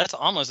that's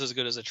almost as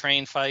good as a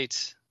train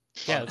fight.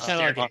 Yeah, it's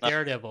kind of like a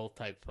Daredevil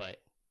type fight.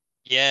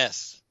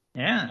 Yes.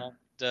 Yeah.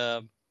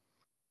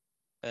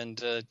 And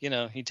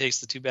he takes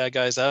the 2 bad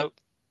guys out,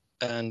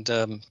 and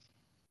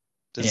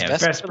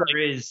Vesper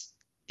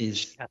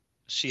is.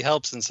 She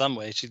helps in some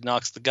way. She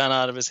knocks the gun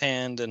out of his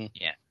hand, and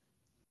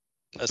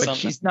but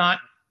she's not.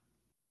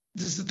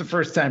 This is the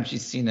first time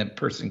she's seen a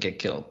person get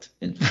killed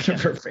in front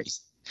of her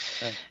face,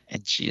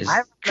 and she is.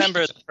 I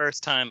remember the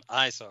first time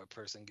I saw a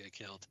person get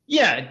killed.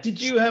 Yeah,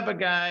 did you have a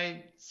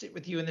guy sit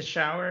with you in the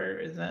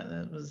shower?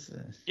 That was?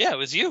 Yeah, it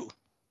was you.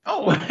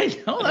 Oh,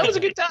 that was a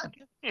good time.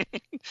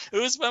 It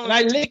was when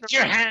I licked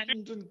your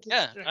hand.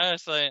 Yeah, I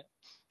was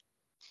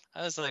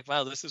like,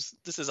 wow, this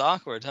is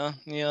awkward, huh?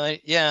 And you're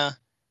like, yeah.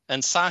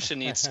 And Sasha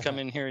needs to come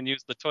in here and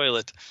use the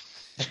toilet.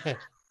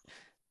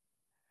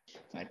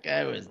 That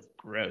guy was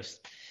gross.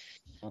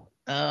 Well,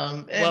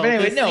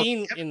 anyway, the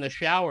scene in the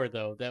shower,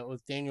 though, that was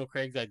Daniel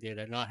Craig's idea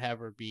to not have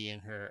her be in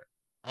her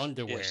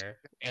underwear,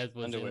 as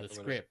was in the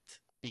script,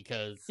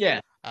 because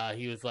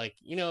he was like,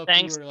 if you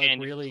were like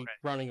really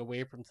running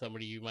away from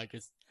somebody, you might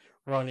just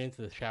run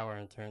into the shower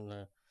and turn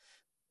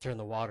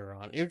the water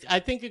on. I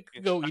think it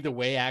could go either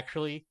way,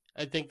 actually.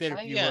 I think that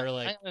if you were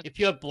like, if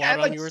you have blood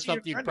on you or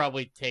something, you'd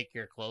probably take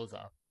your clothes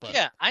off. But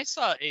yeah, I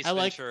saw Ace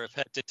Ventura,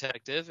 Pet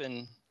Detective,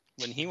 and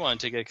when he wanted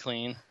to get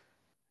clean.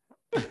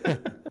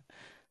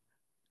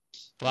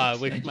 Wow, I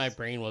wish my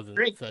brain wasn't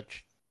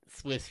such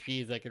Swiss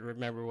cheese. I could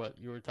remember what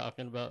you were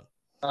talking about.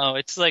 Oh,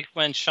 it's like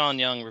when Sean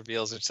Young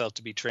reveals herself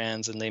to be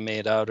trans and they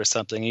made out or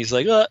something. He's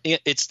like, oh,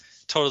 it's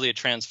totally a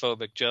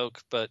transphobic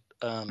joke, but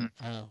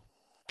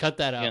cut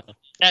that out.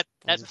 That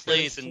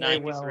plays in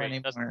 93.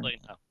 Doesn't play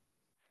now.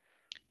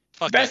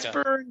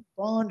 Vesper and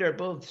Bond are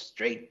both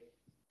straight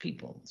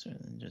people, so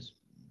just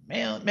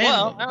male.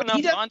 Well, I don't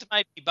know. Bond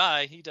might be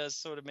bi. He does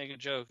sort of make a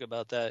joke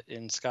about that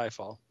in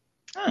Skyfall.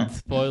 Oh,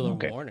 spoiler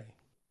warning.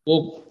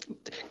 Well,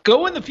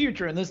 go in the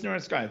future and listen to our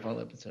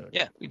Skyfall episode.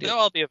 Yeah, they'll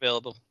all be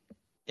available.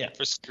 Yeah,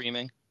 for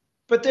streaming.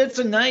 But that's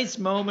a nice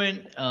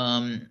moment.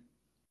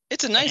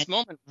 It's a nice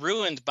moment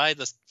ruined by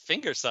the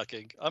finger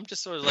sucking. I'm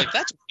just sort of like,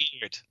 that's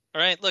weird.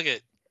 All right, look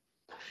at.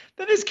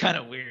 That is kind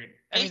of weird.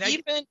 I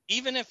mean,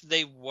 even if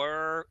they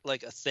were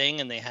like a thing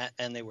and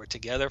they were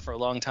together for a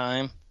long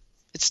time,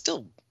 it's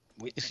still.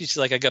 She's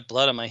like, I got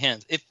blood on my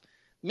hands. If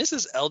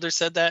Mrs. Elder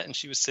said that and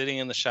she was sitting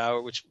in the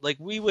shower, which like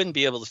we wouldn't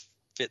be able to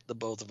fit the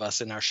both of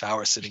us in our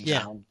shower sitting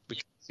down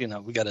because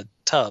we got a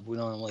tub. We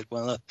don't have like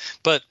one of those.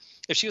 But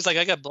if she was like,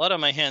 I got blood on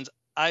my hands,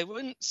 I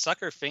wouldn't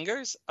suck her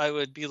fingers. I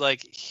would be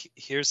like,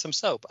 here's some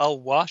soap. I'll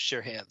wash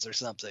your hands or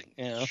something.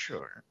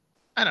 Sure.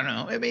 I don't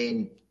know. I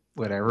mean.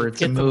 Whatever, it's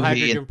Get a movie.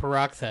 Hydrogen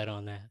peroxide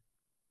on that.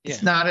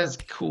 It's not as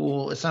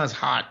cool. It's not as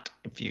hot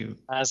if you.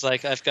 I was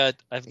like, I've got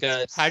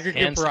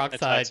hydrogen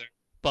peroxide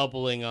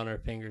bubbling on her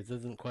fingers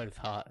isn't quite as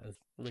hot as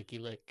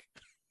Licky Lick.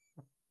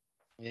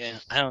 Yeah,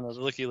 I don't know. The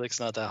Licky Lick's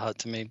not that hot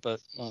to me,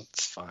 but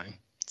it's fine.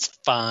 It's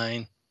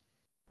fine.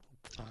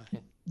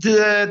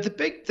 The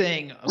big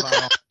thing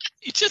about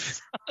you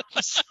just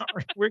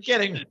sorry, we're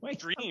getting. I'm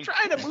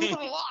trying to move it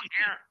along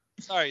here.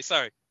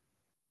 Sorry.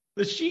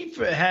 The Sheep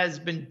has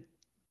been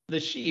the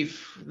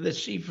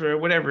chief or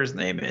whatever his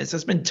name is,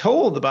 has been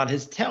told about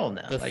his tell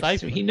now. The Like, cipher.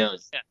 so he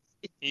knows. Yeah.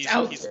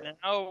 He's He's there.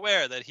 now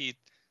aware that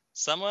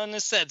someone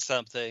has said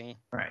something.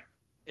 Right.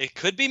 It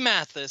could be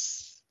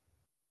Mathis.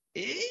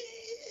 Eh,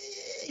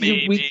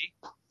 Maybe.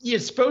 You're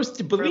supposed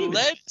to We're believe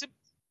led it. to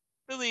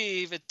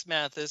believe it's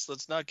Mathis.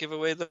 Let's not give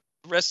away the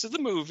rest of the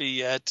movie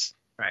yet.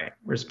 Right.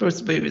 We're supposed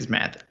to believe it's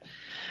Matt.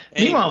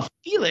 Hey, Meanwhile,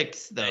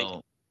 Felix,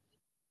 though.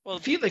 well,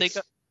 Felix.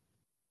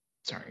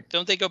 Sorry.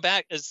 don't they go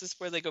back? Is this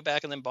where they go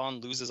back and then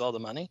Bond loses all the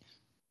money?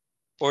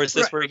 Or is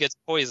this Right. where he gets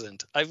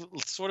poisoned? I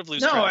sort of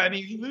lose No, track. I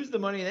mean, he loses the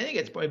money and then he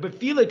gets poisoned. But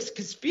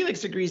because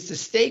Felix agrees to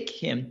stake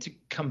him to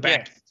come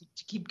back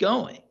to keep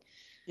going.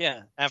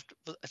 Yeah, it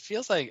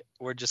feels like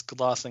we're just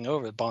glossing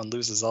over Bond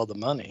loses all the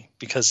money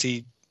because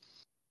the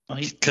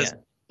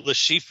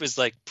chief is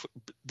like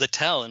the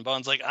tell, and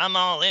Bond's like, I'm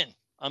all in.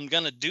 I'm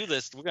gonna do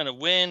this. We're gonna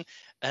win,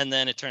 and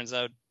then it turns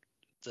out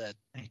that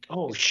Like,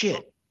 oh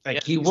shit!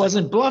 Like he he's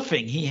wasn't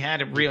bluffing. He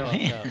had a real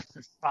hand.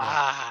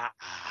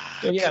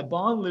 So yeah,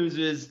 Bond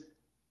loses.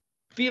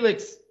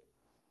 Felix.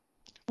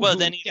 Well,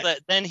 then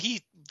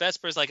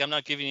Vesper's like, I'm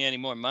not giving you any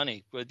more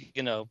money, but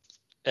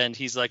and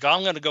he's like,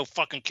 I'm gonna go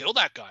fucking kill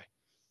that guy.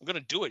 I'm gonna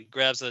do it. He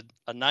grabs a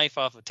knife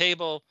off a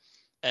table,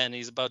 and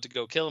he's about to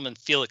go kill him, and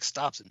Felix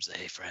stops him and says,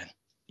 "Hey, friend.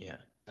 Yeah.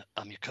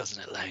 I'm your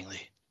cousin at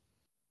Langley."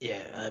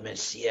 Yeah, I'm a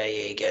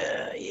CIA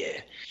guy.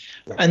 Yeah.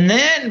 And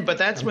then, but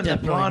that's when the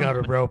blonde. Not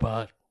a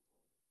robot.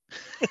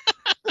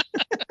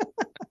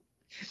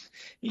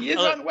 He is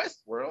on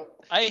Westworld.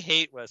 I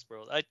hate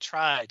Westworld. I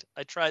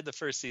tried the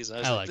first season. I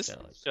was like, this that.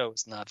 show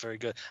is not very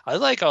good. I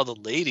like all the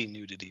lady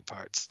nudity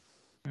parts.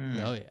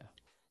 Oh yeah.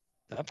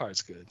 That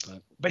part's good,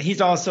 But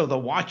he's also the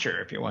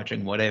watcher if you're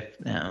watching What If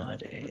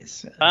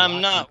nowadays. I'm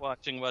not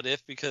watching What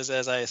If because,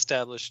 as I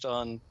established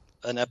on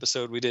an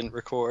episode we didn't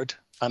record,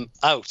 I'm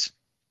out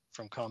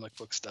from comic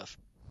book stuff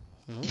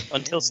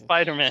until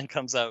Spider-Man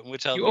comes out, in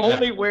which you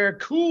only wear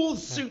cool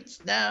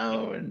suits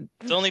now, and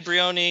it's only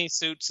Brioni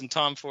suits and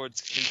Tom Ford's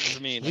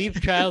for me.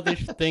 Leave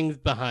childish things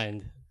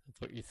behind.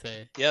 That's what you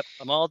say. Yep,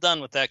 I'm all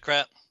done with that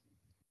crap.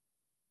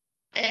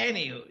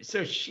 anywho,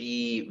 so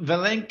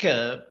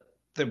Valenka,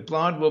 the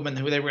blonde woman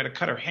who they were going to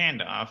cut her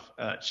hand off,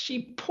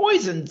 she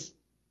poisons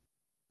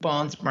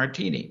Bond's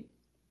martini.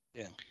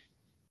 Yeah.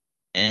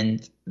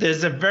 And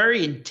there's a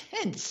very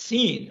intense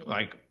scene,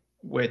 like,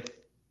 with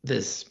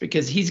this,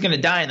 because he's going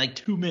to die in like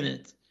 2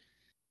 minutes.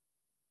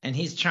 And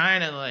he's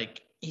trying to,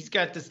 like, he's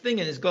got this thing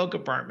in his glove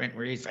compartment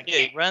where he's like, yeah,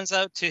 he runs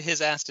out to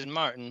his Aston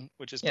Martin,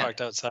 which is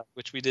parked outside,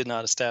 which we did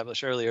not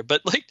establish earlier.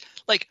 But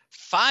like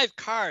 5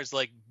 cars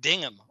like ding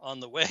him on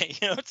the way.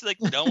 It's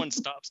like no one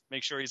stops to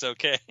make sure he's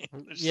okay.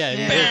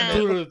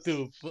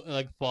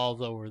 Like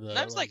falls over the. And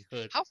I was like,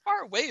 hood. how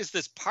far away is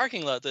this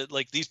parking lot that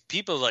like these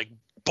people like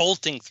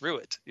bolting through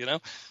it?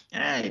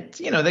 it's,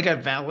 they got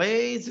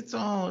valets. It's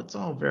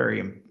all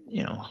very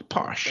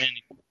posh.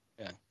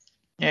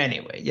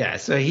 Anyway, yeah.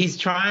 So he's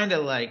trying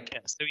to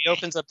so he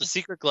opens up the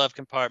secret glove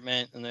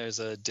compartment, and there's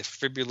a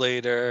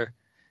defibrillator,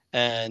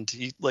 and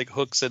he like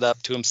hooks it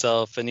up to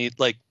himself, and he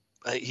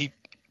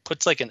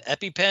puts like an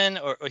EpiPen,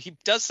 or he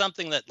does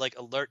something that like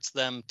alerts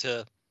them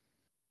to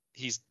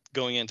he's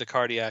going into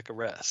cardiac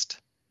arrest.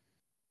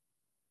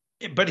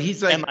 But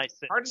he's like,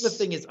 MI6. part of the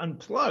thing is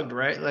unplugged,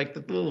 right? Like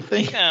the little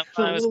thing. Yeah,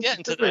 I was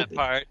getting to that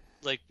part.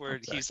 Like where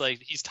Okay.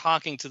 he's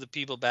talking to the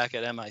people back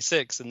at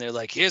MI6, and they're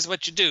like, here's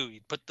what you do. You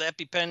put the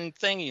EpiPen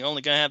thing, you're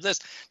only going to have this.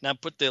 Now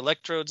put the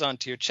electrodes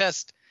onto your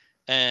chest,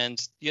 and,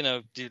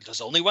 there's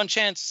only one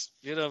chance,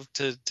 to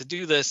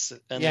do this.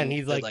 And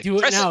he's like, do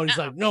it now. And he's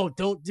like, no,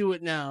 don't do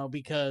it now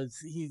because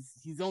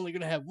he's only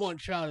going to have one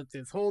shot at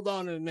this. Hold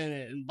on a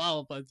minute. And blah,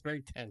 blah, blah. It's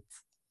very tense.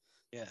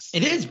 Yes.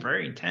 It is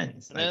very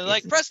intense. And they're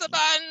like, press the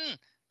button.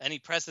 And he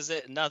presses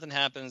it, and nothing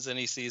happens. And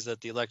he sees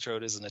that the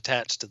electrode isn't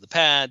attached to the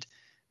pad.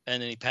 And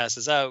then he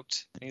passes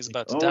out, and he's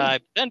about to die.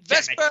 But then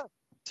Vesper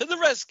to the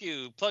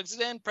rescue, plugs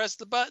it in, presses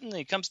the button, and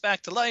he comes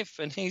back to life.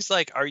 And he's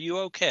like, "Are you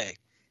okay?"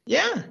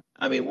 Yeah,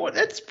 I mean,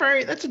 that's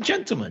a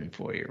gentleman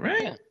for you,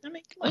 right? Yeah. I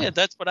mean, come on. Yeah,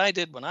 that's what I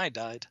did when I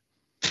died.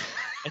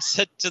 I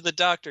said to the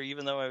doctor,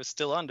 even though I was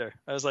still under,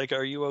 I was like,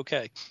 "Are you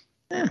okay?"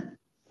 Yeah,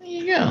 there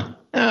you go.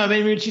 I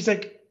mean, when she's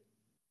like,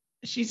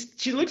 she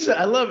looks at,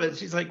 I love it.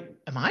 She's like,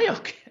 "Am I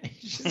okay?"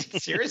 She's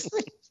like,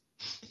 seriously.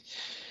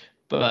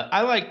 But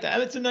I like that.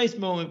 It's a nice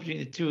moment between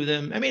the two of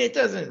them. I mean, it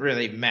doesn't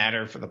really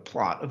matter for the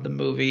plot of the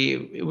movie.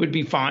 It would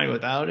be fine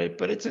without it,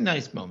 but it's a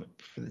nice moment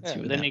for the two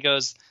of Then them. he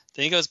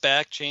goes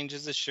back,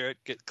 changes his shirt,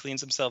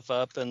 cleans himself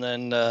up, and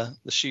then the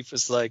chief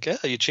is like, "Yeah,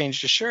 you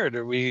changed your shirt.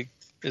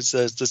 Is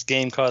this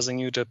game causing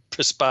you to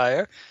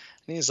perspire?"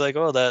 And he's like,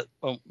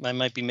 I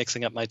might be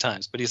mixing up my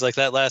times, but he's like,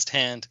 that last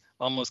hand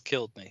almost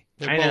killed me.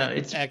 They're I both know,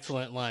 it's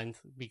excellent lines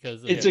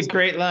because It's a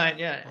great line,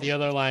 yeah. The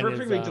other line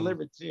Perfectly is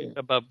delivered too.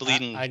 About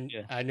bleeding.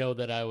 I know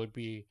that I would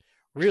be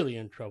really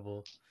in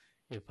trouble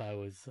if I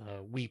was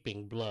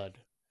weeping blood.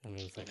 And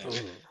it was like,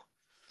 oh.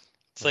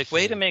 It's like,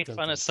 way to make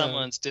fun of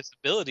someone's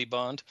disability,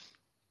 Bond.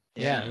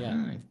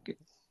 Yeah.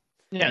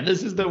 Yeah,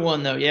 this is the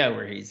one though. Yeah,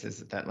 where he says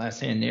that last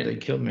hand nearly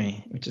killed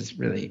me, which is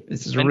really,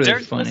 this is And really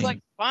Dirk funny. was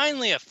like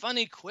finally a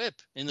funny quip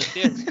in the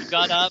theater. He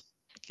got up,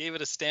 gave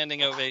it a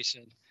standing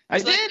ovation. I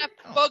He's like, did. "That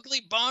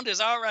Fugly Bond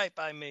is all right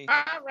by me."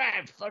 All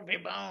right,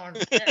 Fugly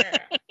Bond. Yeah.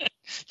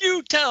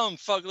 You tell him,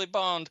 Fugly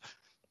Bond.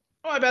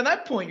 Oh, by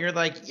that point, you're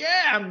like,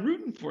 yeah, I'm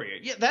rooting for you.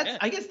 Yeah, Yeah.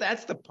 I guess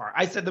that's the part.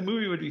 I said the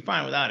movie would be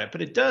fine without it,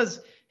 but it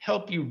does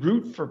help you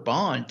root for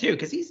Bond too,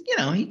 because he's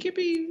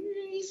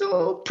a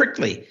little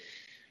prickly.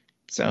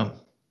 So,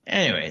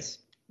 anyways,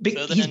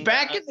 he's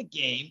back in the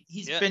game.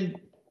 He's been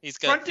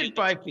fronted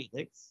by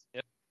Felix.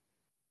 Yep.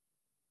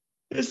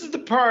 This is the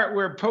part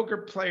where poker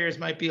players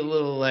might be a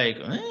little like,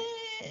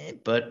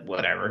 but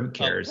whatever, who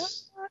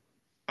cares?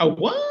 A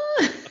what?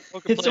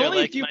 It's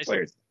only a few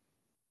players.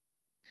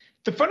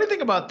 The funny thing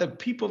about the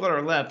people that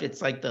are left,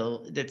 it's like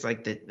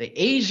the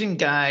Asian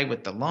guy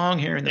with the long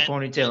hair and the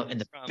ponytail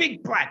and the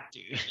big black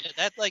dude. Yeah,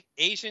 that like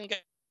Asian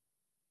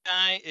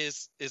guy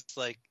is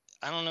like,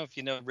 I don't know if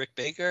you know Rick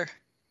Baker.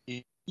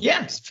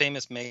 He's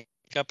famous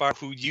makeup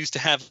artist who used to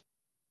have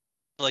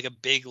like a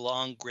big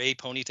long gray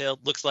ponytail.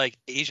 Looks like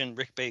Asian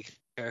Rick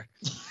Baker.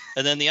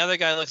 And then the other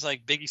guy looks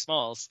like Biggie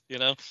Smalls, you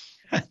know?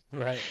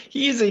 Right.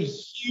 He's a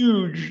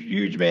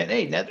huge man.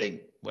 Hey,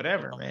 nothing,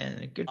 whatever,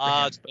 man. Good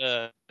for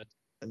him.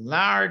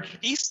 Large.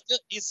 He's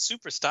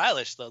super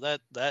stylish though.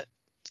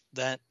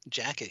 That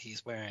jacket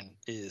he's wearing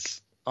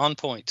is on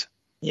point.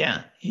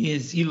 Yeah, he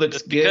is. He looks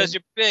Just good. Because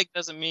you're big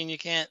doesn't mean you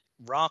can't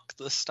rock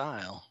the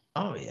style.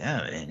 Oh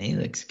yeah, man, he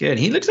looks good.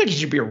 He looks like he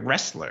should be a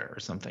wrestler or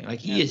something. Like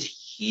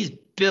he's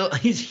built.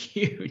 He's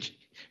huge.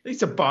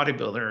 He's a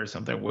bodybuilder or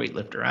something,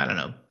 weightlifter. I don't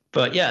know.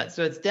 But yeah,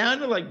 so it's down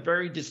to like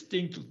very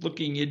distinct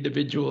looking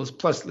individuals,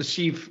 plus Le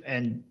Chiffre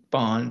and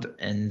Bond.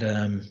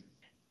 And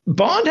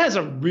Bond has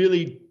a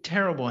really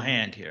terrible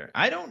hand here.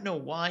 I don't know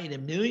why in a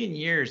million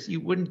years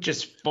you wouldn't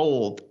just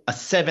fold a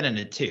 7 and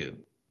a 2,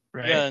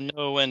 right? Yeah,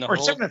 no, when or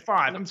 7 and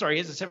 5. I'm sorry, he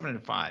has a 7 and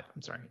a 5.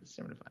 I'm sorry, it's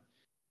 7 and 5.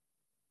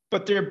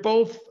 But they're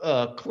both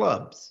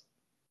clubs.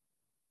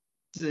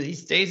 So he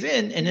stays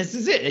in, and this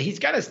is it. He's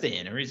got to stay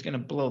in, or he's going to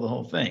blow the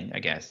whole thing, I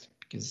guess.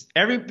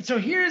 So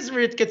here's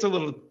where it gets a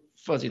little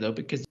fuzzy though,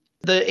 because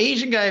the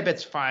Asian guy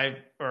bets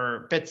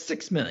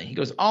 $6 million. He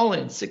goes all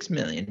in $6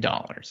 million,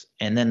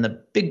 and then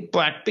the big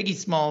black Biggie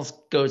Smalls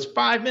goes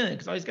 $5 million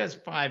because all he's got is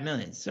 $5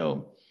 million.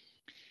 So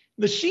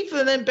the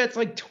Shifa then bets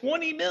like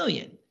 $20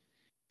 million.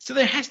 So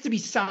there has to be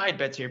side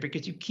bets here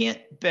because you can't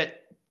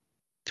bet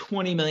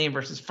 $20 million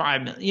versus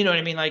 $5 million. You know what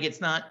I mean? Like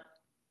it's not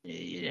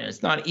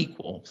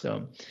equal.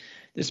 So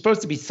there's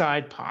supposed to be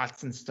side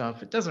pots and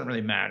stuff. It doesn't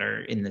really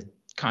matter in the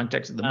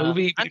context of the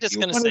movie. I'm just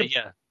gonna say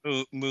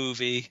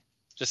movie.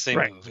 Just say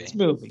movie. It's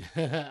movie.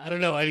 I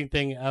don't know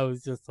anything. I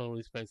was just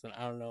totally spacing.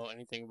 I don't know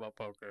anything about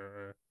poker.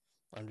 Or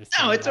I'm just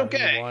it's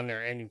okay. Won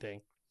or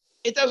anything.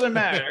 It doesn't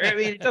matter. I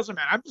mean, it doesn't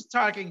matter. I'm just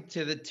talking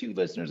to the two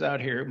listeners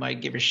out here who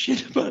might give a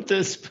shit about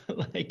this,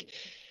 but like,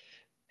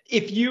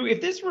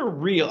 if this were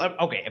real,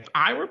 okay, if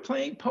I were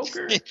playing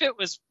poker, if it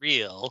was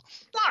real,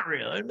 not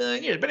real,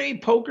 but I mean,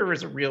 poker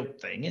is a real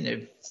thing,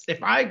 and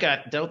if I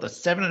got dealt a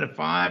 7 and a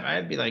 5,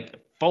 I'd be like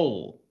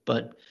fold,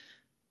 but.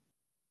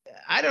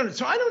 I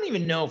don't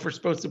even know if we're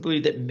supposed to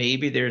believe that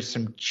maybe there's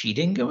some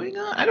cheating going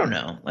on. I don't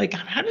know. Like,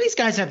 how do these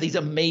guys have these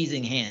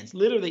amazing hands?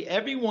 Literally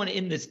everyone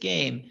in this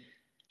game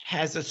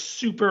has a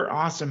super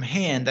awesome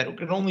hand that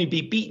can only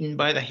be beaten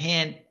by the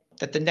hand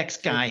that the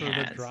next guy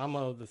has. The drama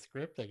of the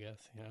script, I guess,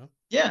 you know?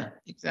 Yeah,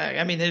 exactly.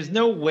 I mean, there's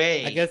no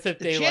way. I guess if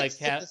they like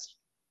have,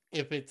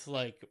 if it's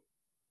like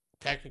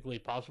technically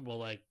possible,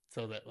 like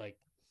so that like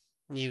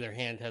neither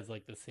hand has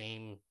like the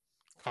same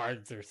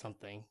cards or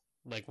something,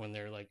 like when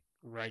they're like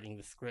writing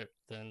the script,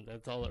 then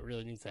that's all that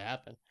really needs to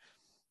happen.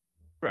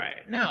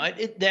 Right. No,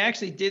 they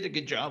actually did a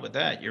good job with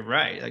that. You're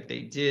right. Like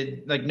they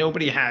did. Like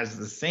nobody has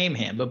the same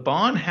hand, but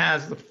Bond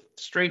has the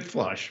straight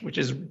flush, which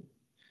is,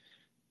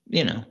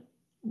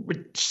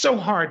 so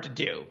hard to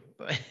do.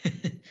 But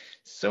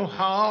so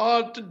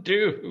hard to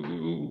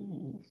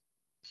do.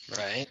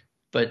 Right.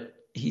 But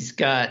he's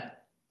got,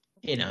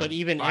 But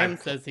even M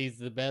says he's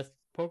the best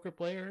poker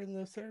player in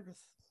the service.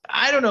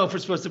 I don't know if we're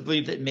supposed to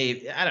believe that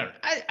maybe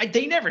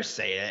they never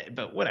say it,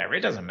 but whatever,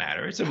 it doesn't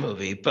matter. It's a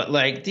movie, but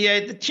like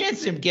the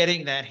chances of him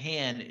getting that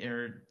hand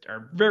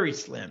are very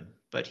slim,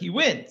 but he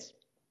wins.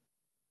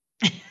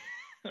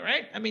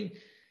 Right? I mean,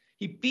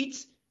 he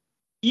beats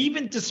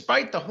even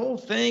despite the whole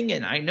thing,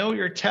 and I know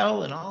your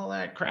tell and all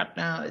that crap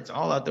now, it's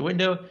all out the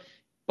window.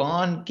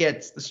 Bond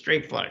gets the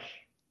straight flush.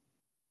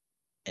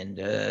 And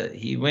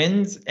he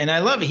wins, and I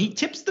love it. He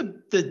tips the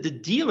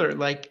dealer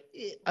like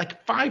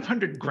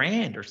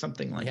 $500,000 or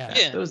something like that.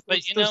 Yeah,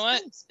 but you know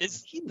what?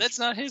 That's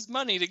not his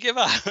money to give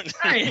out.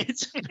 Right.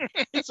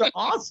 It's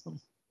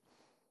awesome.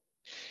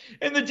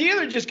 And the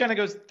dealer just kind of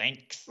goes,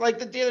 thanks. Like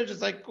the dealer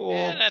just like, cool.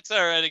 Yeah, that's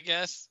all right, I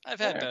guess. I've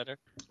had better.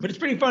 But it's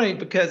pretty funny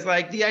because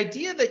like the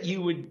idea that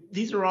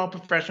these are all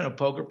professional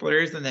poker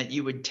players, and that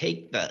you would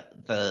take the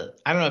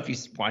I don't know if you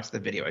watched the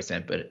video I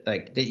sent, but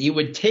like that you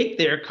would take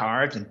their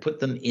cards and put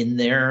them in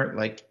there.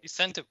 Like you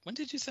sent it. When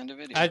did you send a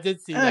video? I did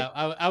see that.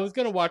 I was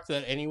gonna watch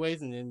that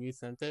anyways, and then you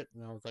sent it,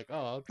 and I was like,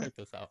 oh, I'll check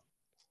this out.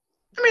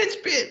 I mean,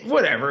 it's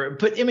whatever,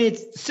 but I mean,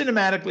 it's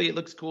cinematically it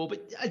looks cool.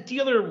 But a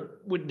dealer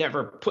would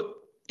never put,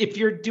 if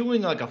you're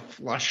doing like a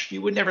flush, you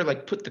would never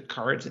like put the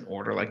cards in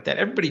order like that.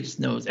 Everybody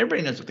knows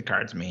what the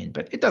cards mean,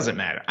 but it doesn't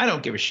matter. I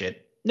don't give a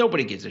shit.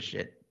 Nobody gives a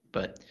shit.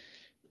 But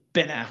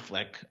Ben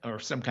Affleck or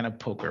some kind of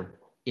poker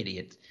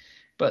idiot.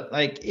 But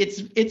like,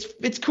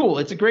 it's cool.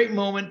 It's a great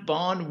moment.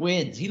 Bond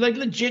wins. He like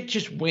legit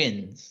just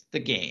wins the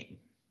game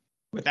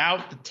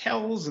without the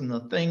tells and the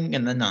thing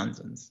and the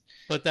nonsense.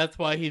 But that's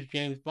why he's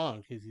James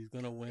Bond, because he's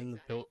going to win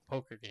the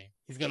poker game.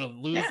 He's going to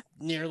lose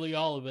nearly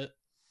all of it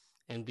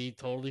and be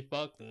totally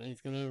fucked, and then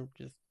he's going to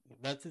just,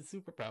 that's his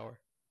superpower.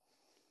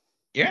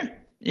 Yeah,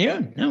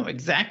 no,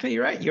 exactly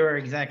right. You're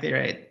exactly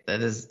right.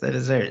 That is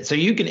it. So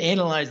you can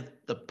analyze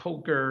the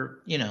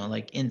poker,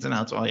 like ins and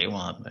outs all you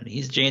want, but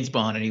he's James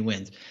Bond and he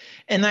wins.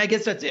 And I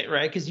guess that's it,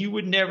 right? Because you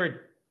would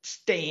never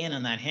stay in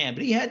on that hand,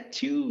 but he had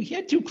two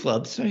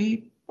clubs, so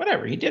he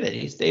did it.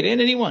 He stayed in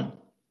and he won.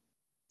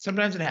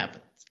 Sometimes it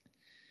happens.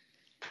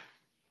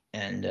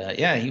 And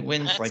he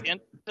wins. That's like the end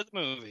of the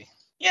movie.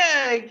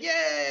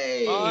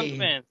 Yay! Bond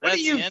wins. What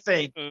do you the end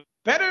think? of the movie.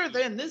 Better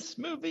than this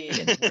movie?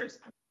 And worse?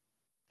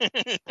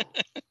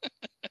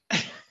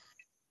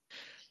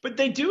 But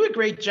they do a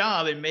great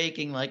job in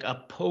making like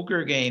a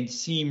poker game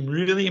seem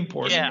really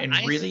important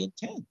and really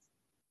intense.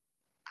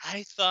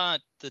 I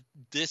thought that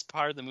this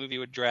part of the movie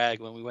would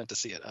drag when we went to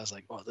see it. I was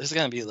like, "Oh, this is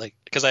gonna be like,"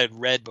 because I had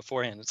read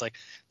beforehand. It's like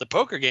the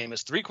poker game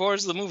is 3/4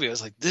 of the movie. I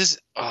was like, "This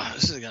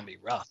is gonna be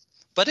rough,"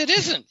 but it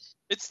isn't.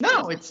 It's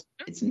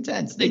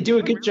intense. They do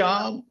a good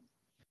job,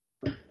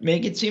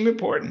 make it seem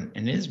important,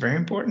 and it is very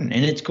important,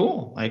 and it's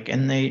cool. Like,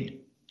 and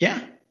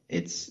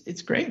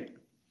it's great.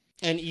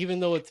 And even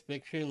though it's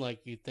fiction,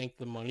 like you think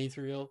the money's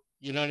real,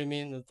 you know what I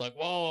mean? It's like,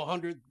 whoa,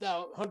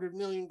 $100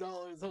 million,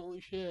 holy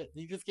shit!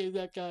 You just gave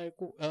that guy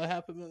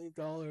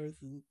 $500,000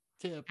 in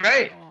tip,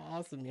 right? Oh,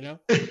 awesome,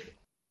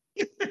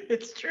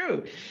 It's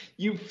true.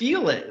 You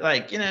feel it,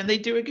 like they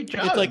do a good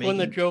job. It's like when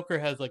the Joker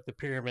has like the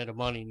pyramid of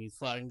money and he's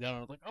sliding down. I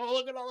was like, oh,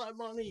 look at all that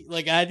money!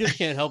 Like I just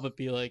can't help but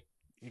be like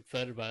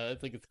excited about it. I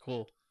think it's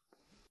cool.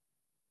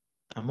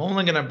 I'm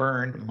only gonna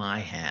burn my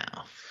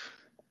half.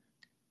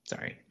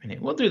 Sorry,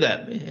 we'll do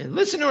that.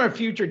 Listen to our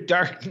future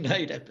Dark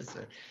Knight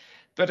episode.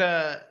 But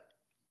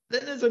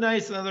then there's a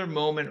nice another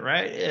moment,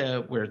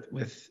 right? Where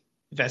with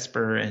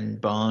Vesper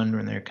and Bond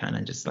when they're kind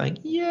of just like,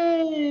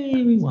 yay,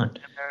 we won.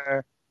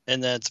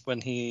 And that's when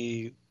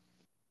he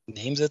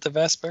names it the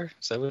Vesper.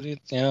 Is that what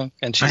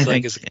and she's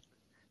like, is it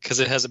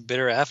because it has a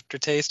bitter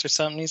aftertaste or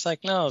something? He's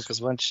like, no,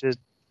 because once you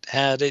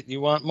had it,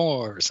 you want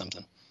more or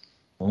something.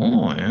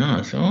 Oh,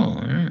 yeah. So,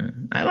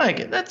 I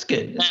like it. That's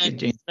good. That's good,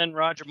 James. Then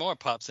Roger Moore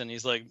pops in.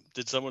 He's like,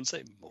 did someone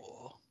say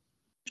more?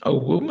 A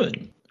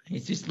woman. He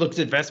just looks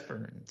at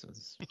Vesper and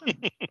says,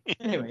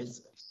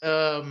 anyways,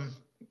 that's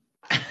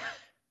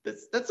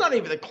not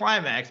even the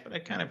climax, but I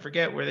kind of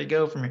forget where they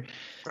go from here.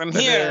 From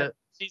here,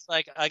 she's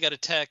like, I got a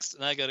text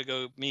and I got to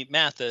go meet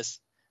Mathis.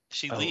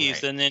 She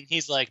leaves. Right. And then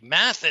he's like,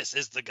 Mathis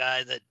is the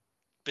guy that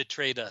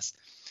betrayed us.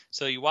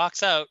 So he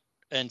walks out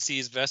and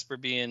sees Vesper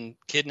being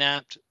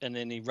kidnapped, and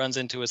then he runs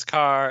into his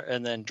car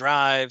and then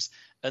drives,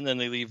 and then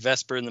they leave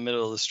Vesper in the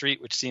middle of the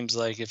street, which seems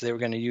like if they were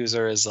going to use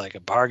her as like a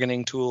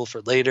bargaining tool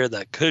for later,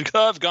 that could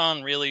have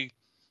gone really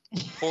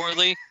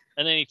poorly.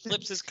 And then he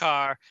flips his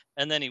car,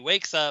 and then he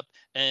wakes up,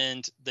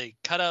 and they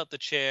cut out the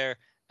chair,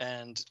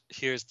 and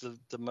here's the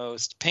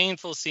most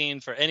painful scene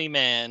for any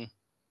man.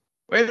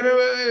 Wait.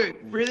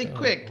 Really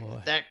quick.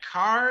 Boy. That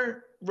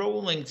car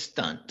rolling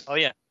stunt. Oh,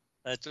 yeah.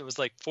 It was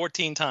like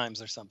 14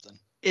 times or something.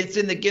 It's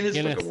in the Guinness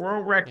Book of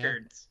World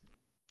Records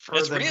for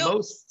it's the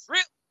most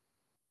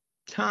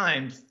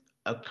times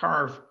a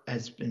car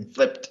has been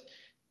flipped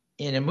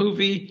in a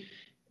movie,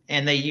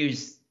 and they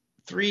use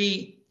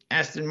 3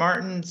 Aston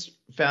Martins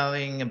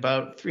valuing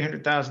about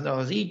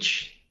 $300,000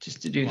 each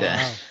just to do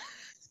that.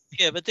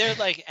 Yeah, but they're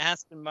like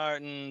Aston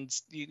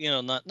Martins,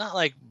 not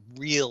like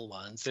real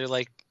ones. They're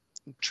like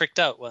tricked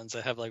out ones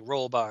that have like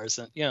roll bars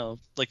and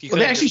like you. Well,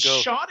 they actually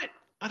shot it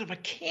out of a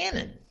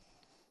cannon.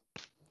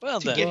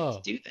 Well, to get it to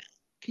do that.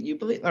 Can you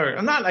believe?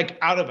 Or not like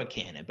out of a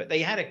cannon, but they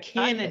had a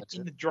cannon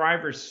in the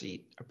driver's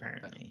seat,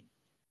 apparently.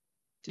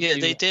 Yeah,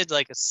 they did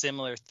like a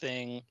similar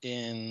thing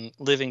in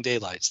Living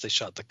Daylights. They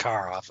shot the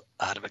car off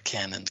out of a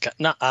cannon.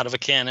 Not out of a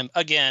cannon,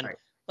 again, right.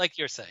 Like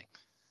you're saying.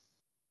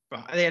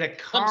 Well, they had a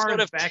car. Some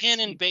sort of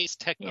cannon-based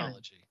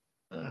technology.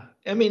 Yeah.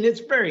 I mean, it's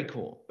very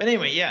cool. But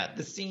anyway, yeah,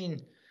 the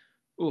scene.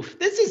 Oof,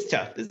 this is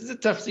tough. This is a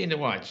tough scene to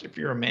watch if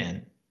you're a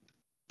man.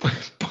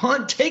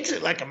 Bond takes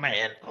it like a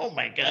man. Oh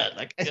my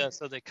God!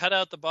 So they cut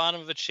out the bottom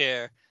of a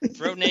chair,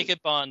 throw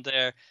naked Bond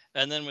there,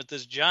 and then with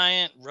this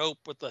giant rope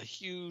with a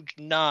huge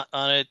knot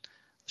on it,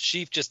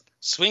 Sheaf just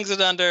swings it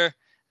under,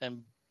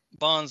 and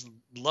Bond's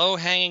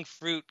low-hanging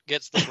fruit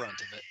gets the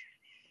brunt of it.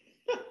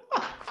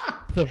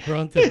 The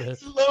brunt of it.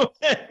 It's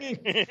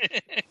low-hanging.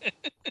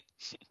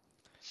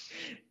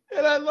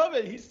 And I love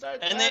it. He starts.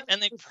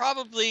 And they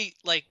probably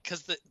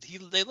because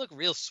they look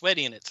real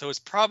sweaty in it, so it's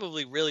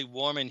probably really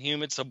warm and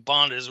humid. So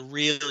Bond is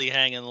really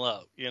hanging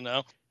low,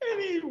 And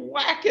he's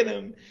whacking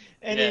him,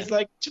 and he's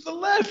like to the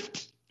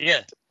left,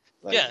 Yeah.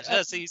 Like, Yeah,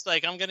 so he's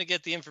like, I'm going to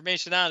get the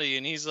information out of you.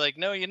 And he's like,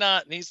 no, you're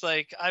not. And he's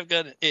like, I've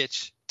got an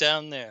itch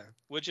down there.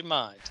 Would you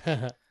mind?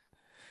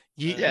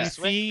 You Yeah.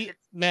 see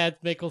Mads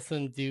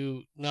Mikkelsen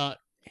do not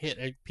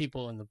hit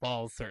people in the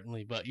balls,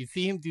 certainly, but you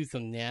see him do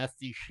some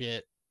nasty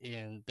shit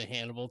in the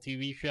Hannibal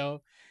TV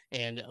show,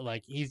 and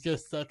like he's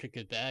just such a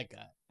good bad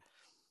guy.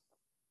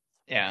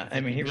 Yeah, He's I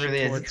like mean, a he mean really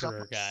is.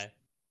 torturer guy.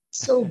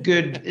 So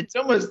good. It's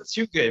almost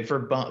too good for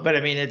Bond, but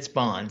I mean, it's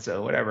Bond,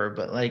 so whatever.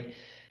 But like,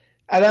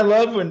 and I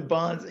love when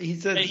Bond, he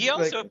says, And he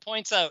also like,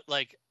 points out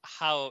like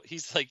how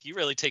he's like, you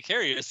really take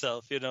care of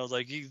yourself,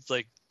 like he's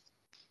like,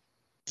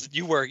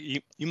 you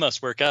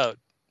must work out.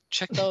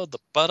 Check out the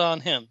butt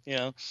on him,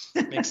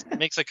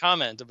 makes a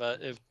comment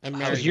about if I'm how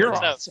married he you're works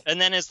out, awesome.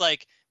 and then it's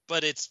like,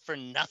 but it's for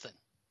nothing,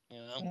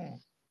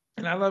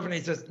 And I love when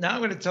he says, now I'm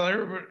going to tell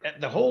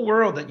the whole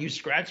world that you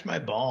scratched my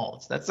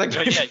balls. That's like,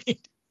 Yeah,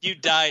 you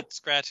died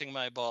scratching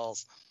my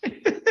balls.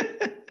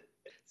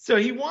 So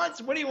what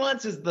he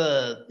wants is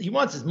he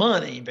wants his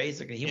money,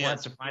 basically. He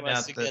wants to find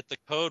out the get the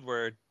code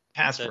word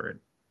password.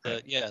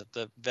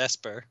 the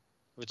Vesper,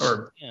 which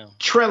Or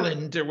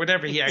Trelland or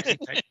whatever he actually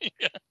typed.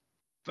 Yeah.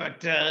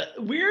 But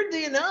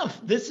weirdly enough,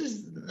 this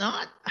is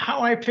not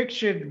how I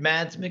pictured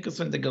Mads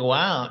Mikkelsen to go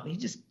out. He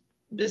just,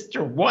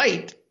 Mr.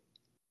 White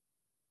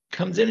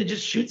comes in and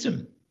just shoots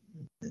him.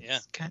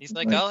 He's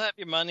like, I'll have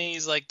your money.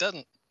 He's like,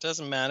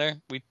 doesn't matter.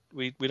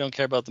 We don't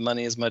care about the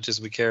money as much as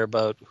we care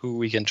about who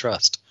we can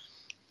trust.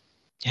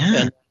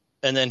 Yeah.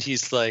 And then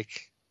he's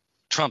like,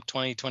 Trump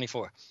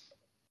 2024.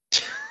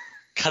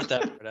 Cut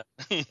that part out.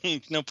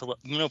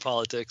 No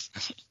politics.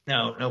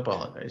 No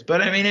politics.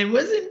 But I mean, it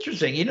was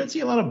interesting. You don't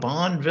see a lot of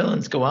Bond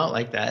villains go out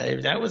like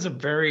that. That was a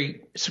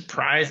very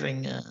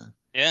surprising.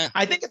 Yeah.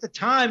 I think at the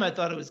time I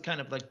thought it was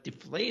kind of like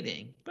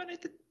deflating, but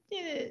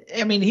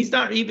I mean, he's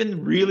not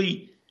even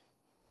really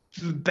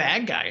the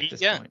bad guy at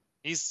this point.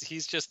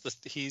 He's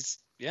just he's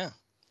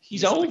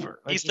over.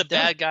 He's the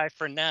bad guy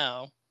for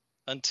now,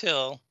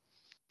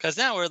 because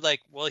now we're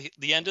like, well,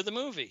 the end of the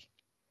movie.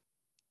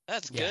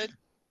 That's good.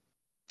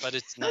 But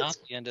it's not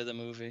the end of the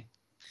movie.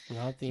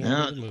 Not the end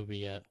of the movie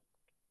yet.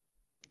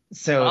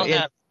 So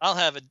I'll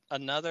have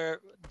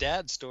another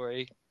dad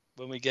story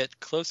when we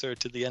get closer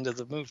to the end of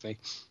the movie.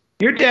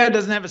 Your dad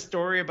doesn't have a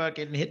story about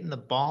getting hit in the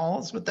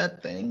balls with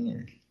that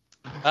thing?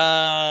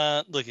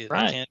 Look at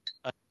right.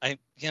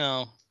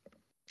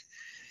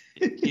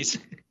 He's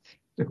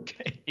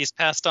okay. He's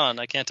passed on.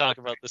 I can't talk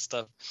about this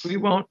stuff. We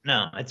won't.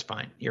 No, it's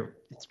fine.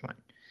 It's fine.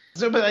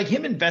 So, but like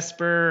him and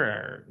Vesper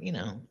are,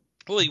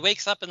 Well, he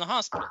wakes up in the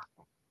hospital.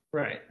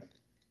 Right.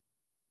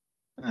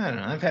 I don't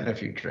know. I've had a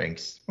few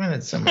drinks. When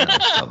did someone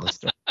else tell the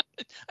story?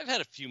 I've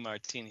had a few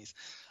martinis.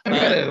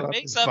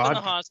 Wakes up in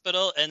the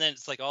hospital, and then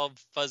it's like all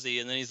fuzzy,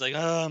 and then he's like,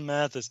 "Oh,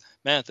 Mathis,"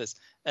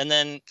 and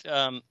then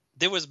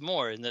there was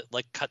more in the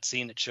like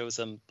cutscene. It shows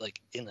him like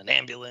in an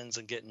ambulance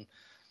and getting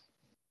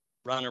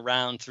run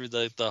around through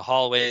the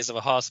hallways of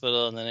a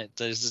hospital, and then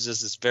there's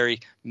just this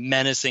very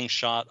menacing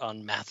shot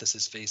on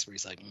Mathis's face where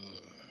he's like,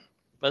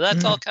 But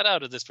that's all cut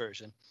out of this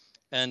version.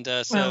 And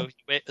so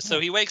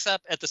he wakes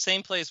up at the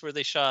same place where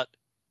they shot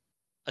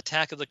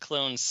Attack of the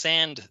Clones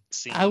sand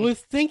scene. I was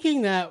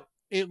thinking that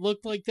it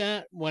looked like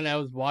that when I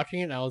was watching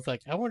it. And I was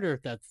like, I wonder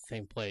if that's the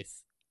same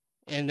place.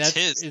 And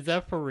is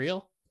that for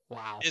real?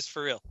 Wow. It's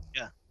for real.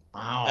 Yeah.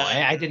 Wow.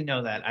 I didn't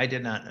know that. I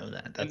did not know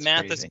that. That's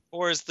Mathis crazy.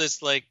 pours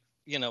this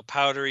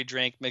powdery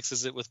drink,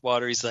 mixes it with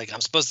water. He's like,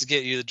 I'm supposed to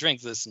get you to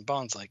drink this. And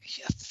Bond's like,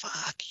 yeah,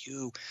 fuck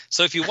you.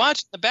 So if you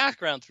watch the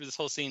background through this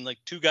whole scene, like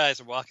two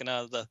guys are walking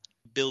out of the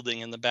building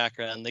in the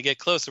background. They get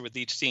closer with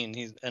each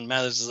scene. And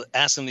Mathis is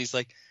asking these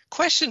like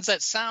questions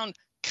that sound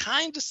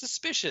kind of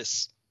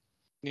suspicious.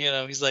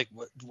 He's like,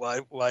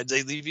 why'd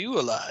they leave you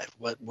alive?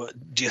 What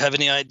do you have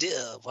any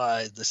idea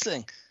why this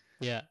thing?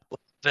 Yeah.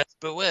 What's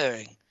Vesper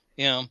wearing?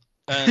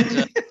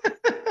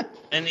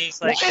 And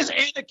he's like, why is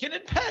Anakin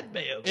and Padme?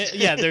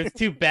 Yeah, there's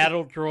two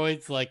battle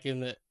droids like in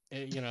the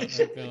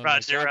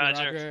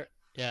Roger.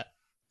 Yeah.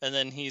 And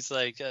then he's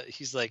like,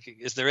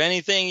 is there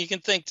anything you can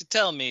think to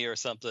tell me or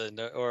something,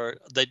 or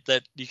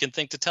that you can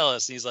think to tell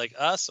us? And he's like,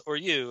 us or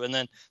you? And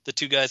then the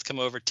two guys come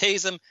over,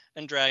 tase him,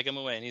 and drag him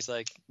away. And he's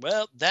like,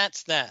 well,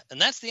 that's that, and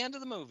that's the end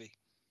of the movie.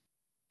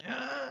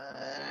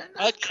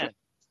 Okay.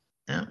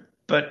 Yeah,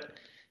 but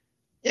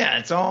yeah,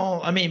 it's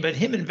all. I mean, but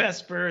him and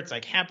Vesper, it's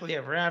like happily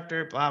ever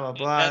after, blah blah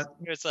blah.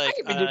 It's like,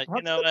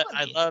 you know what?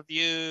 I love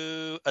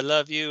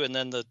you. And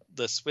then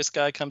the Swiss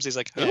guy comes. He's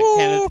like,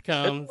 Kenneth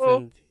comes,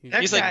 and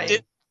he's like,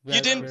 you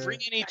didn't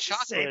bring any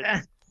chocolate.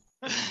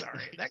 I'm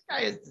sorry, that guy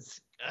is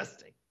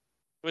disgusting.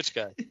 Which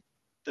guy?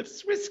 The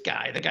Swiss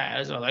guy. The guy I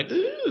was all like,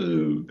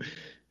 ooh.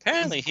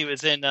 Apparently, he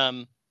was in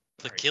the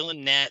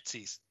Killing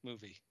Nazis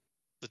movie,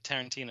 the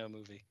Tarantino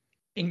movie.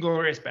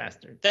 Inglourious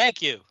Bastard.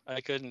 Thank you.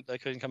 I couldn't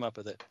come up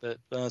with it.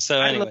 But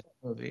so anyway, I love that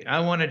movie. I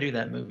want to do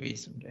that movie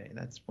someday.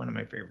 That's one of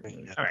my favorite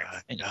movies. All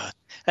right. God.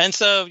 And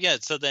so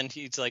so then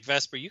he's like,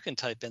 Vesper, you can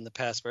type in the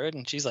password,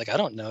 and she's like, I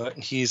don't know it,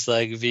 and he's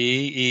like,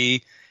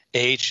 VEHIG.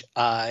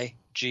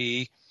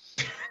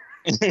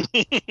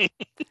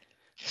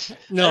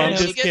 No, I I'm know,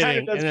 just it kinda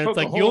kidding. does And then it's poke a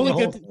like you hole in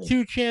only the get whole thing.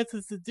 2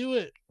 chances to do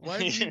it. Why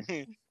are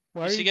you?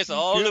 Why are she you gets keep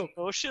all doing-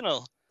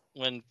 emotional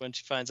when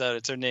she finds out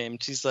it's her name.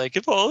 She's like,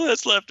 if all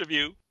that's left of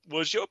you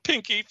was your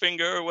pinky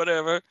finger or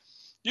whatever,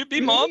 you'd be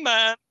more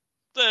man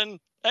than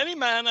any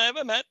man I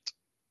ever met.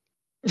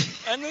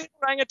 And the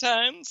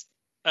orangutans.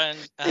 And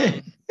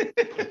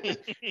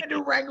An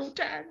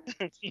orangutan.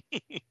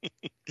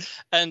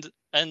 and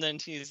then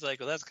he's like,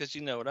 well, that's because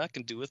you know what I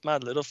can do with my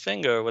little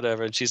finger or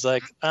whatever. And she's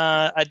like,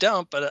 I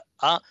don't, but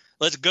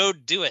let's go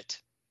do it.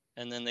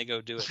 And then they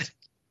go do it.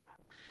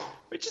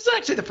 Which is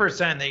actually the first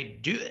time they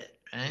do it.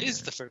 Right? It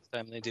is the first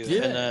time they do it.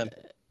 Yeah.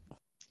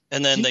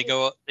 And then they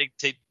go, they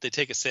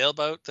take a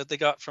sailboat that they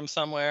got from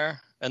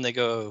somewhere, and they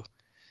go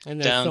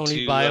And then down Sony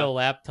to Bio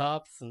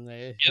laptops, and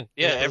they yeah, go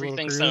a little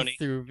everything's cruise Sony.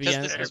 through Because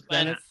Vienna. this is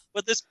Venice.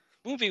 but this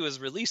movie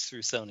was released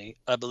through Sony,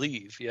 I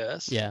believe.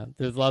 Yes. Yeah,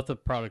 there's lots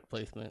of product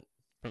placement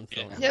from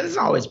Sony. Yeah, there's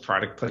always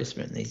product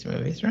placement in these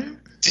movies, right?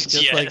 Just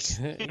Yes.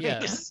 like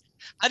yeah.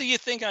 How do you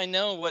think I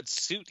know what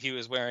suit he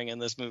was wearing in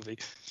this movie?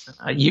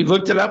 You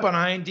looked it up on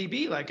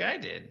IMDb like I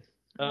did.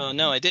 Oh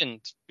no, I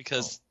didn't,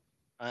 because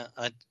He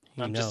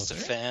I'm just a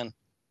knows. fan.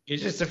 You're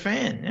just a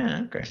fan.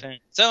 Yeah, okay.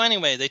 So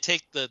anyway, they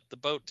take the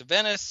boat to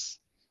Venice,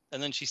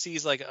 and then she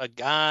sees like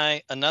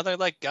another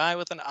guy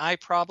with an eye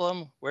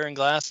problem, wearing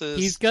glasses.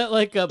 He's got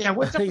like a Yeah,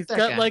 what's up he's with that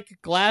got guy? like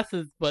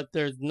glasses, but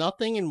there's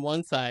nothing in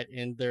one side,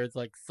 and there's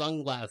like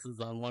sunglasses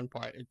on one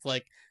part. It's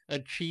like a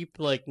cheap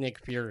like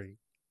Nick Fury.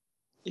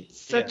 It's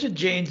such a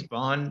James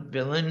Bond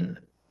villain.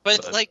 but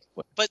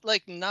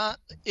not.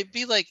 It'd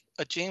be like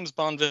a James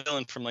Bond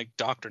villain from like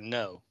Doctor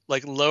No,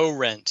 like low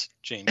rent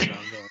James Bond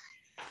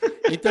villain.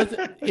 It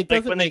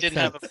doesn't when they make didn't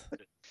sense. have a.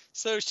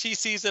 So she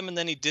sees him and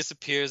then he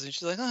disappears and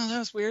she's like, "Oh, that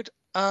was weird.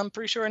 I'm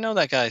pretty sure I know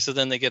that guy." So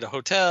then they get a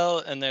hotel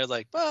and they're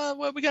like, "Well,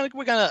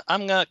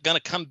 I'm gonna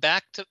come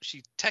back to."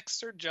 She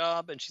texts her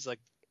job and she's like,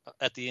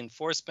 at the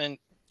enforcement,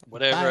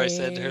 whatever I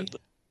said to her.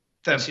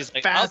 The She's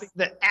like,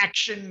 the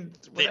action,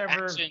 whatever,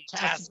 the action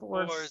task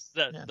force,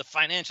 the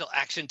financial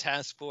action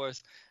task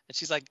force, and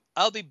she's like,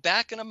 "I'll be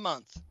back in a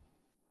month."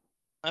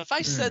 Now, if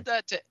I said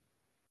that to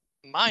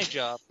my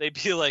job, they'd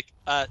be like,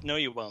 "No,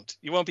 you won't.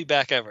 You won't be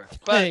back ever."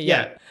 But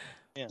Yeah.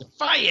 Yeah.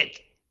 Defy it.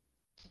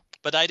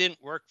 but I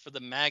didn't work for the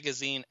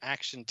magazine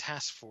action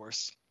task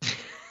force.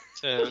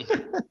 So,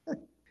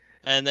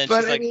 and then But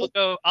she's I like, mean-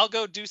 I'll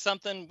go do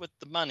something with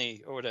the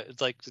money or whatever.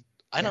 It's like,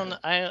 I don't know.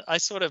 I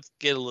sort of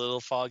get a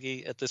little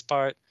foggy at this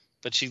part,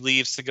 but she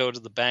leaves to go to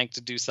the bank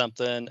to do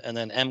something. And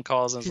then M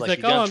calls and is She's like, like,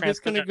 "You gonna "Oh, I'm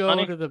just transfer gonna that go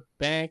money?" to the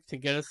bank to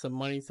get us some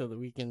money so that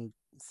we can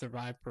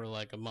survive for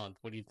like a month.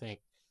 What do you think?"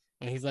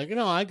 And he's like,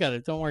 "No, I got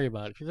it. Don't worry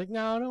about it." She's like,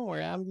 "No, don't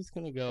worry. I'm just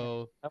gonna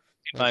go. Do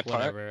Like, my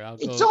part. whatever. I'll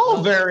It's go- all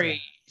I'll-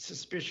 very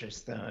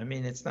suspicious, though. I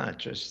mean, it's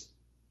not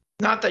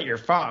that you're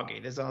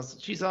foggy.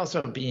 She's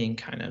also being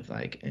kind of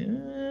like, you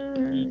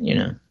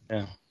know.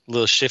 Yeah, a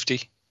little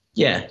shifty.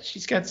 Yeah,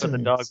 she's got Put some the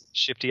dog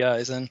shifty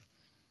eyes in.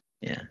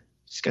 Yeah,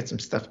 she's got some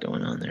stuff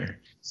going on there.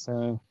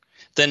 So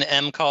then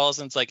M calls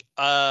and it's like,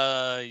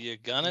 you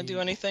gonna do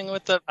anything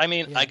with the? I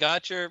mean, Yeah. I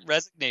got your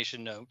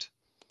resignation note.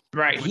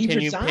 Right, he Can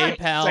you resigned.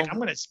 It's PayPal- like, I'm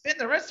gonna spend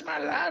the rest of my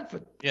life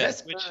with Yeah,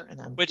 Vesper, and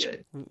I'm which-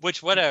 good.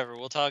 Which whatever,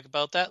 we'll talk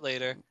about that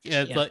later.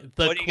 Yeah, it's Yeah. like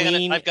the What are you queen.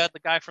 gonna? I've got the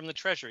guy from the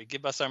treasury.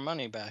 Give us our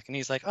money back. And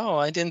he's like, "Oh,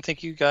 I didn't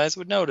think you guys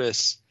would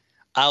notice.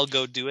 I'll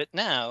go do it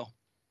now."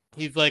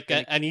 He's like,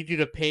 Can I need you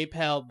to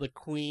PayPal the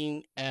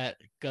queen at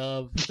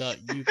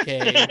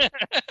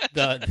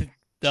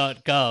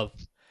gov.uk.gov.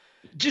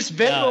 Just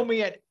Venmo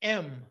me at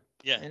M.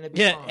 Yeah. And it'd be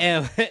Yeah, fine.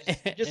 M.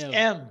 Just M.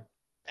 M.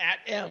 At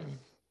M.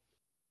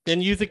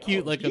 Then use a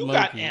cute Oh, like you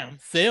got emoji. M. I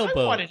want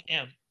Sailboat. an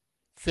M.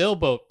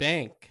 Sailboat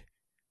bank.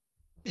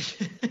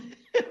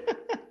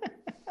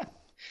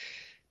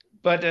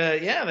 But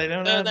yeah, they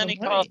don't So have then the he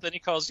money. calls. Then he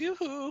calls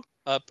Yoo-hoo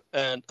up,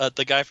 and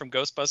the guy from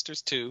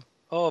Ghostbusters 2.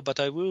 Oh, but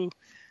I woo.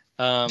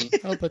 Oh,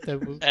 but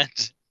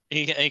that And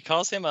he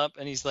calls him up,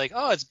 and he's like,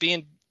 "Oh, it's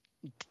being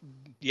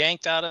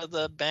yanked out of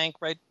the bank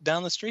right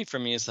down the street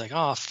from me." He's like,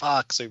 "Oh,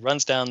 fuck!" So he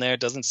runs down there,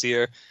 doesn't see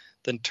her,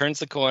 then turns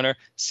the corner,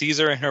 sees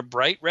her in her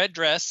bright red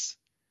dress,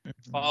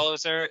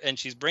 follows her, and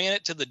she's bringing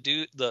it to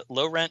the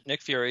low rent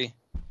Nick Fury,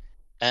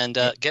 and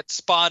gets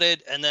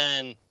spotted, and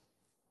then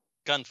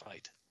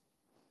gunfight.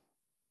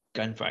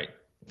 Gunfight.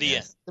 The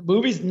end. The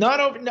movie's not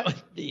over. No,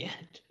 the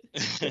end.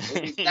 The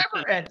movie's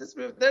never end. This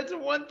movie, that's the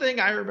one thing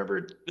I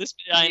remember.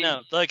 I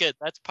know. Look at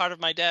that's part of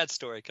my dad's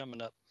story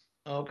coming up.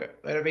 Okay,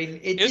 but I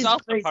mean, It was is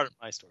also crazy. part of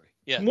my story.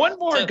 Yeah. One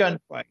more So-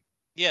 gunfight.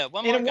 Yeah.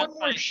 One And more one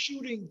more gunfight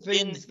shooting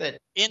things that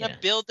in a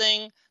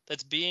building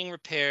that's being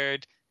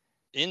repaired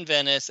in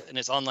Venice, and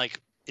it's on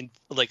like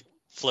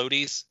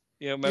floaties.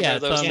 You know, remember yeah,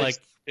 it's those? on things?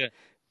 like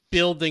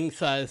building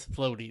size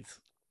floaties.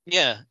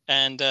 Yeah,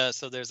 and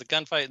so there's a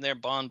gunfight in there.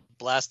 Bond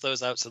blasts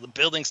those out, so the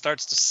building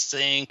starts to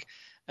sink,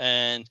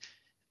 and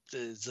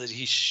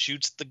he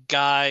shoots the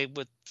guy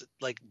with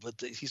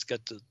he's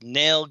got the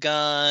nail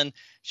gun.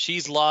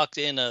 She's locked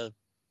in a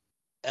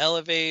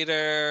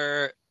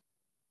elevator.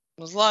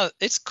 There's a lot.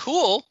 It's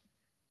cool.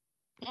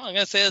 Well, I'm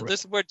gonna say that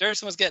this is where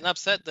Durson was getting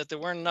upset that there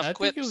weren't enough I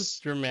quips. think it was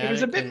dramatic. It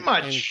was a bit and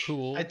much,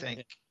 cool. I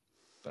think.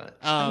 But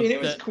I mean,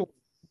 it was cool.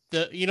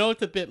 You know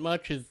what's a bit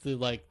much is the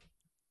like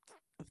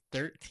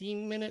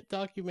 13-minute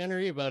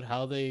documentary about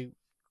how they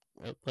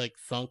like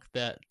sunk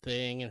that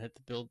thing and had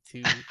to build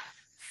 2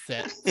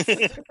 sets.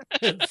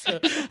 So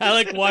I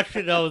like watched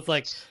it and I was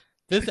like,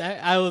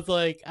 I was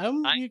like,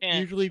 I'm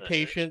usually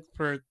patient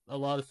for a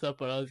lot of stuff,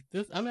 but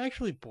I'm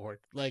actually bored.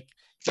 Like,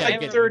 it's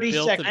like 30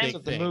 seconds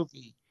of the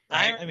movie.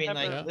 Right? I mean,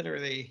 like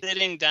literally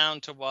sitting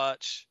down to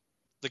watch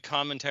the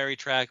commentary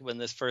track when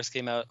this first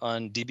came out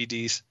on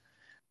DVDs,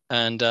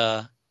 and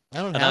I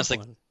was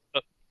like,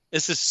 oh,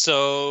 this is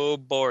so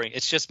boring.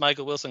 It's just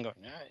Michael Wilson going,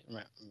 all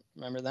right,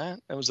 remember that?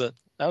 That was a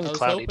cloudy day. I was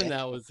hoping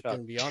that was going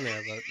to be on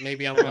there, but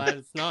maybe I'm glad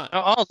it's not.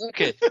 Oh, look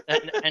it.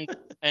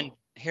 And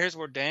here's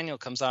where Daniel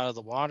comes out of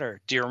the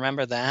water. Do you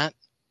remember that?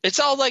 It's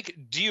all like,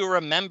 do you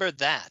remember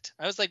that?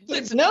 I was like,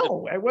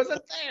 no, I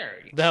wasn't there.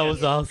 That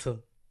was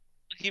awesome.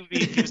 He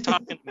was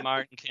talking to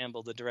Martin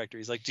Campbell, the director.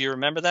 He's like, do you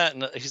remember that?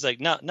 And he's like,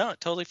 no,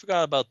 totally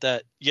forgot about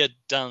that. You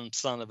dumb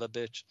son of a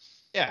bitch.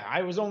 Yeah,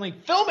 I was only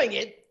filming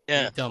it.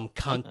 Yeah, you dumb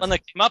cunt. When they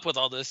came up with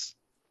all this.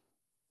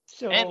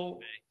 So, anyway,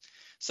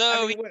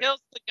 he kills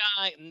the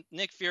guy.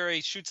 Nick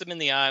Fury shoots him in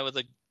the eye with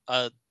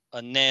a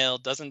nail.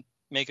 Doesn't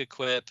make a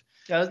quip.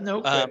 Does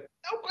no quip.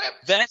 No quip.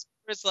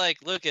 Vesper's like,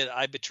 look it,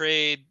 I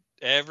betrayed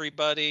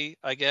everybody,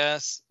 I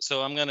guess.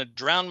 So I'm gonna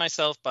drown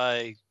myself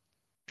by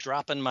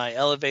dropping my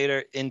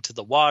elevator into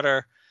the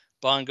water.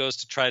 Bond goes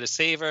to try to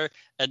save her,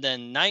 and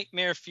then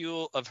nightmare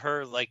fuel of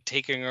her like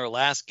taking her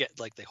last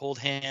like they hold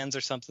hands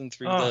or something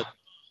through the.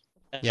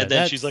 And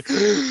then she's like,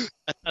 I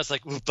was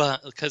like,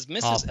 because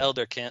Mrs.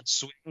 Elder can't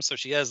swim, so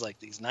she has like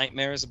these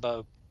nightmares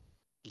about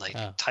like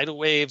tidal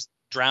waves,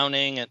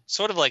 drowning, and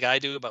sort of like I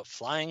do about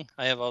flying.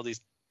 I have all these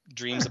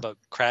dreams about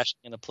crashing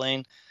in a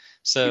plane.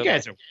 So you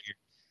guys are weird.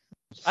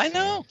 I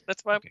know.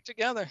 That's why we're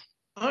together.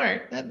 All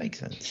right, that makes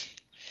sense.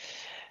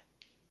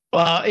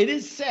 Well, it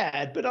is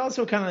sad, but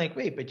also kind of like,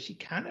 wait, but she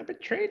kind of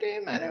betrayed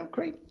him. I don't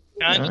quite.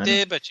 Kind of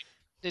did, but she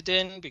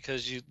didn't,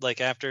 because you like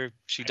after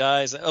she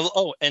dies.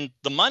 Oh, and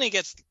the money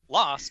gets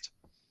lost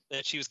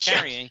that she was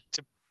carrying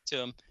to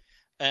him,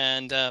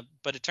 and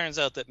but it turns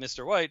out that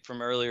Mr. White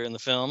from earlier in the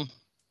film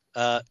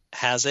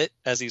has it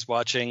as he's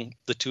watching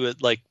the two,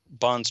 like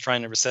Bond's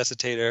trying to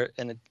resuscitate her,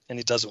 and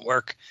it doesn't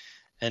work,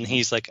 and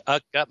he's like, I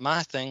got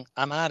my thing,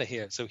 I'm out of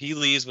here. So he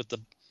leaves with the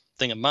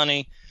thing of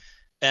money.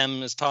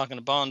 M is talking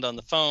to Bond on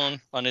the phone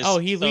on his.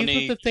 He leaves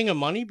with the thing of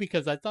money,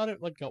 because I thought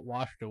it like got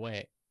washed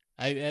away.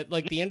 At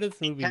like the end of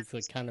this movie is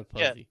like kind of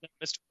fuzzy. Yeah,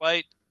 Mr.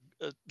 White,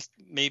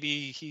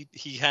 maybe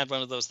he had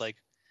one of those, like,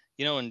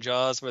 you know, in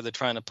Jaws where they're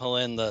trying to pull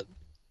in the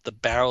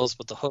barrels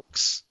with the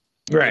hooks.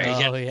 Right.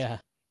 Yeah.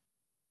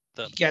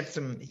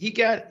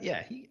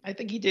 I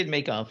think he did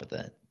make off with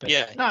that.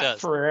 But not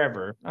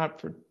forever, not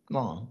for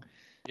long.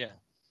 Yeah.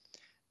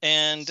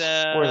 And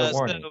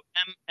so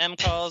M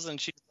calls, and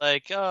she's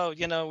like, oh,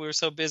 you know, we were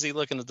so busy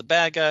looking at the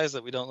bad guys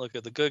that we don't look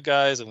at the good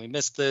guys, and we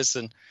missed this.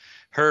 And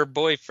her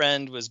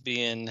boyfriend was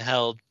being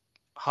held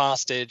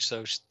hostage,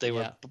 so they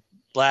were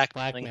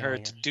blackmailing her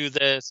to do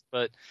this.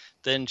 But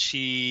then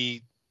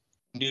she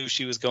knew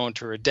she was going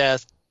to her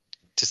death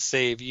to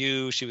save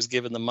you. She was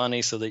given the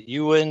money so that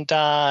you wouldn't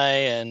die.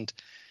 And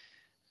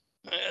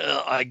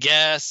I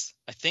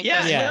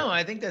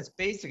think that's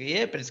basically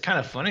it. But it's kind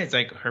of funny. It's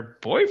like her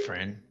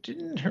boyfriend,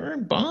 didn't her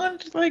and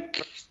Bond,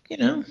 like, you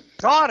know,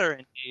 got her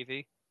in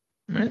Navy.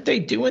 Aren't they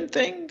doing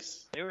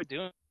things? They were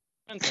doing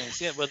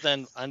things, yeah. But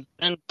then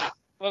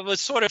what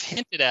was sort of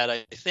hinted at,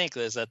 I think,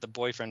 is that the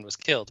boyfriend was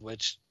killed.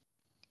 Which,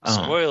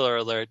 spoiler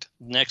alert,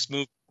 next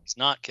movie he's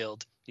not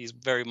killed. He's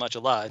very much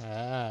alive.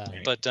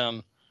 But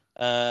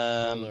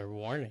spoiler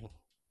warning.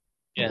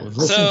 Yeah.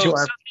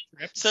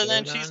 So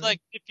then she's like,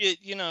 if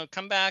you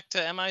come back to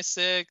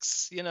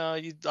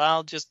MI6,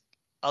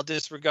 I'll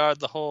disregard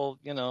the whole,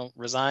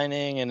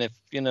 resigning, and if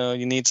you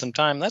need some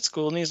time, that's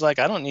cool. And he's like,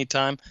 I don't need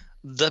time.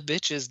 The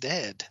bitch is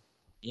dead.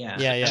 Yeah. I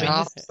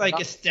mean, this is like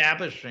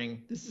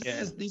establishing. This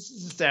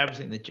is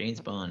establishing the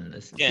James Bond.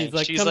 She's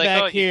like, come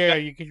back here.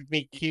 You can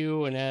meet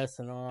Q and S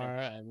and R.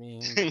 I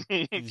mean,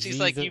 she's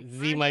like,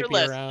 Z might be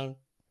around.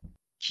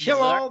 Kill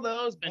all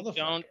those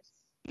motherfuckers.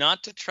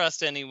 Not to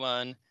trust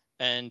anyone,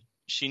 and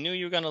she knew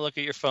you were going to look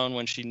at your phone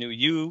when she knew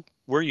you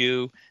were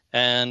you,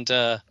 and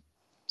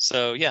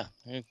so yeah,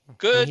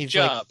 good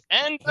job.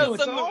 Like, and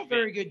it's all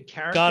very good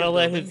character. Gotta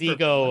let his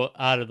ego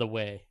out of the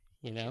way,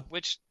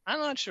 Which I'm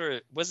not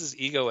sure, was his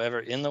ego ever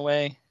in the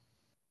way?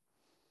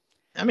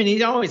 I mean,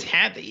 he always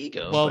had the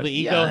ego. Well, the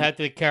ego had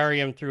to carry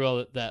him through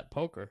all that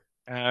poker.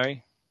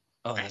 Harry?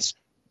 Oh, that's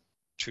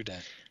true,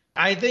 Dad.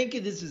 I think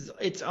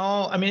it's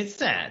all. I mean, it's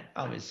sad,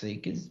 obviously,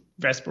 because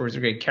Vesper is a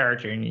great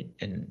character,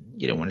 and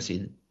you don't want to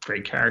see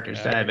great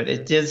characters die, but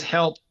it does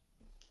help.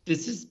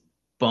 This is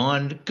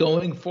Bond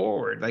going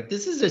forward. Like,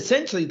 this is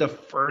essentially the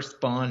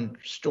first Bond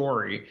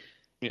story.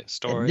 Yeah,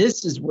 story. And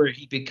this is where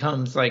he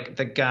becomes like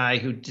the guy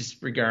who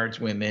disregards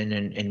women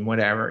and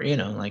whatever,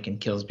 like, and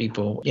kills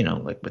people,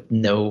 like with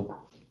no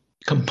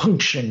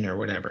compunction or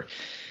whatever.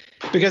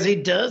 Because he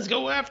does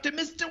go after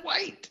Mr.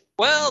 White.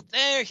 Well,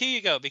 here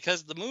you go.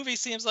 Because the movie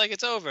seems like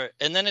it's over,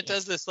 and then it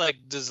does this like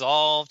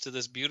dissolve to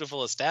this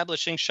beautiful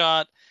establishing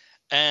shot,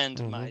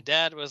 and my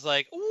dad was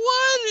like,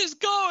 "What is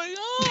going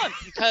on?"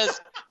 Because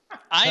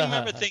I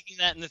remember thinking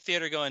that in the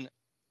theater, going,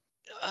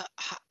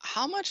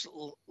 "How much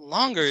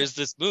longer is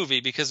this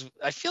movie?" Because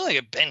I feel like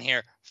I've been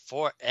here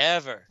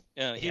forever.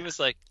 You know, he was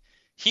like,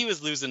 he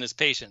was losing his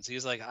patience. He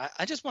was like,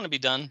 I just want to be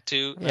done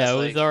too. Yeah, it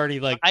was already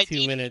like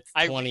 2 minutes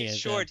 20. I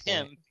reassured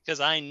him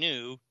because I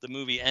knew the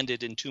movie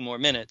ended in 2 more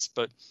minutes.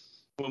 But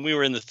when we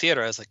were in the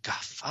theater, I was like,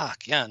 God,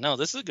 fuck, yeah, no,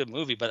 this is a good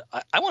movie, but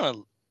I want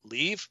to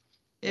leave.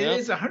 It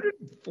is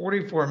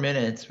 144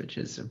 minutes, which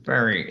is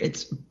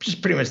it's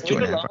just pretty much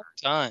 2.5 hours.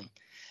 Time.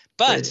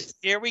 But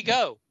here we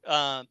go.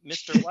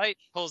 Mr. White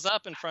pulls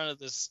up in front of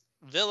this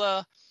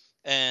villa,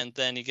 and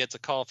then he gets a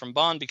call from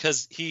Bond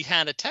because he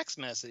had a text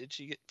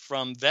message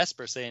from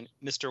Vesper saying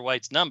Mr.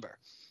 White's number.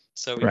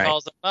 So he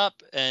calls him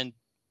up, and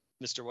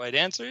Mr. White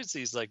answers.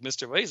 He's like,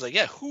 Mr. White. He's like,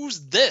 yeah,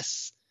 who's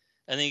this?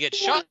 And then he gets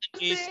shot in the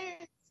knees.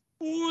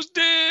 Who's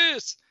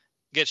this?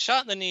 Gets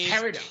shot in the knees.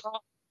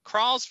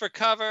 Crawls for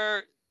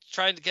cover,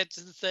 trying to get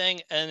to the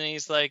thing, and then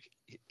he's like,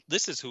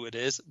 this is who it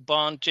is.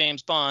 Bond,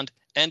 James Bond.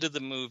 End of the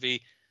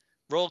movie.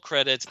 Roll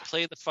credits.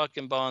 Play the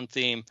fucking Bond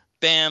theme.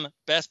 Bam,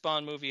 best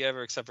Bond movie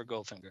ever except for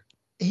Goldfinger.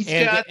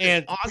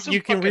 And awesome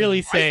you can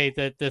really say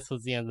that this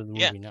was the end of the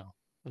movie now.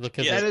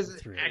 Because that is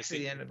actually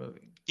the end of the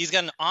movie. He's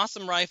got an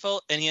awesome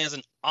rifle, and he has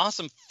an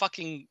awesome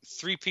fucking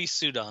 3-piece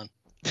suit on.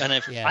 And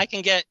if I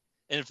can get,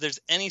 and if there's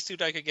any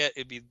suit I could get,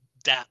 it'd be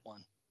that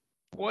one.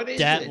 What is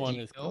that it? One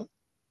is cool.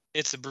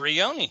 It's a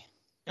Brioni.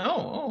 Oh,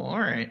 all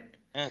right.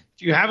 Yeah. If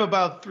you have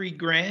about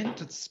 $3,000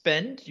 to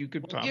spend, you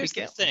could probably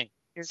get the thing.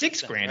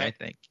 $6,000, right? I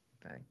think.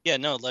 Yeah,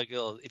 no, like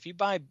if you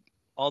buy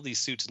all these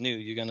suits new,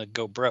 you're gonna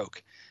go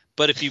broke.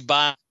 But if you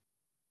buy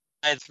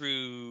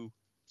through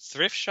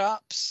thrift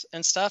shops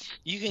and stuff,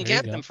 you can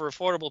get them for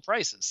affordable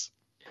prices.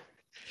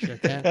 Sure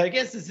can. I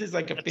guess this is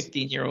like a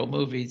 15-year-old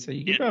movie, so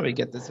you can probably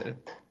get this at a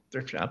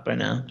thrift shop by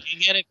now. You can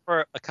get it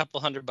for a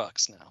couple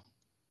 $100 now.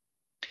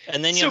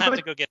 And then you'll have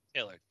to go get it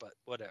tailored, but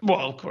whatever.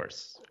 Well, of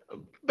course.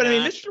 But I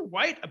mean, Mr.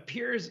 White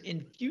appears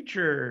in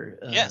future.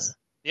 Yes.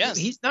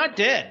 He's not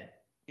dead.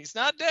 He's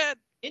not dead.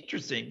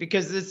 Interesting,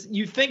 because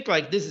you think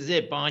like this is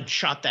it. Bond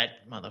shot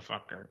that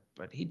motherfucker,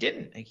 but he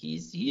didn't. Like,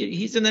 he's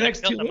in the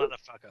next 2 weeks.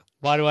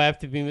 Why do I have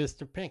to be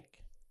Mr. Pink?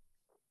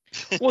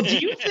 Well, do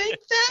you think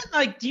that?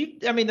 Like,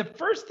 I mean, the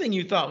first thing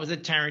you thought was a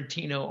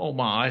Tarantino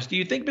homage. Do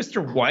you think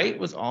Mr. White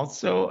was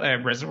also a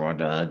Reservoir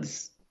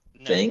Dogs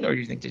thing, or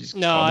do you think they just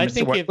I Mr.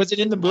 think White? Was it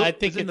in the book? I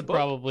think it's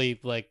probably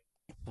like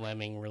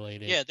Fleming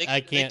related. Yeah, they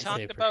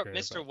talked about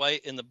Mr.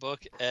 White in the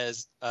book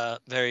as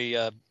very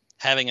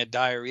having a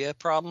diarrhea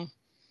problem.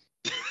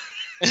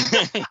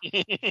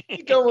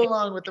 You go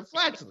along with the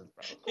flatulence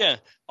problem. Yeah,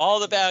 all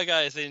the bad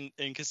guys in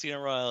Casino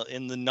Royale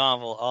in the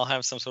novel all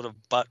have some sort of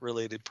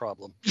butt-related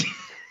problem.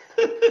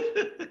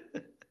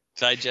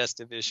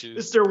 Digestive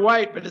issues. Mr.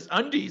 White, but his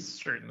undies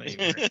certainly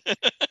were.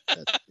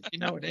 You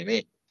know what I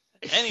mean?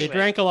 Anyway, they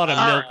drank a lot of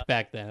milk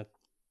back then.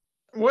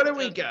 What do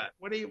we got?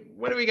 What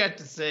do we got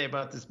to say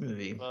about this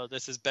movie? Well,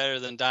 this is better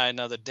than Die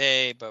Another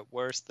Day, but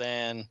worse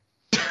than.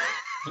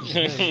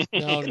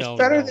 No.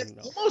 Better than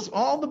almost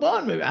all the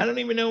Bond movies. I don't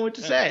even know what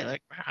to say.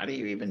 Like, how do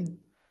you even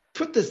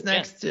put this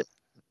next to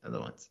other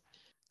ones?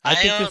 I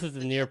think this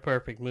is a near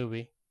perfect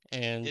movie,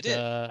 and it is.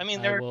 I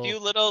mean, there are a few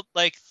little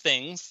like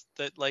things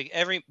that like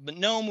but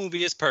no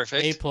movie is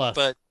perfect. A+.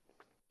 But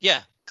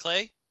yeah,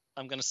 Clay,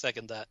 I'm gonna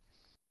second that.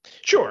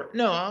 Sure.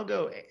 No, I'll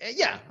go.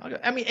 Yeah, I'll go.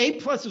 I mean, A+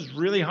 is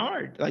really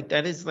hard. Like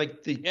that is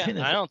like the. Yeah,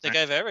 I don't think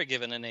I've ever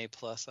given an A+.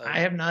 I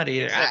have not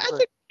either. I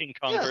think King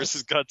Kong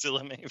versus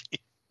Godzilla, maybe.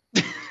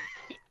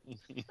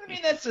 I mean,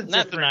 that's an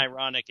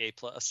ironic A+.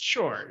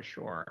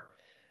 Sure.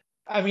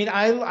 I mean,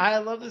 I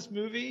love this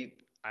movie.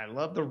 I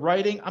love the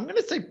writing. I'm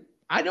gonna say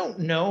I don't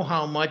know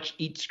how much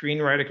each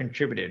screenwriter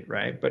contributed,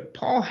 right? But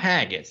Paul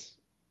Haggis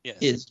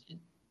is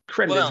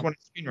credited as one of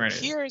the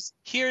screenwriters.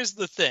 Here's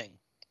the thing.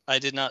 I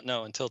did not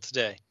know until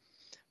today.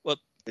 Well,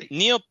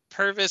 Neil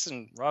Purvis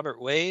and Robert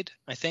Wade,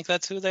 I think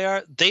that's who they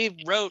are. They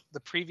wrote the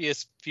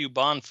previous few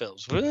Bond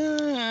films,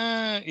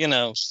 you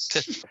know.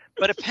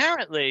 But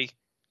apparently,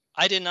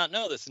 I did not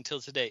know this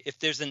until today. If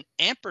there's an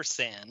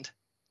ampersand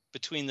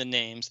between the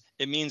names,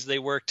 it means they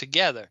work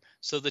together.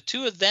 So the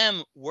two of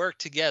them worked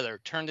together,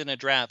 turned in a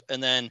draft,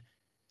 and then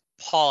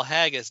Paul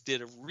Haggis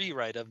did a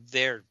rewrite of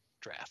their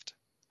draft.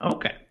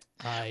 Okay.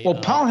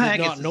 Paul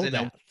Haggis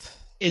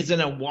is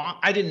in a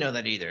I didn't know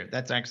that either.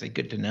 That's actually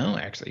good to know,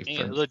 actually.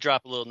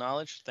 Drop a little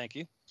knowledge. Thank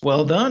you.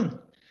 Well done.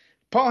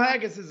 Paul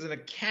Haggis is an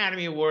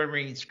Academy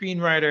Award-winning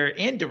screenwriter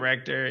and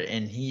director,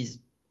 and he's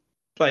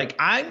like,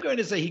 I'm going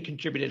to say he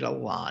contributed a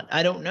lot.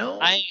 I don't know.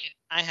 I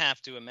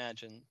have to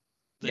imagine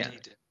that he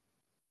did.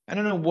 I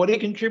don't know what he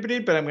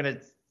contributed, but I'm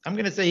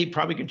gonna say he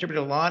probably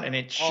contributed a lot, and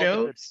it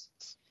shows.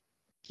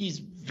 He's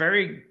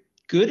very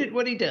good at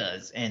what he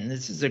does, and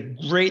this is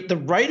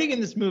the writing in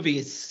this movie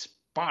is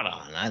spot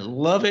on. I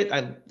love it.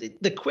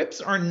 The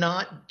quips are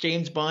not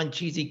James Bond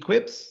cheesy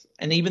quips,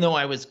 And even though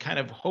I was kind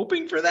of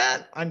hoping for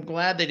that, I'm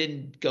glad they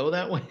didn't go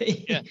that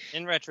way. Yeah,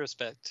 in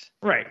retrospect.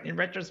 Right. In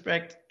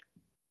retrospect,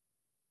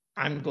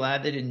 I'm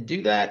glad they didn't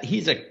do that.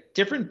 He's a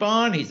different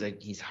Bond.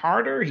 He's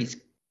harder. He's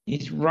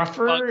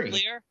rougher.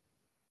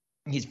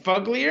 He's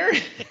fugglier.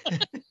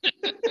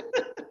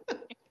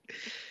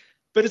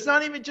 But it's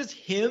not even just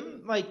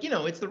him. Like,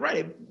 it's the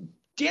right.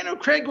 Daniel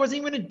Craig wasn't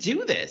even going to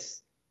do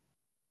this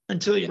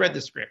until he read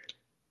the script.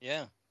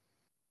 Yeah.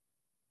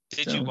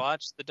 Did you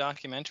watch the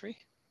documentary?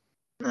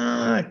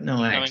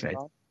 No, actually.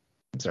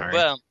 I'm sorry.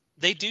 Well,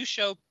 they do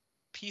show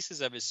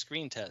pieces of his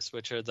screen test,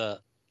 which are the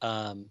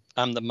I'm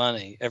the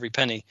money, every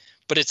penny.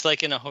 But it's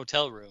like in a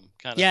hotel room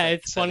kind of Yeah, thing,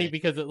 it's funny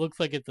because it looks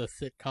like it's a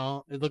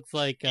sitcom. It looks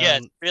like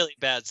it's really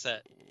bad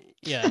set.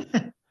 Yeah.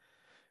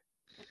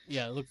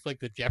 Yeah, it looks like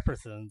the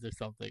Jeffersons or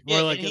something. Yeah,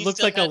 or like it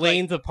looks like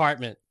Elaine's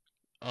apartment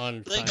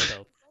on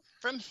Seinfeld.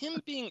 From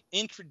him being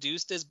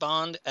introduced as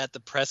Bond at the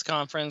press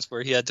conference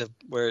where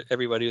where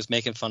everybody was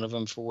making fun of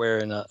him for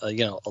wearing a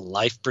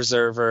life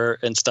preserver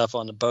and stuff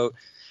on the boat,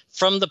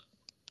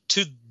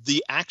 to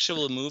the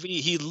actual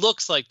movie, he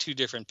looks like two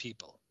different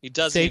people. He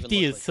doesn't.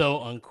 Safety is so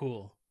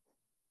uncool.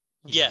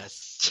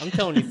 Yes, I'm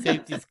telling you,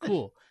 safety is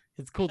cool.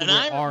 It's cool to wear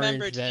orange I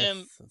remembered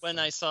him when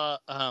I saw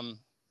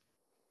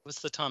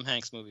what's the Tom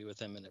Hanks movie with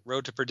him in it?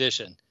 Road to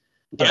Perdition.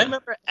 But I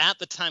remember at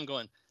the time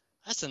going,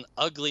 "That's an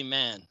ugly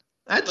man."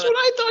 That's what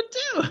I thought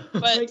too.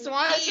 But like, so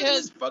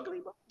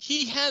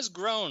he has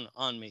grown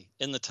on me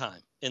in that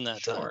time.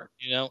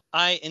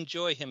 I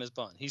enjoy him as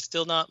Bond. He's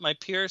still not my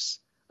Pierce.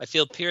 I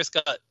feel Pierce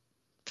got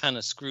kind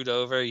of screwed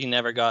over. He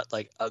never got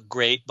like a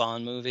great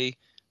Bond movie,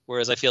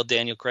 whereas I feel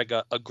Daniel Craig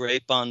got a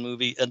great Bond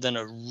movie and then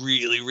a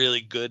really,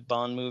 really good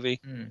Bond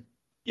movie.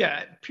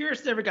 Yeah,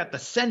 Pierce never got the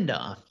send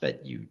off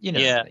that you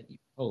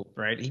hope,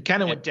 right? He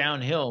kind of went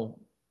downhill.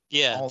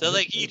 Yeah, so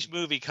like each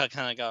movie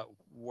kind of got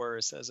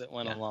worse as it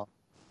went along.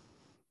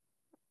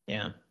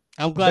 Yeah.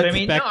 I'm glad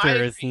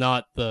Spectre is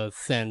not the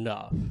send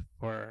off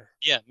for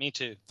me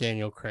too.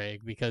 Daniel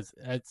Craig, because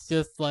it's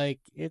just like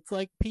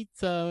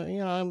pizza,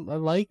 I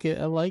like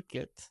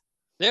it.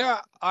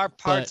 There are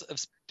parts of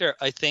Spectre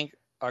I think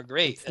are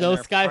great. It's no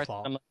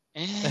Skyfall.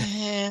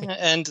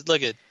 And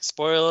look at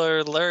spoiler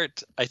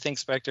alert, I think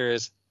Spectre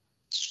is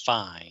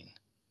fine.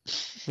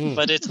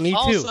 But it's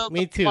also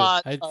the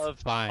plot of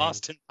fine.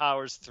 Austin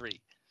Powers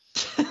 3.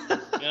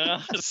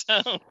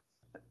 So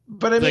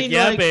but I mean,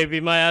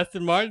 baby, my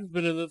Aston Martin's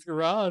been in this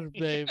garage,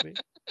 baby.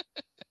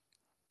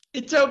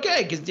 It's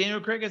okay because Daniel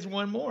Craig has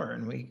one more,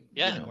 and we're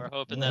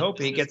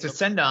hoping he gets a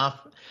send off.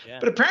 Yeah.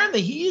 But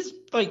apparently, he is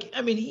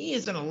he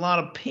is in a lot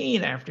of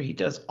pain after he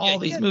does all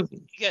these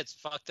movies. He gets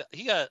fucked up.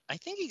 I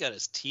think he got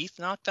his teeth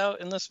knocked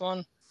out in this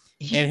one.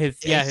 And his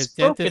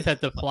dentist had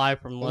to fly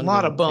from London a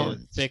lot of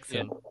bones to fix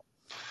him.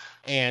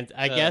 And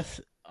I guess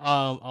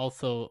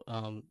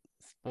also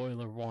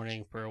spoiler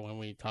warning for when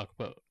we talk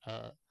about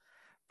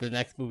the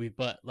next movie,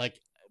 but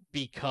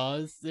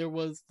because there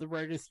was the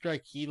writer's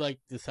strike, he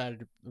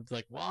decided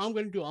well, I'm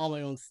gonna do all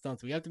my own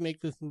stunts. We have to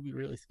make this movie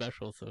really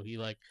special, so he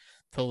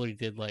totally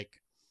did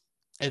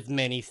as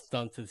many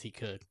stunts as he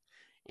could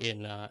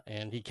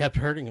and he kept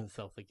hurting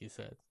himself, like you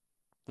said.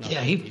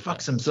 He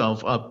fucks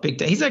himself up big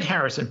time. He's like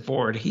Harrison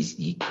Ford. He's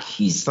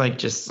he's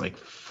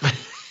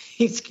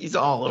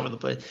all over the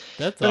place.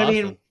 That's awesome. I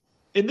mean,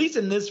 at least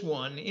in this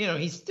one,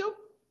 he's still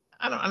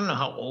I don't know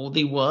how old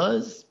he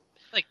was.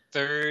 Like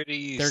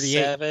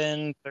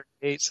 37,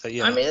 38. So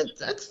yeah. I mean,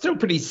 that's still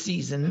pretty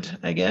seasoned,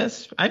 I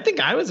guess. I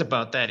think I was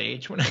about that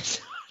age when I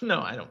saw.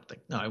 No, I don't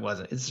think. No, I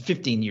wasn't. It's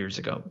 15 years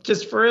ago.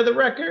 Just for the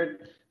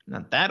record,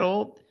 not that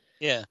old.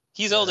 Yeah,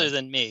 he's older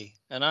than me,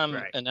 and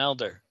I'm an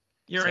elder.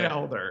 You're an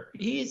elder.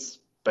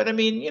 But I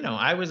mean,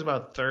 I was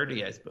about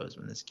 30, I suppose,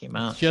 when this came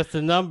out. It's just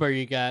a number,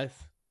 you guys.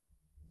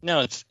 No,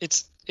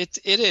 it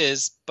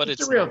is, but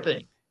it's a real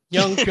thing.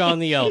 Young John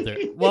the Elder.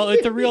 Well,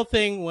 it's a real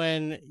thing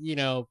when,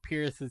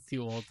 Pierce is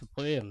too old to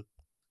play him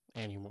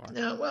anymore.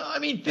 No, well, I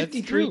mean,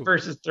 53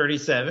 versus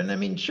 37. I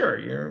mean,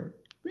 sure,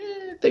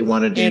 they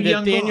want to do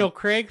young Daniel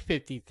Craig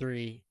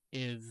 53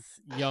 is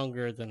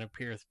younger than a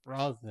Pierce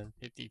Brosnan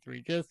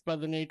 53, just by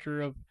the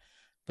nature of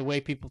the way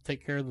people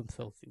take care of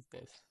themselves these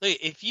days. Look,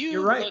 if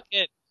you look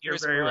at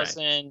Pierce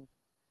Brosnan,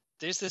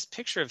 there's this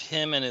picture of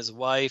him and his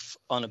wife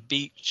on a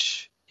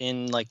beach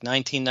in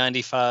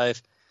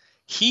 1995.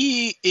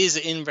 He is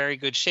in very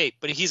good shape,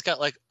 but he's got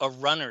a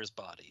runner's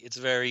body. It's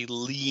very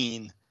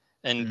lean,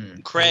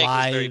 and Craig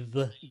is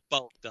very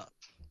bulked up.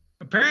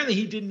 Apparently,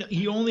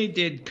 he only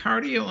did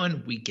cardio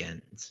on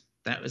weekends.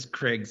 That was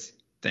Craig's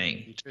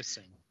thing.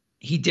 Interesting.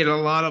 He did a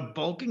lot of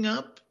bulking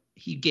up.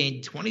 He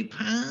gained 20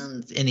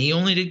 pounds, and he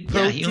only did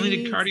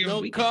cardio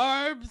on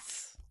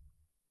weekends.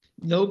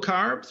 No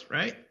carbs,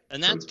 right?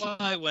 And that's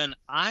why when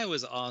I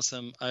was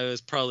awesome, I was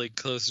probably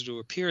closer to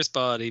a Pierce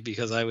body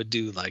because I would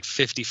do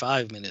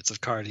 55 minutes of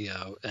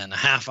cardio and a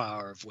half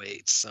hour of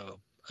weights.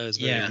 So I was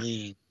very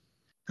lean.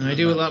 And I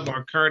do a lot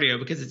more cardio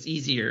because it's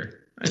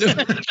easier. I don't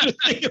want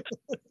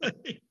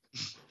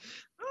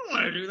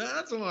to do that.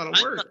 That's a lot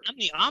of work. I'm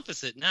the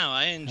opposite now.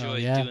 I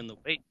enjoy doing the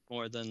weight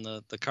more than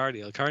the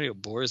cardio. The cardio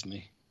bores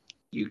me.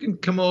 You can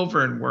come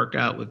over and work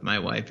out with my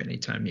wife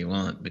anytime you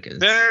want because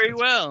Very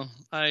well,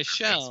 I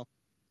shall.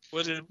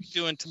 What are we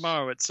doing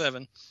tomorrow at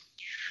 7?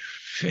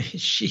 You're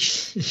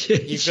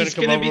gonna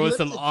come over with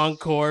some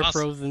encore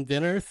frozen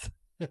dinners.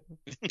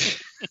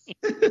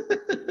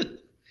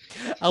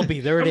 I'll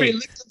be there at 8.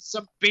 Lifting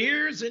some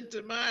beers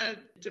into my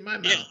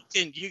mouth.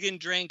 Yeah, you can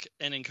drink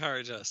and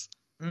encourage us.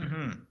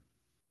 Mm-hmm.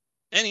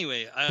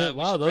 Anyway,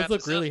 wow, those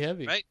look really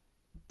heavy. Right?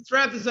 Let's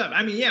wrap this up.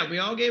 I mean, yeah, we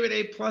all gave it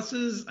A+.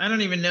 I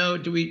don't even know.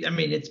 Do we? I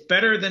mean, it's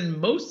better than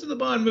most of the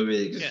Bond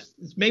movies. Yeah.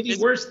 It's maybe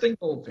worse than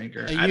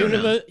Goldfinger.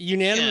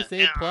 Unanimous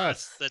A+.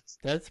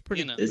 That's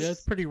pretty.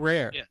 That's pretty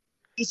rare. Yeah.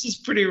 This is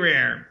pretty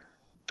rare,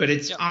 but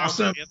it's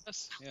awesome.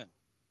 Yeah.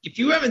 If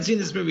you haven't seen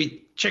this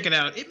movie, check it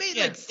out. It made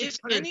like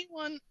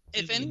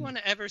if anyone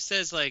ever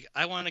says like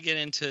I want to get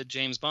into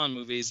James Bond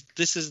movies,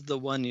 this is the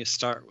one you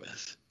start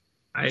with.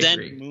 I then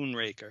agree.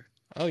 Moonraker.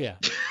 Oh yeah.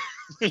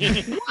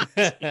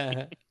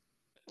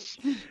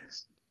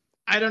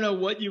 I don't know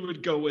what you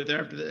would go with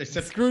after that.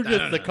 Except Scrooge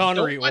with the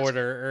Connery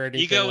order or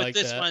anything. You go with like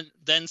this that. one,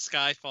 then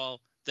Skyfall,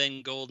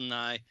 then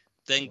GoldenEye,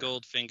 then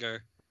Goldfinger,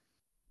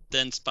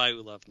 then Spy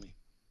Who Loved Me.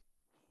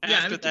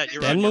 After that,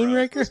 you're then on your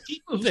own. Moonraker.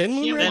 Then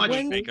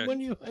Moonraker.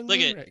 When you Look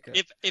at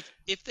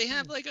if they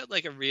have like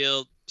a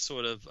real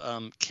sort of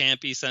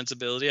campy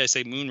sensibility, I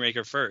say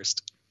Moonraker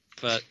first.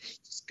 But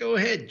just go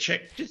ahead,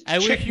 check. I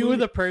wish you were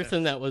the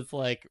person that was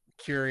like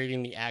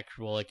curating the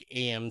actual like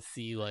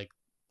AMC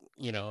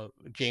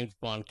James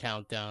Bond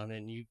countdown,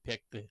 and you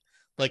picked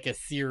like a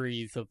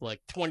series of like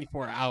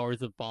 24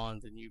 hours of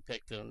Bonds, and you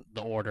picked the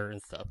order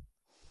and stuff.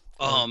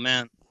 Oh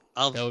man,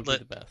 that would be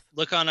the best.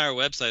 Look on our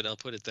website. I'll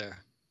put it there.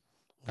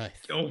 Nice.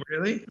 Oh,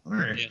 really? All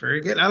right. Yeah. Very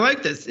good. I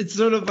like this. It's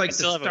sort of like the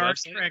Star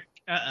Trek.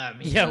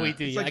 Yeah, we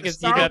do. Like I guess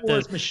you have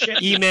to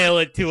email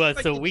it to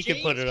us so we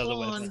can put it on the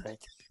website.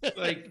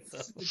 Like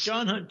the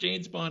John Hunt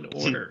James Bond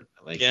order.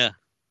 Like, yeah,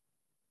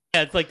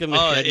 it's like the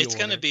machete it's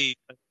order. Gonna be.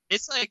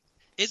 It's like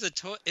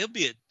it'll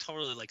be a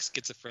totally like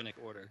schizophrenic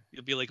order.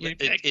 You'll be like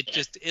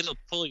it'll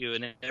pull you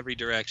in every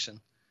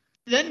direction.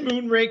 Then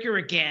Moonraker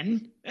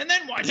again, and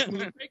then watch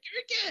Moonraker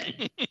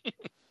again.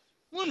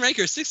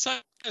 Moonraker 6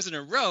 times in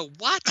a row.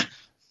 What?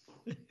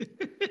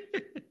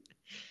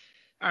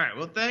 All right.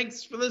 Well,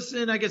 thanks for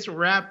listening. I guess we'll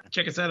wrap.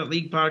 Check us out at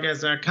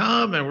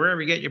leaguepodcast.com and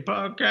wherever you get your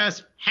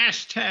podcasts.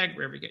 #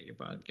 wherever you get your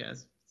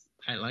podcasts.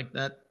 I like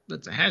that.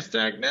 That's a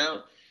hashtag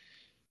now.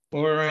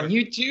 Or on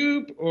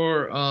YouTube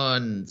or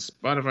on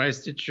Spotify,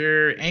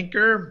 Stitcher,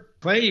 Anchor.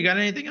 Clay, you got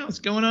anything else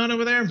going on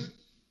over there?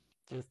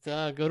 Just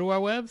go to our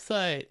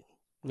website,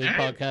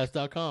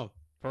 leaguepodcast.com.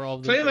 For all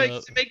the Clay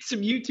likes to make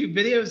some YouTube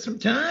videos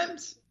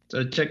sometimes.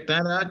 So check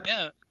that out.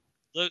 Yeah.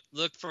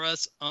 Look for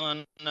us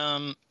on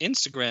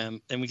Instagram,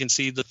 and we can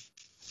see the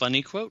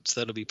funny quotes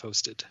that'll be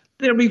posted.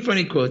 There'll be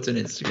funny quotes on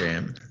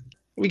Instagram.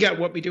 We got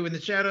What We Do in the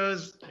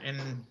Shadows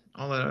and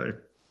all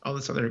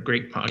this other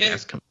great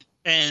podcast coming.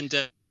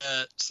 And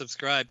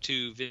subscribe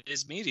to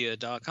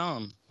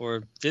vizmedia.com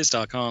or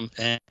viz.com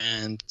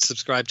and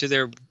subscribe to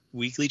their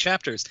weekly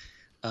chapters.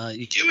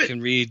 You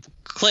can read.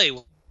 Clay,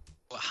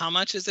 how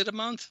much is it a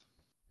month?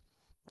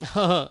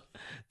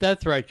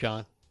 That's right,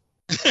 John.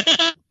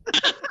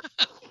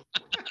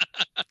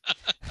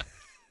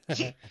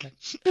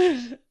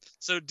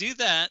 So do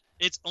that.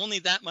 It's only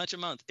that much a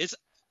month. It's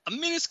a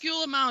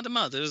minuscule amount a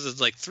month. This is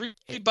like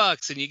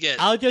 $3 and you get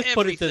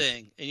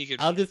everything.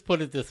 I'll just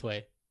put it this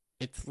way.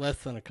 It's less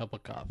than a cup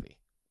of coffee.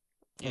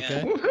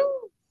 Okay.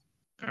 Woohoo!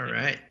 All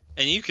right.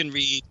 And you can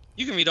read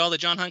all the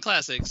John Hunt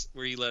classics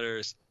where he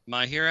letters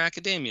My Hero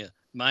Academia,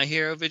 My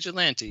Hero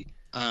Vigilante,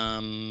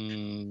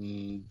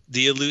 The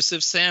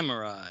Elusive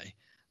Samurai,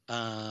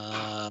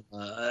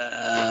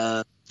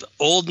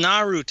 old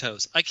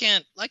Naruto's. I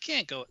can't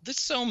go.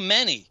 There's so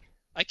many.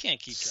 I can't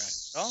keep track.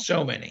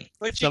 So many.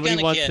 But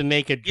somebody wants to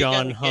make a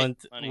John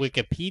Hunt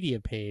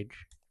Wikipedia page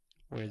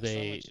where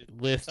they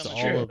list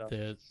all of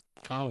the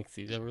comics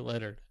he's ever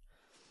lettered.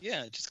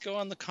 Yeah, just go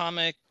on the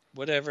comic,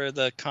 whatever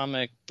the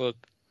comic book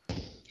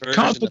version.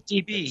 Comic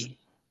TV.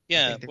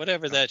 Yeah,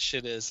 whatever that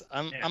shit is.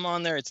 I'm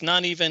on there. It's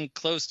not even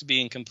close to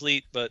being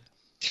complete, but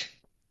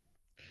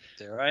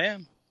there I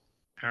am.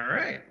 All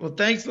right. Well,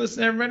 thanks for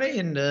listening, everybody,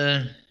 and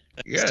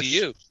thanks to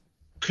you.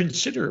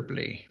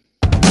 Considerably.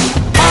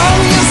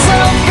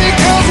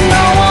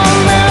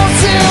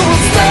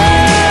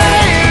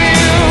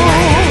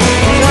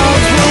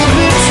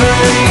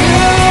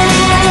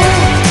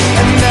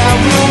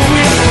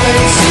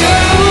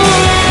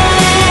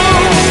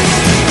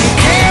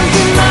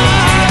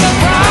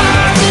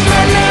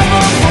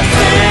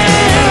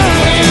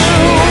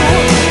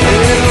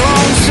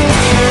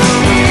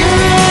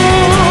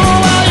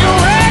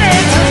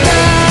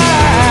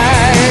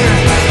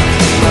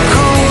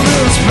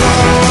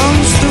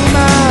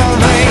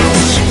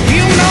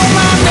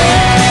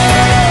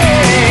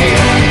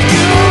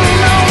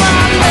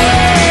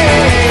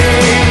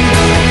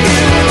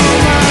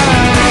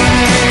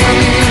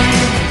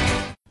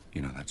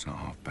 You know, that's not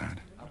half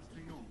bad.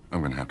 I'm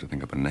going to have to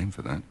think up a name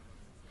for that.